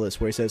Bruce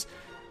Willis where he says,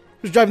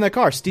 "Who's driving that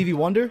car? Stevie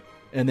Wonder?"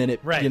 And then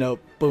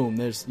boom,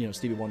 there's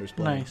Stevie Wonder's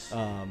playing. Nice.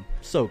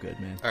 So good,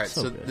 man. All right,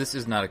 so good. this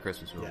is not a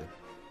Christmas movie. Yeah.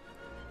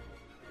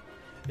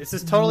 This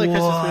is totally a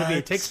Christmas What? movie.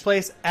 It takes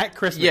place at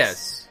Christmas.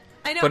 Yes,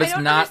 I know, but I it's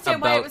don't not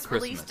understand why about it was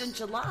released Christmas.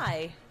 in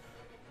July.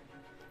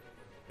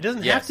 It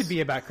doesn't Yes. have to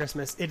be about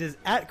Christmas. It is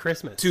at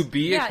Christmas. To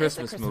be Yeah, a it's a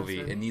Christmas, Christmas movie,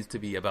 movie. it needs to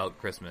be about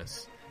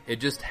Christmas. It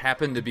just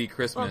happened to be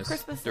Christmas,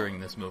 Christmas- during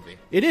this movie.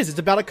 It is. It's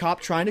about a cop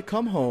trying to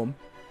come home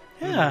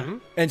Yeah.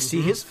 and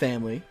see his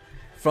family.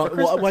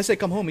 When I say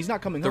come home, he's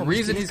not coming The home.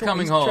 reason he's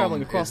coming home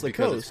traveling across is the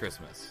because coast. it's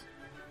Christmas.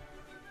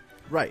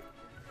 Right.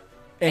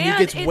 And he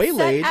gets it's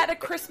waylaid. set at a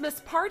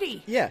Christmas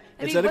party. Yeah,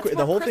 I it's mean, at what's the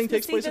more whole thing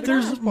takes Christmassy place at than a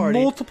There's Christmas that? party.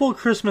 multiple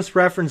Christmas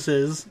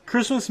references,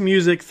 Christmas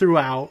music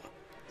throughout.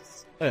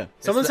 Yeah.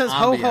 Someone It's the says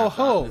ho ambiance. ho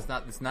ho.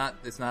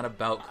 It's not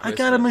about I Christmas.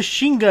 got a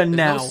machine gun There's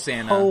now. no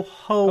Santa. Ho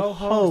ho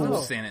ho. There's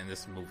no Santa in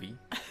this movie.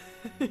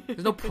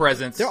 There's no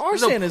presents. There are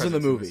There's no Santas in the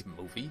presents this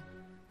movie.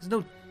 There's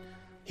no.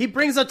 He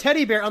brings a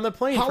teddy bear on the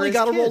plane. for Holly his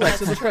got a kid.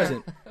 Rolex as a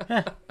present.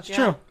 It's Yeah,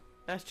 true.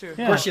 That's true. Of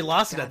Yeah. course, she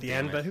lost it at the damn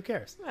end, it. but who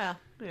cares? Well,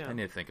 yeah. I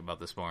need to think about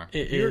this more.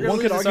 You're gonna One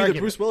lose could this argue that argument.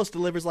 Bruce Willis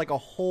delivers like a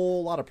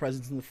whole lot of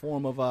presents in the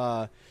form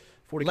of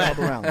 40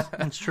 caliber rounds.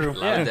 That's true. A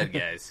lot of dead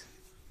guys.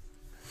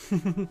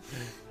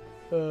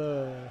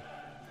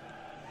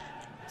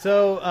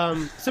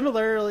 So,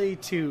 similarly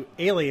to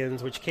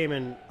Aliens, which came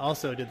and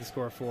also did the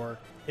score for,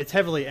 it's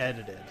heavily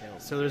edited.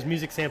 So there's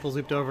music samples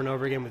looped over and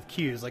over again with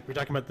cues, like we're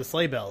talking about the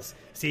sleigh bells.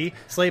 See?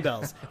 Sleigh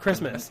bells.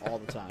 Christmas. All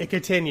the time. It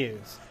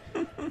continues.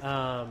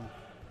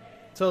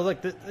 So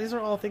look, these are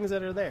all things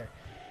that are there.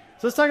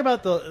 So let's talk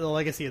about the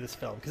legacy of this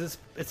film, because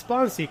it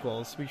spawned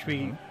sequels, which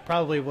we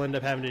probably will end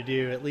up having to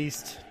do at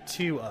least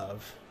 2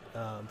 of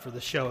for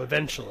the show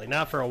eventually.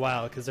 Not for a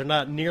while, because they're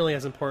not nearly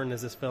as important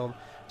as this film.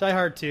 Die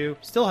Hard 2,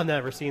 still have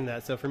never seen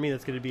that, so for me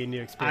that's going to be a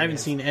new experience. I haven't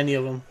seen any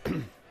of them.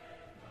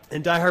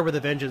 And Die Hard with a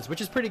Vengeance,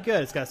 which is pretty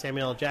good. It's got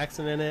Samuel L.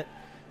 Jackson in it.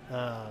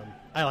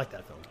 I like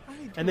that film.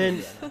 And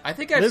then I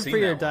think I've Live seen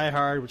Free or that one. Die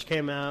Hard, which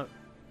came out.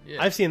 Yeah.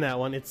 I've seen that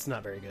one. It's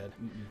not very good.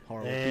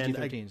 Horrible. And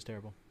PG-13 is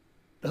terrible.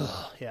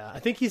 Yeah, I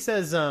think he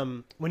says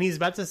when he's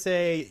about to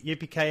say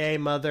 "Yippee-ki-yay,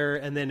 mother,"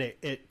 and then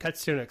it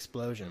cuts to an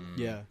explosion.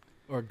 Yeah.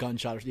 Or a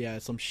gunshot. Or, yeah,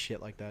 some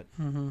shit like that.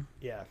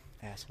 Yeah.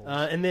 Assholes.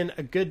 And then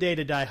A Good Day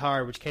to Die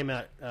Hard, which came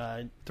out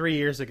 3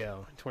 years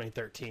ago, in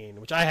 2013,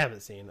 which I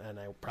haven't seen, and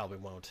I probably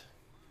won't.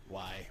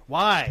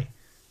 Why?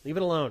 Leave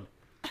it alone.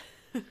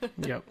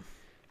 Yep.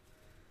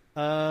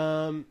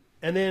 And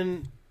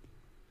then,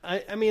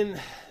 I mean,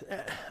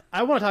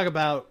 I want to talk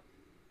about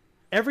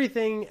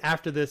everything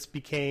after this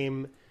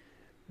became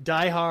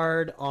Die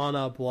Hard on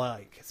a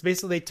bike. So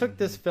basically, they took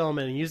this film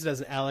and used it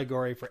as an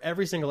allegory for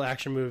every single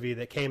action movie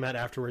that came out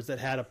afterwards that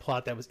had a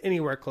plot that was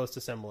anywhere close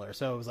to similar.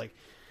 So it was like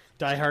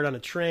Die Hard on a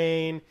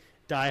train,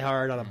 Die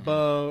Hard on a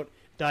boat,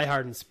 Die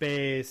Hard in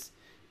space.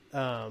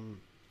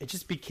 It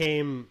just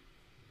became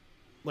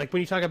like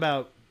when you talk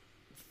about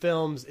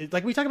films,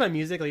 like we talk about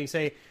music, like you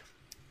say,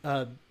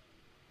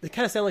 they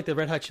kind of sound like the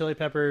Red Hot Chili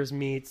Peppers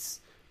meets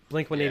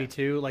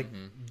Blink-182. Like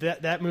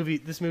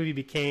this movie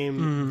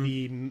became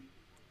the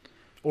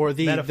Or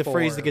the metaphor.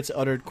 phrase that gets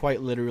uttered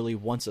quite literally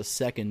once a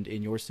second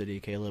in your city,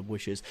 Caleb,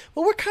 which is,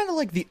 well, we're kind of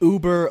like the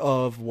Uber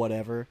of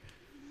whatever.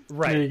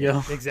 right. There you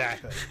go.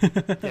 Exactly.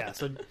 Yeah.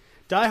 So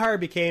Die Hard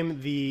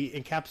became the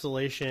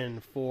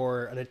encapsulation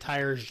for an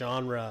entire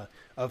genre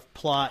of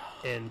plot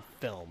and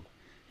film.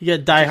 You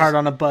got Die Hard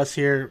on a Bus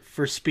here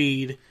for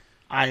Speed.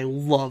 I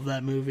love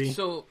that movie.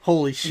 So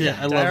Holy shit, Yeah,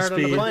 I Die love Hard on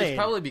the Speed. Plane. it's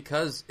probably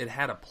because it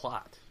had a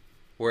plot.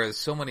 Whereas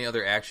so many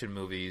other action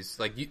movies,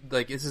 like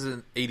this is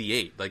an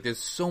 '88. Like there's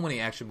so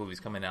many action movies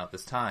coming out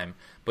this time,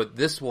 but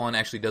this one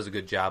actually does a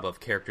good job of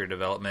character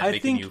development, I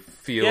making think- you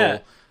feel,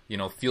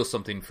 yeah. feel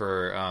something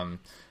for,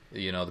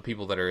 the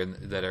people that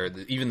are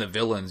even the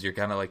villains. You're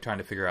kind of like trying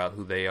to figure out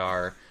who they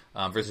are,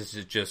 versus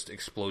just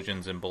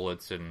explosions and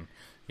bullets and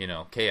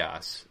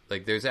chaos.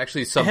 Like there's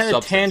actually some It had a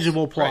substance.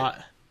 tangible plot.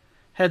 Right.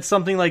 Had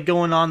something like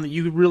going on that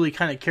you really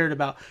kind of cared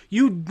about.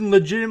 You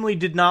legitimately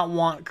did not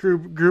want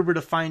Gruber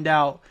to find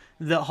out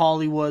that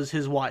Holly was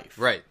his wife.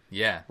 Right.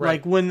 Yeah.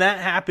 Like when that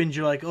happens,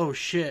 you're like, oh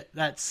shit,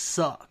 that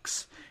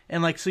sucks.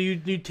 And like, so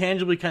you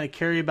tangibly kind of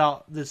care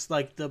about this,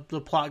 like the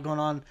plot going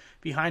on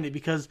behind it,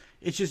 because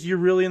it's just, you're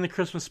really in the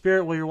Christmas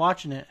spirit while you're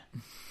watching it.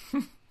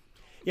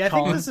 Yeah, I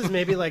think Colin? this is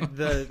maybe like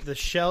the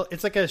shell.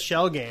 It's like a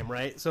shell game,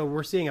 right? So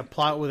we're seeing a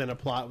plot within a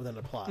plot within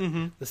a plot.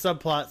 The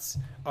subplots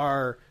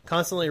are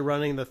constantly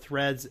running the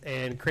threads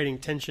and creating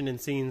tension in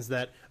scenes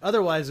that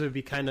otherwise would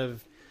be kind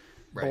of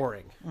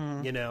boring,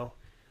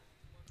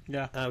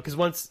 Yeah. Because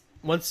once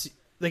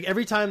like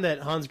every time that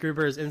Hans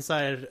Gruber is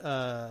inside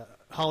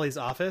Holly's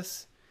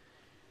office,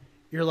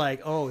 you're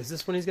like, oh, is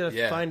this when he's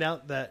gonna find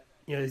out that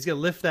he's gonna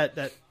lift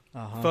that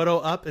photo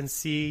up and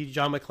see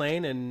John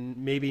McClane and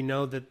maybe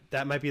know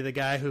that might be the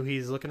guy who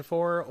he's looking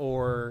for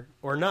or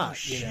not. Oh,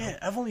 shit.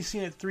 I've only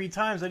seen it 3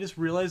 times. I just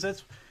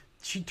realized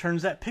she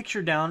turns that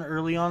picture down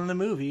early on in the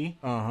movie.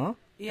 Uh-huh.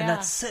 Yeah. And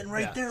that's sitting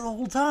right there the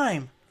whole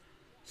time.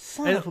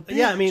 Son And, of a bitch.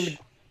 yeah, I mean,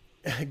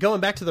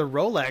 going back to the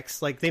Rolex,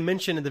 like they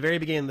mentioned at the very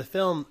beginning of the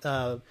film,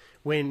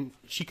 when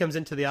she comes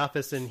into the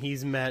office and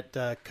he's met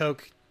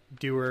Coke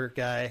doer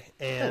guy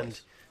and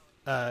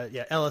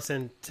Ellis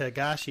and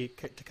Takashi.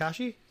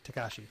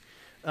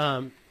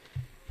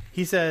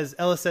 He says,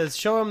 Ellis says,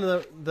 show him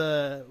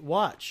the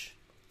watch,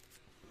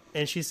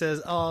 and she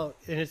says, oh,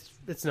 and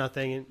it's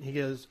nothing, and he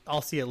goes,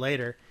 I'll see it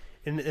later,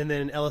 and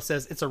then Ellis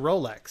says, it's a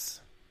Rolex,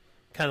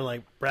 kind of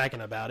like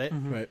bragging about it,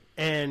 Right.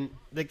 and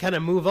they kind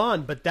of move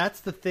on, but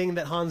that's the thing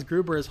that Hans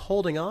Gruber is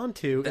holding on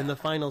to in the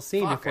final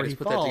scene Fuck, before I he just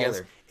put that falls,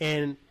 together.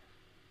 and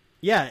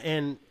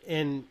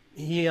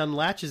he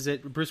unlatches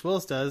it, Bruce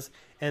Willis does,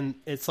 and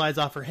it slides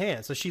off her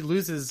hand, so she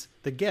loses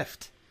the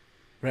gift.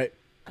 Right.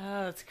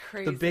 Oh, it's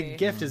crazy. The big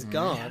gift is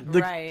gone,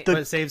 Right. but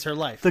it saves her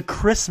life. The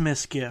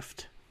Christmas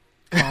gift.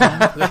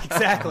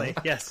 Exactly.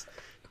 Yes.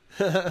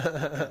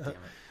 Damn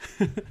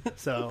it.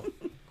 So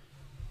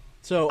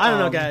So I don't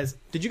know, guys.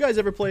 Did you guys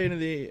ever play any of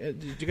the?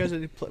 Did you guys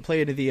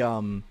play any of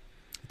the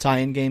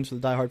tie-in games for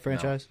the Die Hard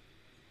franchise?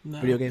 No.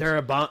 Video games.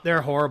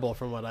 They're horrible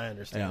from what I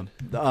understand.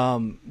 Yeah.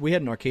 We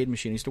had an arcade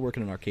machine. I used to work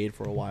in an arcade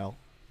for a while,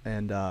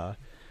 and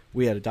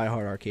we had a Die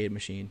Hard arcade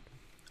machine.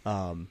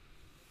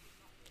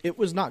 It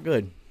was not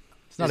good.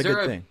 It's not Is a there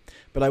good a- thing.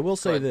 But I will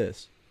say But-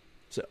 this.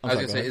 So, I was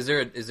gonna say,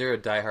 is there a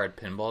Die Hard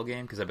pinball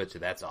game? Because I bet you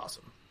that's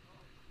awesome.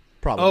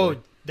 probably.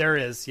 Oh, there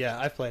is. Yeah,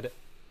 I've played it.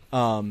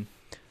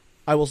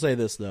 I will say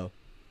this though.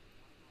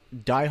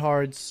 Die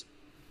Hard's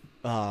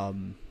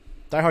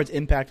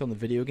impact on the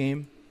video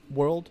game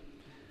world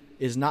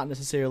is not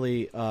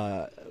necessarily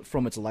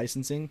from its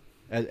licensing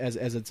as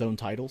its own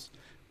titles.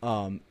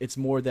 It's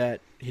more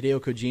that Hideo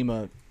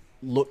Kojima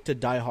looked to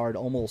Die Hard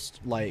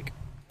almost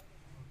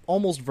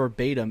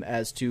verbatim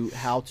as to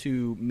how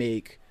to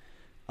make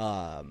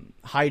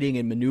hiding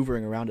and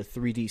maneuvering around a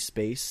 3D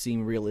space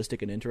seem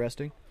realistic and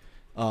interesting.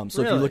 So if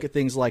you Really? look at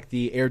things like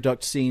the air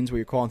duct scenes where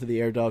you're crawling through the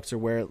air ducts, or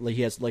where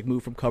he has to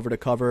move from cover to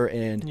cover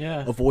and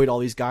Yeah. avoid all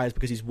these guys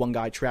because he's one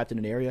guy trapped in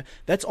an area,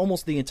 that's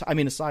almost the entire. I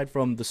mean, aside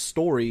from the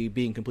story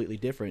being completely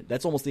different,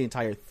 that's almost the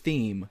entire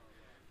theme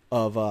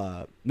of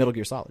Metal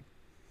Gear Solid.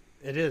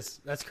 It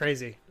is. That's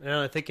crazy.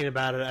 Now that thinking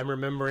about it, I'm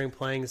remembering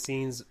playing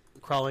scenes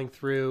crawling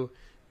through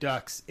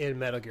ducts in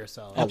Metal Gear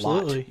Solid. A lot,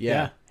 Absolutely.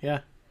 yeah. Yeah.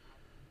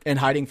 And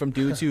hiding from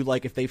dudes who,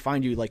 if they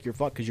find you, you're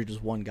fucked because you're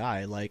just one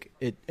guy.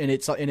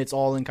 It's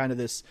all in kind of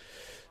this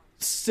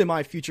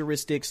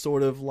semi-futuristic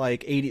sort of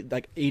 80s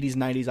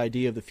 90s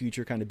idea of the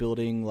future kind of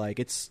building.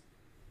 It's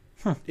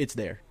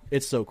there.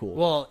 It's so cool.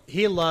 Well,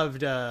 he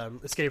loved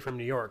Escape from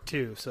New York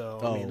too,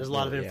 so I mean, there's a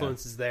lot of yeah.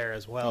 influences there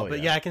as well. Oh,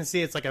 But yeah. I can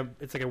see it's like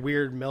a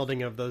weird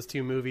melding of those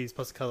two movies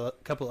plus a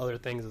couple other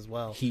things as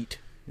well. Heat.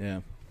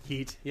 Yeah.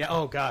 Heat, yeah.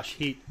 Oh gosh,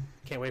 Heat.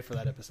 Can't wait for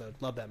that episode.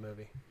 Love that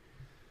movie.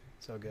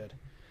 So good.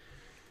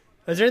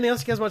 Is there anything else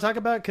you guys want to talk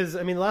about? Because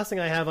I mean, the last thing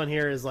I have on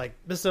here is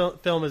this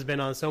film has been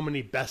on so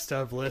many best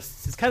of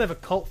lists. It's kind of a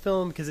cult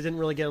film because it didn't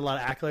really get a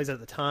lot of accolades at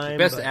the time.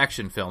 Best but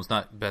action films,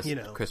 not best you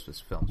know. Christmas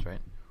films, right?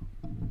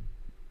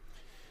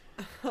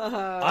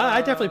 I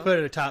definitely put it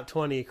in a top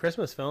 20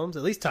 Christmas films,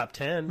 at least top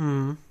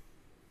 10.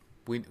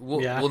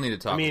 We'll Yeah. we'll need to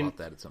talk I mean- about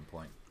that at some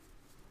point.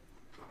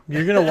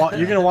 You're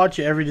gonna watch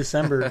it every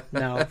December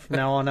now. From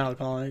now on out,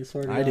 Colin.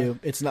 Sort of. I do.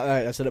 It's not.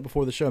 I said it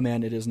before the show,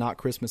 man. It is not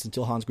Christmas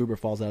until Hans Gruber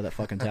falls out of that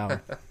fucking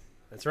tower.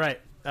 That's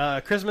right.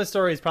 Christmas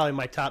Story is probably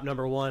my top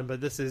number one,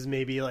 but this is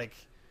maybe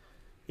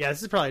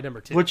this is probably number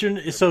 2. What's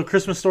your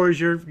Christmas Story is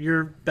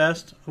your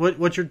best?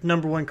 What's your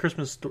number one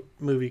Christmas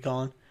movie,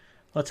 Colin?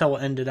 That's how we'll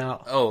end it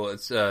out. Oh,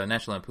 it's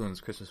National Lampoon's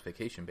Christmas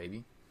Vacation,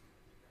 baby.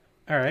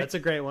 All right, That's a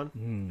great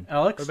one.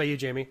 Alex What about you,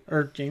 Jamie?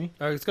 or Jamie?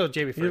 Let's go with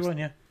Jamie Either first. one,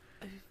 yeah.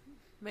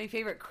 My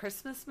favorite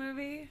Christmas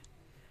movie?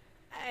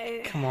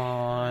 Come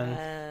on.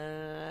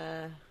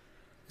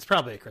 It's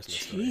probably a Christmas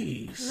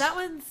Story. Jeez. That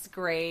one's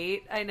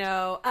great. I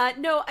know.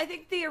 No, I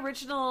think the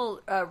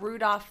original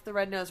Rudolph the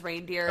Red-Nosed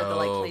Reindeer, the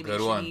Oh, good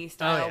one. claymation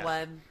style Oh, yeah.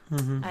 one.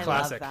 Mm-hmm. I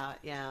Classic. love that.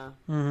 Yeah.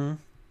 Mm-hmm.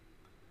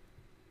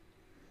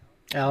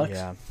 Alex,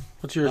 Yeah.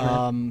 what's yours?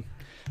 Man?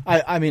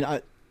 I mean,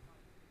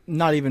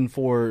 not even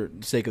for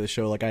the sake of the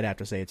show. I'd have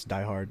to say it's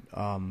Die Hard.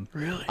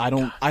 Really? I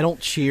don't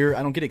cheer.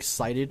 I don't get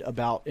excited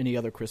about any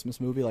other Christmas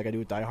movie like I do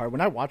with Die Hard.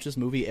 When I watch this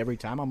movie every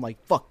time, I'm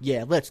like, "Fuck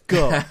yeah, let's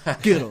go,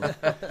 get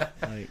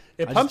them."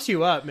 It pumps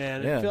you up,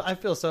 man. Yeah. I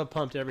feel so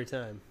pumped every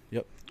time.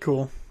 Yep.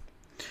 Cool.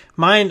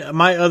 My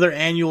other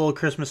annual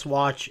Christmas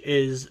watch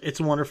is It's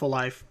a Wonderful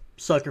Life.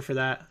 Sucker for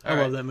that. I All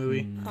love right. that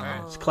movie.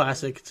 Alright. It's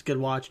classic. It's a good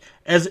watch.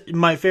 As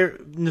my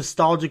favorite,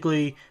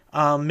 nostalgically,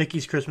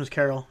 Mickey's Christmas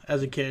Carol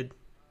as a kid.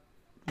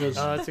 Was,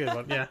 Oh, that's a good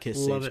one. yeah, Kiss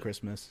love saves it.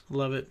 Christmas.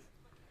 Love it.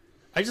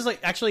 I just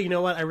actually, you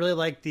know what? I really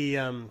like the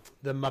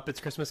Muppets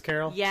Christmas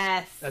Carol.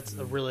 Yes. That's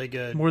a really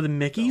good. More than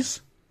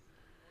Mickey's.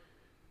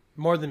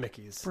 More than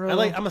Mickey's. Bro.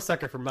 I'm a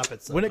sucker for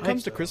Muppets. When it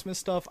comes to so. Christmas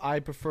stuff, I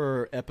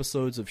prefer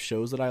episodes of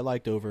shows that I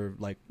liked over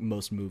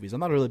most movies. I'm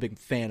not a really big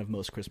fan of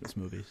most Christmas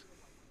movies,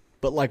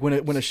 but when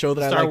a show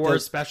that I Star like Wars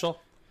does,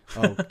 special.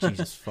 oh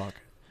Jesus fuck.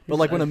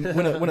 But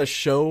when a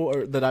show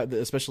or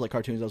especially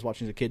cartoons I was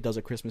watching as a kid does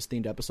a Christmas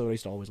themed episode, I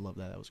used to always love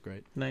that. That was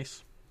great.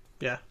 Nice.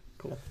 Yeah.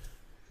 Cool.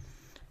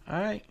 All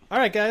right. All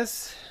right,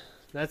 guys.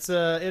 That's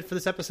it for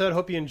this episode.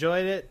 Hope you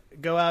enjoyed it.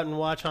 Go out and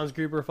watch Hans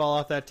Gruber fall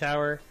off that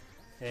tower.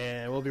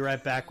 And we'll be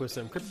right back with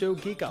some Crypto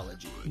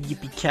Geekology.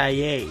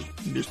 Yippee-ki-yay,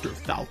 Mr.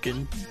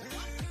 Falcon.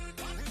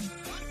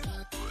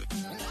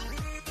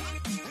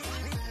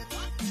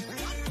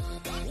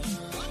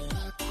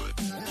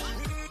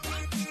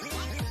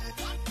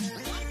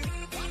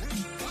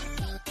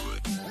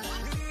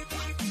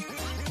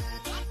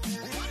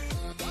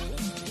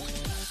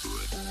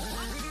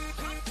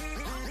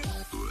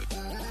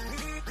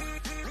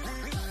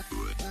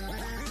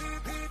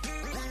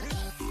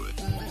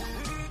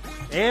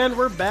 And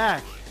we're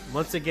back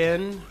once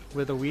again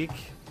with a week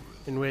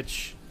in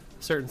which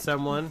a certain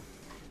someone,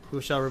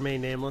 who shall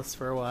remain nameless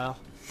for a while,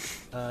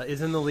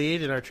 is in the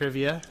lead in our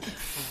trivia,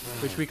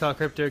 which we call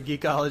Crypto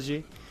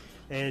Geekology.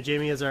 And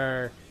Jamie is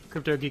our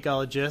crypto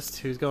geekologist,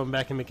 who's going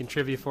back and making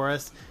trivia for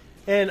us.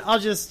 And I'll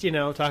just,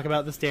 talk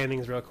about the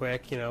standings real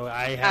quick.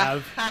 I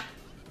have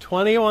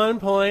 21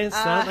 points.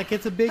 Not like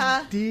it's a big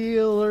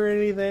deal or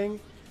anything.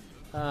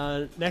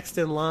 Next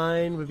in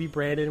line would be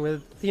Brandon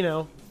with,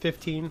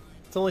 15.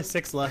 It's only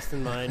 6 less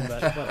than mine,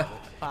 but whatever.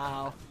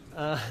 Wow.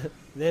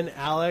 Then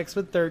Alex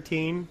with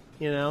 13.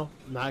 Not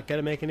going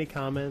to make any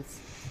comments.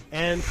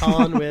 And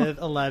Colin with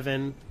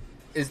 11.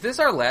 Is this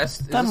our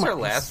last? Is this our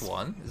last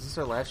one? Is this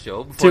our last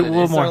show? Before Two the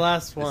more. It's our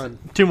last one.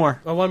 2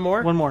 more. Oh, one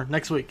more? One more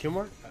next week. 2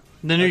 more?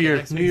 The New Okay, Year.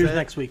 next New week's Year's it?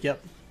 next week.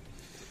 Yep.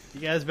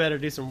 You guys better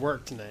do some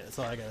work tonight. That's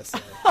all I got to say.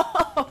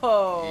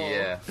 Oh.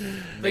 Yeah.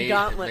 The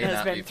gauntlet may has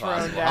not been be thrown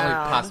possible. down.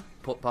 How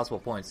many possible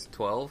points?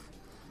 12?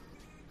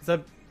 Is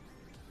that...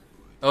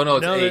 Oh no,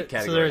 it's No, 8 so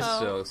categories. there's-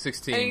 So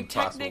 16 I mean,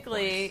 possible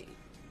technically, points.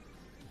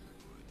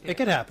 It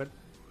could happen.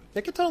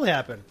 It could totally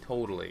happen.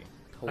 Totally.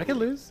 I could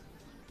lose.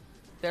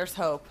 there's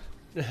hope.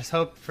 There's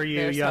hope for you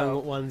There's young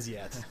hope. ones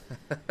yet.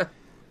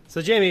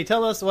 So, Jamie,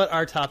 tell us what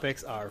our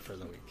topics are for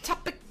the week.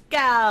 Topicals.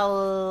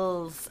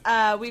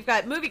 We've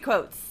got movie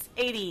quotes,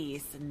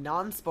 80s,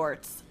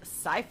 non-sports,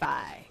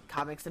 sci-fi,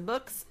 comics and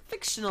books,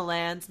 fictional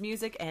lands,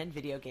 music, and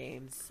video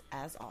games.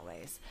 As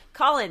always,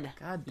 Colin.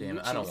 God damn you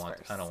it! I don't choose want.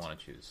 first. I don't want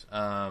to choose.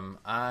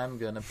 I'm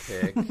gonna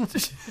pick.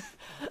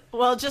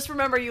 Well, just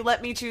remember you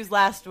let me choose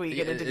last week,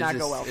 and it did not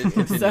go well It for you.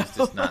 continues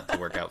So. just not to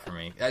work out for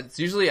me. It's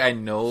usually I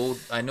know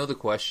the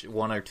question,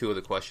 1 or 2 of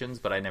the questions,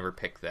 but I never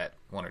pick that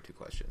 1 or 2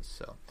 questions.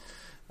 So,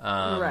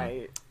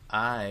 Right.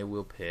 I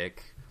will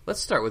pick. Let's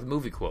start with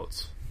movie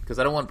quotes because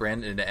I don't want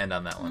Brandon to end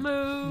on that one.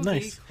 Movie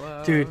Nice.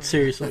 quote. Dude,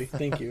 seriously.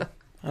 Thank you.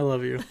 I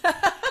love you.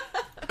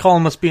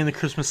 Colin must be in the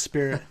Christmas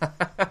spirit.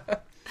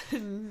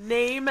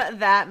 Name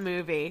that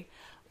movie.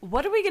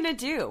 What are we going to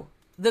do?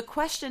 The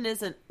question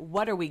isn't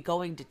what are we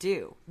going to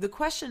do? The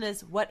question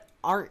is what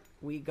aren't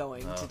we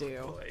going to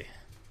do? Boy.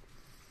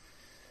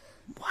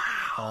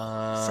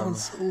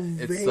 Sounds so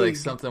vague. It's like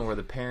something where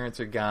the parents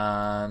are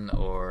gone,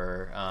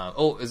 or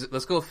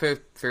let's go with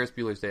Ferris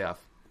Bueller's Day Off.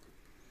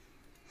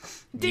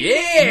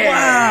 Yeah!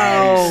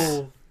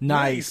 Wow.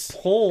 Nice.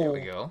 There Pull.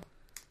 we go.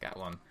 Got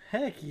one.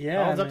 Heck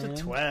yeah, All's up man.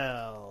 to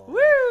 12.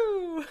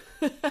 Woo!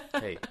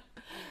 Hey,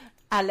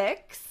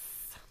 Alex.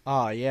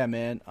 Oh yeah,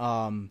 man.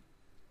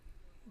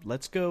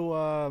 Let's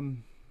go.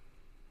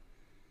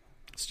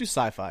 Let's do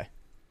sci-fi.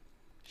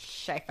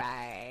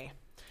 Sci-fi.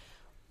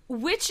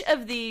 Which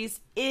of these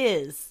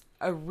is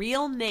a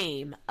real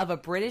name of a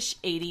British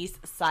 80s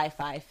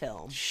sci-fi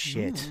film?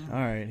 Shit. All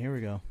right, here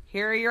we go.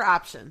 Here are your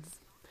options.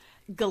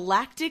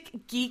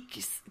 Galactic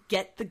Geeks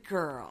Get the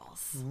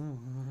Girls.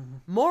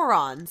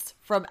 Morons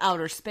from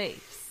Outer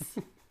Space.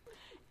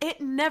 It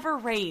Never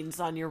Rains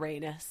on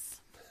Uranus.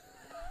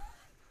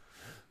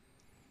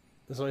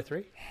 There's only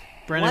 3?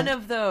 Brandon, One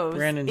of those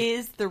Brandon.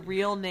 is the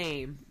real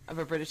name of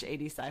a British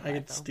 80s sci-fi I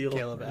could film. steal.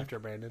 Caleb after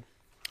Brandon.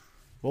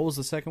 What was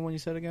the second one you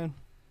said again?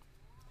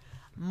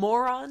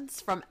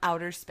 Morons from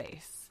Outer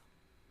Space.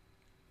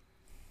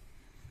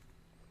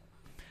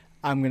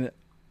 I'm gonna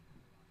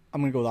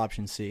go with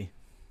option C.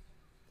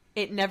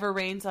 It Never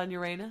Rains on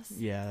Uranus?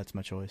 Yeah, that's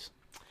my choice.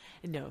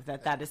 No,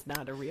 that is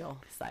not a real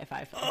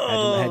sci-fi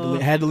film.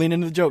 Had to lean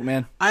into the joke,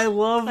 man. I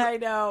love I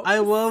know. I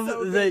love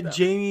So good, that though.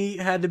 Jamie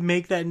had to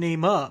make that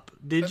name up.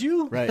 Did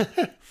you? Right.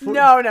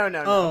 No.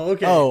 Oh,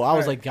 okay. Oh, I All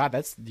was right. like,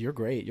 God, you're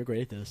great. You're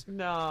great at this.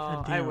 No,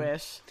 I damn.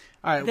 wish.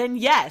 All right. Then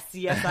yes,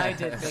 I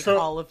did make So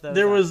all of those.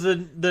 there up. was the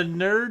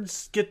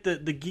nerds get the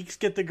geeks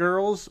get the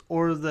girls,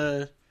 or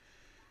the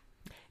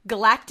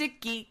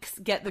Galactic Geeks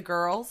Get the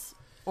Girls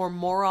or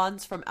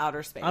Morons from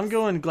Outer Space. I'm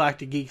going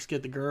Galactic Geeks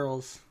get the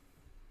girls.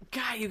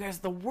 God, you guys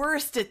are the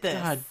worst at this.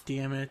 God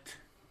damn it!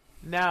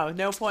 No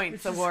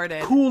points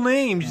awarded. Cool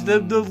names. The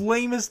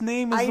lamest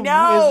name is, I the,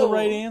 know. is the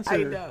right answer. I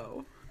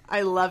know.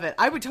 I love it.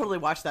 I would totally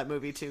watch that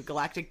movie too.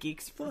 Galactic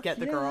Geeks Get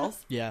the yeah.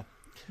 Girls. Yeah.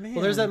 Man.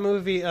 Well, there's that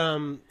movie,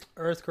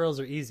 Earth Girls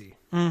Are Easy.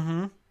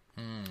 Yeah,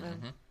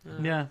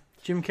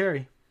 Jim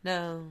Carrey.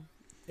 No.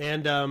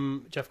 And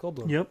Jeff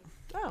Goldblum. Yep.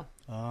 Oh,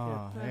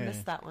 Oh, I hey.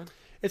 missed that one.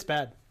 It's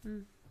bad.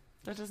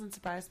 That doesn't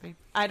surprise me.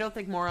 I don't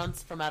think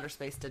Morons from Outer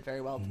Space did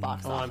very well at the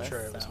box Oh, office. I'm sure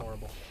it was so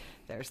horrible.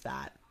 There's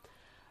that.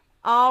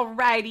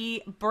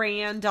 Alrighty,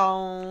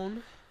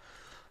 Brandon.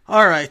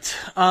 All right.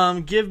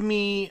 Give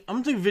me.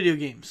 I'm gonna take video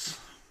games.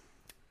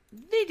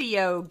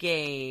 Video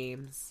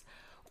games.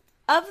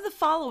 Of the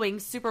following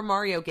Super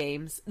Mario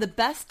games, the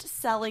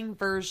best-selling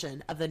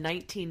version of the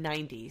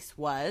 1990s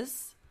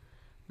was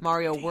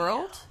Mario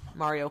World,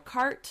 Mario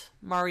Kart,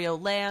 Mario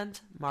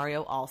Land,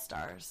 Mario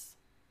All-Stars.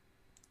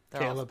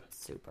 They're Caleb. all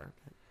super.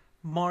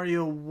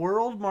 Mario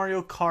World,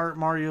 Mario Kart,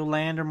 Mario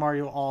Land, or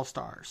Mario All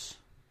Stars.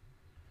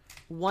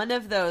 One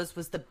of those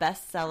was the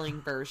best-selling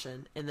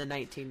version in the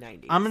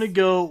 1990s. I'm gonna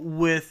go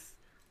with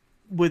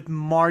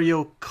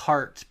Mario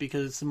Kart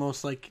because it's the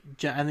most I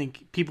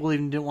think people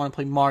even didn't want to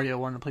play Mario,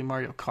 wanted to play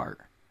Mario Kart.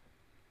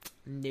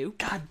 Nope.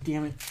 God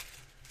damn it!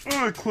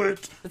 Oh, I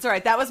quit. That's all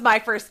right. That was my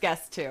first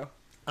guess, too.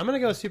 I'm going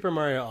to go Super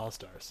Mario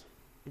All-Stars.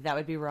 That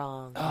would be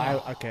wrong. I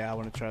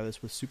want to try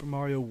this with Super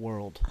Mario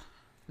World.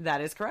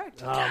 That is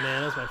correct. Oh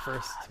man, that was my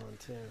first one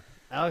too.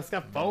 Alex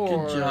got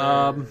 4. Good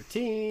job.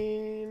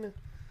 13.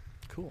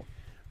 Cool.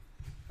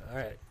 All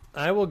right,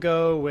 I will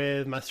go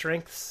with my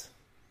strengths.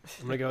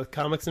 I'm gonna go with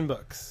comics and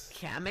books.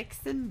 Comics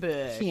and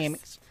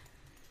books.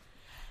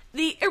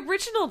 The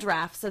original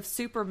drafts of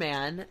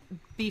Superman,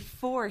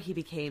 before he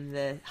became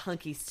the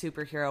hunky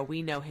superhero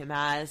we know him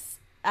as,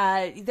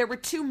 there were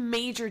 2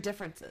 major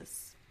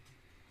differences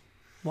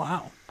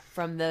Wow.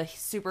 from the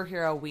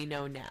superhero we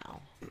know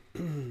now.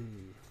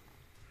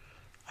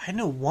 I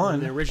know The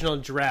one. original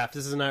draft.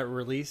 This is not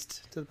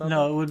released to the public.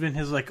 No, it would have been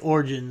his like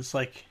origins,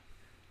 like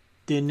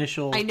the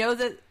initial. I know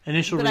that,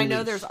 Initial but I know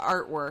release. there's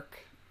artwork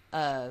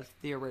of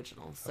the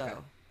original.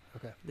 So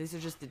Okay. these are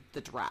just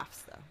the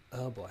drafts, though.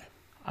 Oh boy.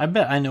 I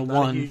bet I know Not a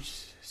one. huge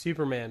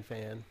Superman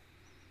fan.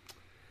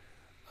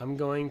 I'm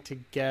going to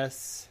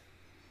guess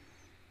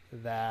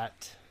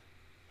that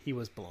he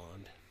was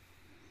blonde.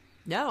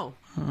 No,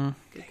 Mm-hmm.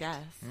 good guess.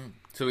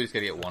 So we just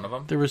gotta get one of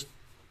them. There was.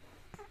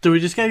 Do we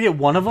just gotta get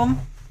one of them?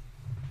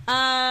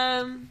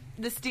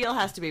 The steel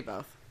has to be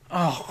both.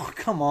 Oh,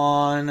 come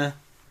on.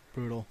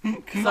 Brutal.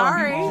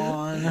 Sorry. Come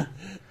on.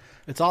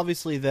 It's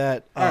obviously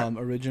that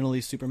originally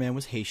Superman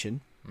was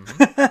Haitian.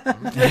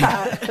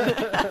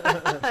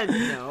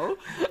 No.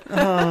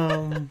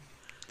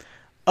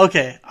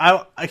 Okay.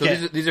 Okay.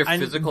 So these are I-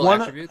 physical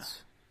one-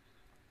 attributes?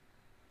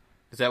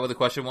 Is that what the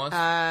question was?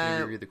 Can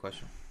you read the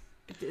question?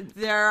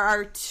 There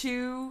are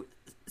 2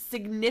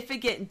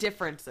 significant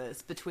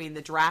differences between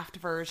the draft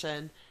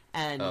version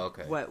and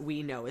what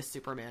we know as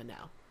Superman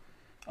now.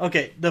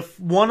 Okay.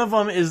 One of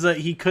them is that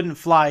he couldn't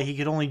fly; he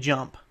could only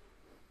jump.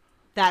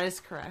 That is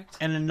correct.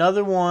 And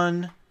another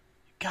one.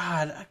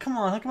 God, come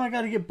on! How come I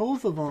got to get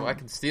both of them? Well, I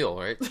can steal,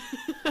 right?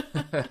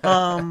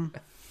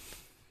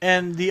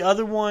 And the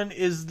other one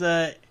is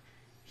that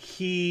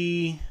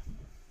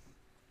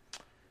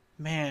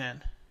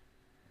man,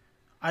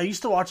 I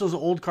used to watch those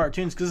old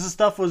cartoons because this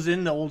stuff was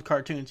in the old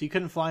cartoons. You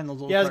couldn't fly in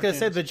those old Yeah, I was cartoons.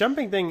 gonna say the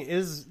jumping thing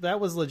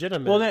was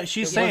legitimate. Well, no,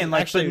 she's It saying wasn't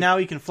like, actually- but now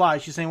he can fly.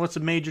 She's saying, what's the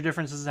major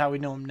difference is how we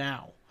know him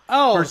now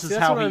versus see,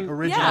 that's how what he I'm-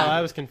 originally. Yeah. Oh,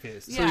 I was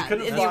confused. he Yeah,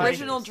 couldn't in fly. the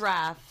original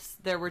drafts,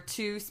 there were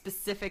 2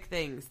 specific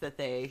things that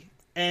they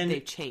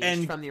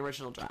changed from the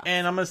original draft.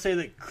 And I'm gonna say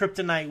that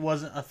kryptonite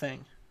wasn't a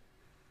thing.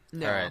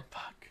 No. All right.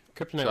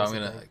 Kryptonite So was I'm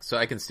the gonna. thing. So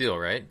I can steal,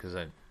 right? Because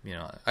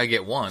I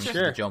get one.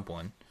 Sure. The jump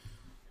one.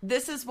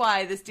 This is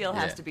why this deal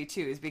has Yeah. to be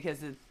 2, is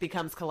because it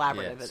becomes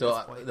collaborative Yeah. at So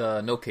this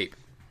point. no cape.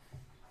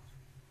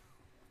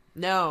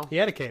 No. He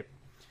had a cape.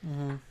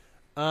 I'm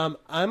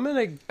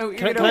gonna. Oh, you're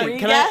can, gonna I, can I?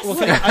 re-guess?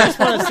 Well, I just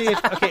want to see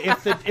if. Okay,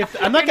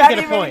 if I'm not You're gonna not get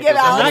a even point. give I'm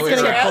not Alex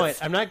getting a a chance? point.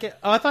 I'm not get.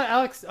 Oh, I thought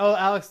Alex. Oh,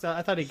 Alex.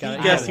 I thought he got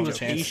it. Guess Yeah, he was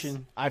chance.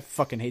 Haitian. I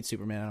fucking hate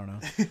Superman. I don't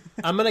know.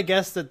 I'm gonna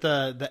guess that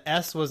the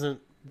S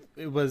wasn't.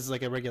 It was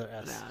like a regular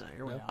S. No,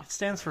 you're way off. It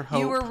stands for hope.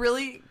 You were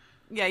really,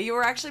 you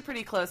were actually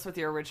pretty close with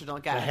your original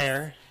guess. The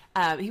hair.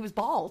 He was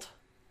bald.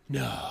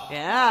 No.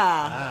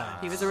 Yeah.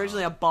 He was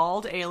originally a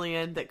bald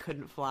alien that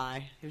couldn't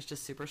fly. He was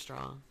just super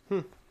strong.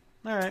 All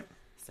right.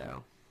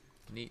 So,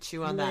 Neat.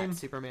 chew on that,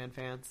 Superman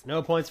fans.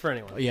 No points for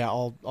anyone. Yeah,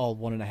 all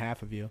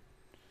 1.5 of you.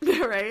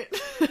 Right?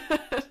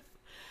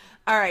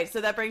 All right, so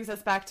that brings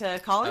us back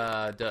to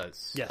Colin.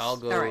 Does. Yes. I'll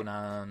go All right.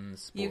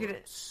 non-sports. You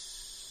could-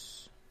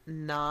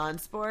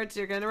 Non-sports,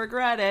 you're going to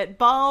regret it.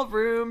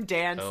 Ballroom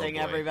dancing, Oh, boy.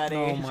 everybody.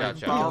 Oh, my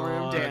Cha-cha.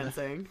 Ballroom God.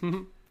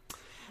 dancing.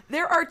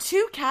 There are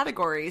 2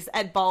 categories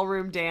at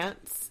ballroom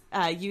dance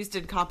used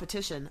in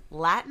competition: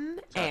 Latin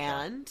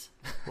and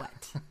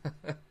what?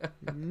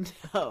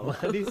 No,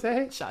 What did he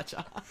say?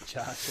 cha-cha.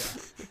 Cha-cha.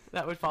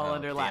 That would fall Oh,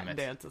 under damn Latin it.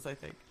 dances, I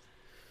think.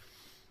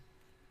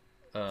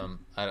 I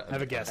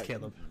Have a guess,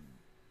 Caleb.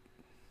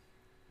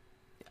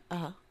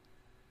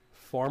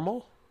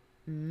 Formal?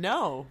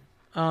 No,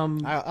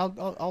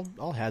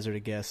 I'll hazard a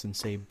guess and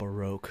say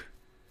Baroque.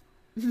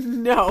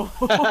 no.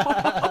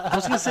 I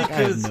was gonna say I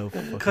have no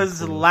fucking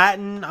clue.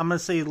 Latin. I'm gonna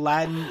say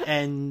Latin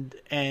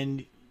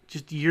and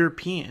just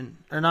European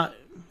or not.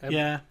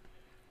 Yeah.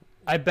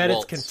 I bet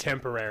Waltz. it's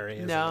contemporary.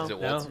 Isn't No. it? Is it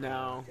waltz?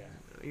 No,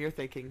 you're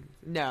thinking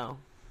no.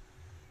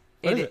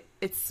 What is it?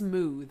 It's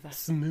smooth.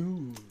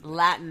 Smooth.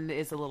 Latin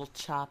is a little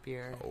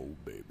choppier. Oh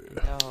baby.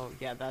 Oh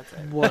yeah, that's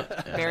it.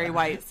 What? Barry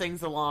White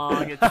sings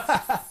along.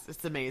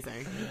 It's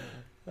amazing.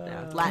 No,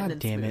 Latin God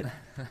and damn it.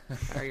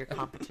 smooth are your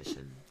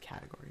competition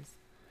categories.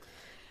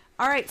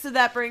 All right, so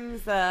that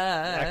brings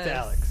Back to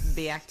Alex.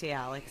 Back to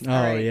Alex. Oh,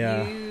 All right,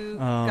 yeah. You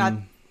got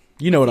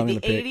You know what I'm the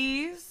gonna pick.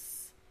 80s.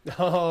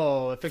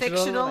 Oh,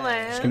 fictional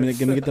Lands. land.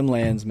 Give me get them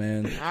lands,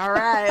 man. All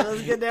right,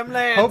 let's get them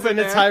lands. Hoping in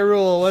it's there.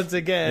 Hyrule once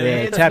again. Yeah,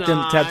 It's tap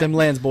not. them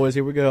lands, boys.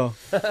 Here we go.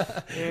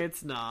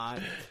 It's not.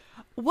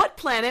 What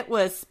planet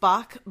was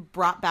Spock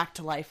brought back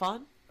to life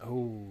on?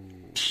 Oh.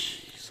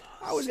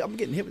 I'm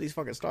getting hit with these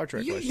fucking Star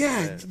Trek questions.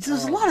 Yeah,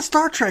 there's a lot of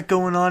Star Trek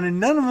going on, and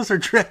none of us are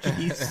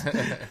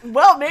Trekkies.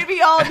 Well, maybe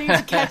y'all need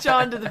to catch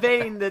on to the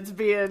vein that's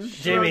being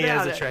Jamie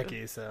thrown is a out.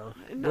 Trekkie, so.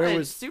 Not Where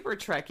was- super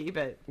Trekkie,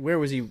 but Where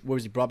was he? Where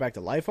was he brought back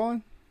to life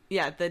on?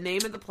 yeah, the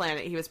name of the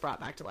planet he was brought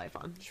back to life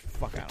on.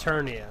 Fuck out.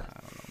 Eternia.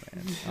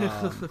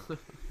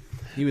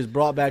 He was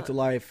brought back to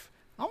life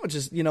I'm gonna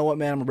just, you know what,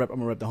 man? I'm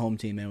gonna rep the home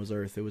team, man. It was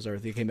Earth. It was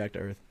Earth. He came back to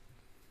Earth.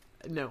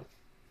 No.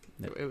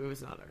 It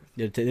was not Earth.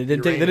 They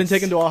didn't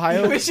take him to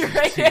Ohio. It was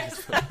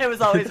Uranus. It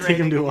was always Take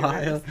him to raining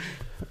Ohio.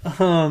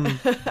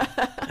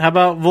 How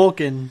about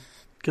Vulcan?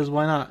 Because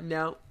why not?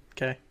 No.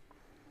 Okay.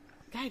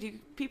 God, do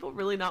people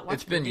really not watch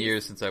It's been movies?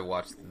 years since I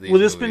watched these Would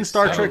this movies, been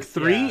Star so- Trek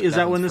 3? yeah, Is that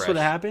that when one's this would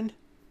have fresh. happened?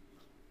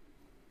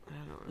 I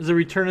don't Is the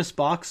Return of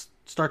Spock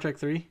Star Trek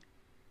 3?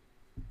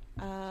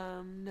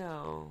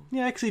 No.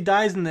 Yeah, actually he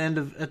dies in the end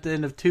of at the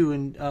end of 2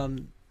 and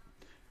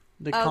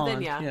the Oh, con.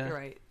 then yeah, you're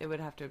right. It would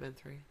have to have been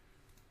 3.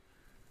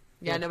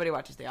 Yeah, nobody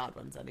watches the odd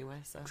ones anyway.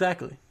 So.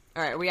 Exactly.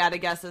 All right, are we out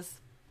of guesses?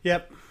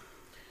 Yep.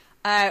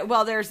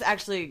 Well, there's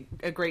actually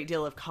a great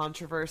deal of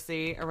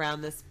controversy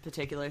around this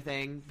particular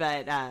thing,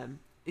 but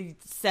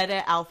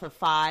Zeta Alpha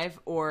 5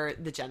 or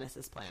the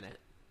Genesis planet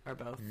are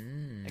both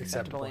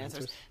acceptable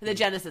answers. And the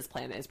Genesis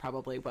planet is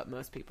probably what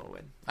most people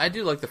would. I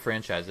do like the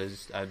franchise.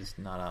 I'm just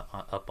not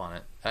up on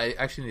it. I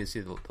actually need to see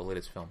the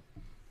latest film.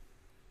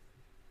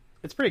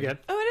 It's pretty good.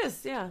 Oh, it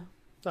is, yeah.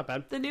 It's not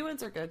bad. The new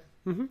ones are good.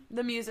 Mm-hmm.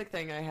 The music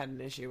thing I had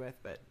an issue with,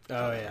 but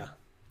Oh, yeah.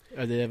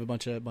 They have a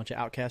bunch of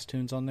Outkast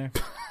tunes on there.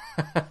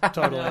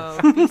 Totally. no,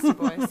 Beastie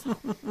Boys.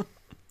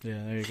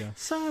 Yeah, there you go.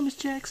 Sorry, Miss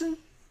Jackson.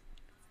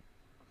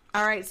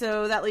 All right,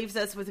 so that leaves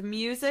us with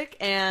music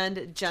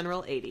and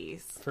general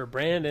 80s. For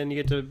Brandon, you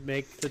get to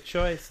make the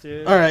choice,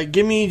 dude. All right,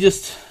 give me the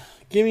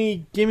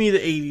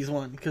 80s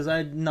one because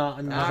I'm not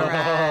a music. All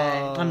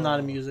right. I'm not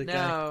a music guy.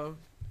 No,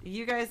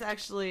 you guys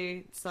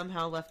actually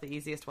somehow left the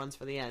easiest ones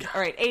for the end. All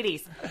right,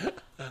 80s.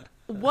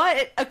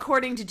 What,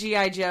 according to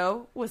G.I.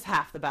 Joe, was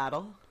half the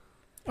battle?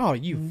 Oh,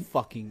 you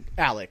fucking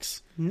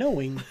Alex.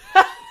 Knowing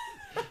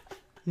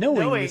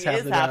Knowing is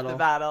half the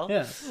battle.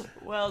 Yes.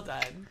 Well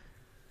done.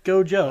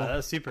 Go Joe. That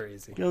was super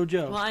easy. Go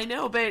Joe. Well, I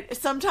know, but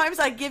sometimes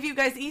I give you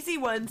guys easy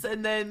ones,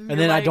 and then And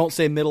then I don't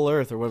say Middle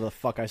Earth or whatever the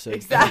fuck I said.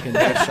 Exactly.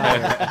 Fucking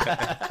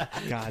Shire.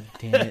 God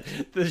damn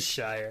it. The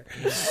Shire.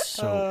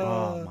 So,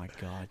 oh my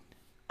god.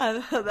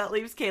 that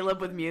leaves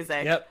Caleb with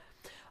music. Yep.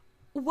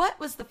 What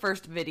was the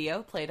first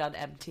video played on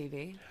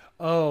MTV?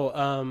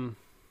 Oh,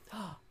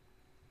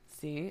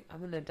 See, I'm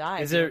gonna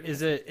die. it's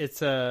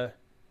a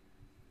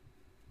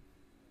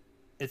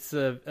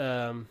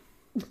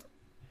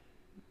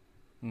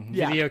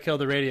Yeah. Video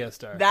Killed the Radio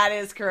Star. That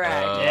is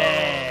correct.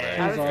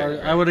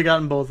 Yeah. I would have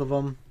gotten both of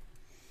them.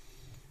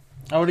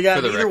 I would have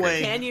gotten For the either record.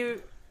 way. Can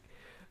you?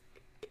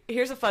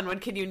 Here's a fun one.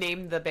 Can you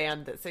name the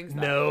band that sings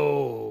that?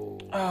 No.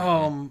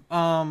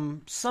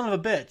 Son of a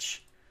bitch.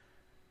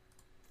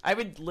 I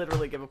would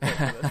literally give a point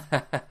for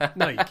this.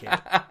 No, you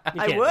can't.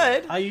 You I can't.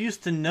 would. I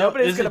used to know.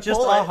 Nobody's Is gonna it just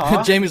pull it.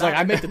 Aha? Jamie's like,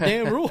 I make the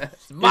damn rule.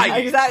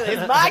 Exactly.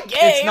 It's my game.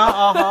 It's not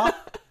Aha.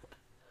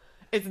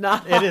 It's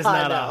not. It is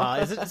not no. Aha.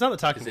 It's not the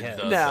Talking Is it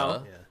Heads. the-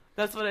 No. Yeah.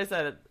 That's what I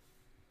said.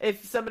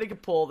 If somebody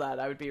could pull that,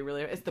 I would be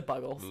really. It's the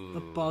Buggles.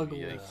 The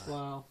Buggles.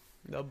 Wow.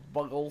 The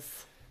Buggles.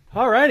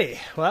 Alrighty.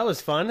 Well, that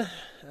was fun.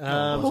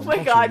 Oh my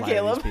God,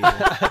 Caleb.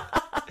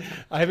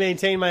 I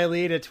maintained my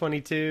lead at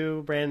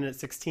 22, Brandon at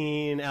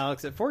 16,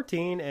 Alex at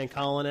 14, and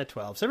Colin at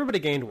 12. So everybody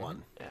gained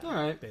one, All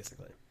right.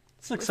 basically.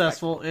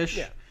 Successful-ish.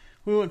 Yeah.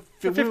 We went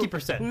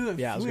 50%. We went,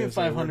 Yeah, I was we going went to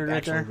say, 500 we're right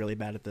actually there. really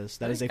bad at this.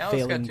 That is a Alex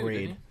got failing two,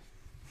 grade.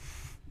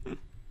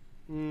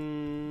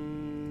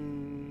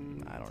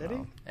 I don't Did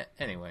know.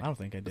 Anyway, I don't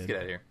think I let's did. get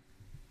out of here.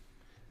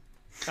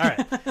 All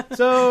right.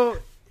 So,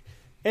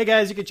 hey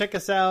guys, you can check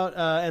us out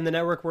and the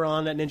network we're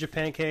on at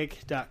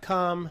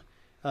ninjapancake.com.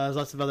 There's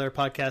lots of other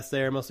podcasts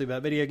there, mostly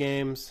about video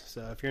games.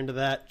 So if you're into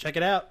that, check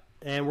it out.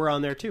 And we're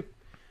on there too.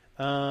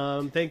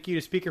 Thank you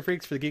to Speaker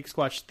Freaks for the Geek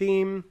Squatch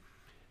theme.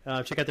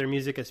 Check out their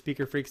music at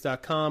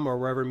speakerfreaks.com or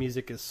wherever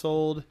music is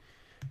sold.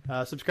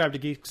 Subscribe to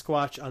Geek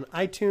Squatch on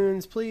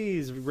iTunes.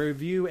 Please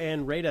review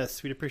and rate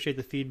us. We'd appreciate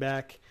the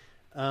feedback.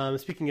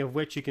 Speaking of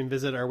which, you can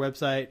visit our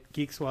website,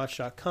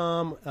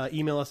 geeksquatch.com.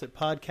 Email us at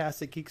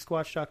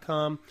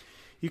podcast@geeksquatch.com.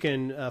 You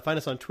can find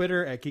us on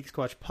Twitter at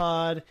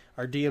geeksquatchpod.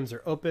 Our DMs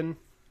are open.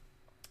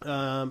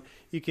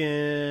 You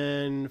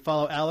can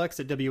follow Alex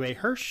at WA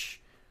Hirsch.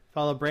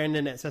 Follow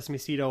Brandon at Sesame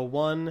Seed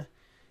 01.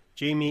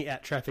 Jamie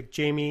at Traffic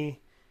Jamie.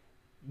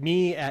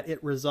 Me at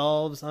It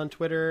Resolves on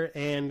Twitter.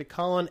 And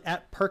Colin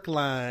at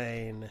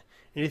Perkline.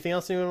 Anything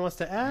else anyone wants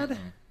to add?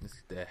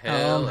 The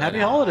hell Happy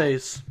out.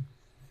 holidays,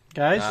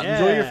 guys. Yeah.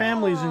 Enjoy your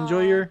families.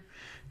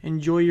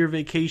 Enjoy your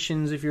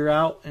vacations if you're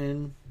out,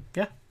 and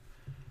yeah,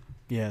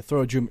 Yeah,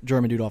 throw a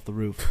German dude off the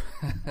roof.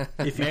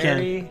 if you can.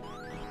 Merry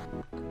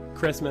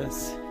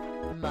Christmas.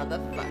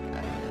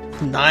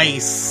 Motherfucker.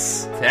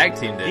 Nice. Tag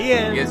teamed it. The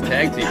end. You guys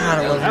tag teamed it. God,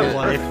 I love That was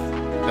that good.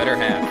 life. Better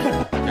half.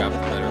 Dropped the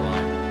better line.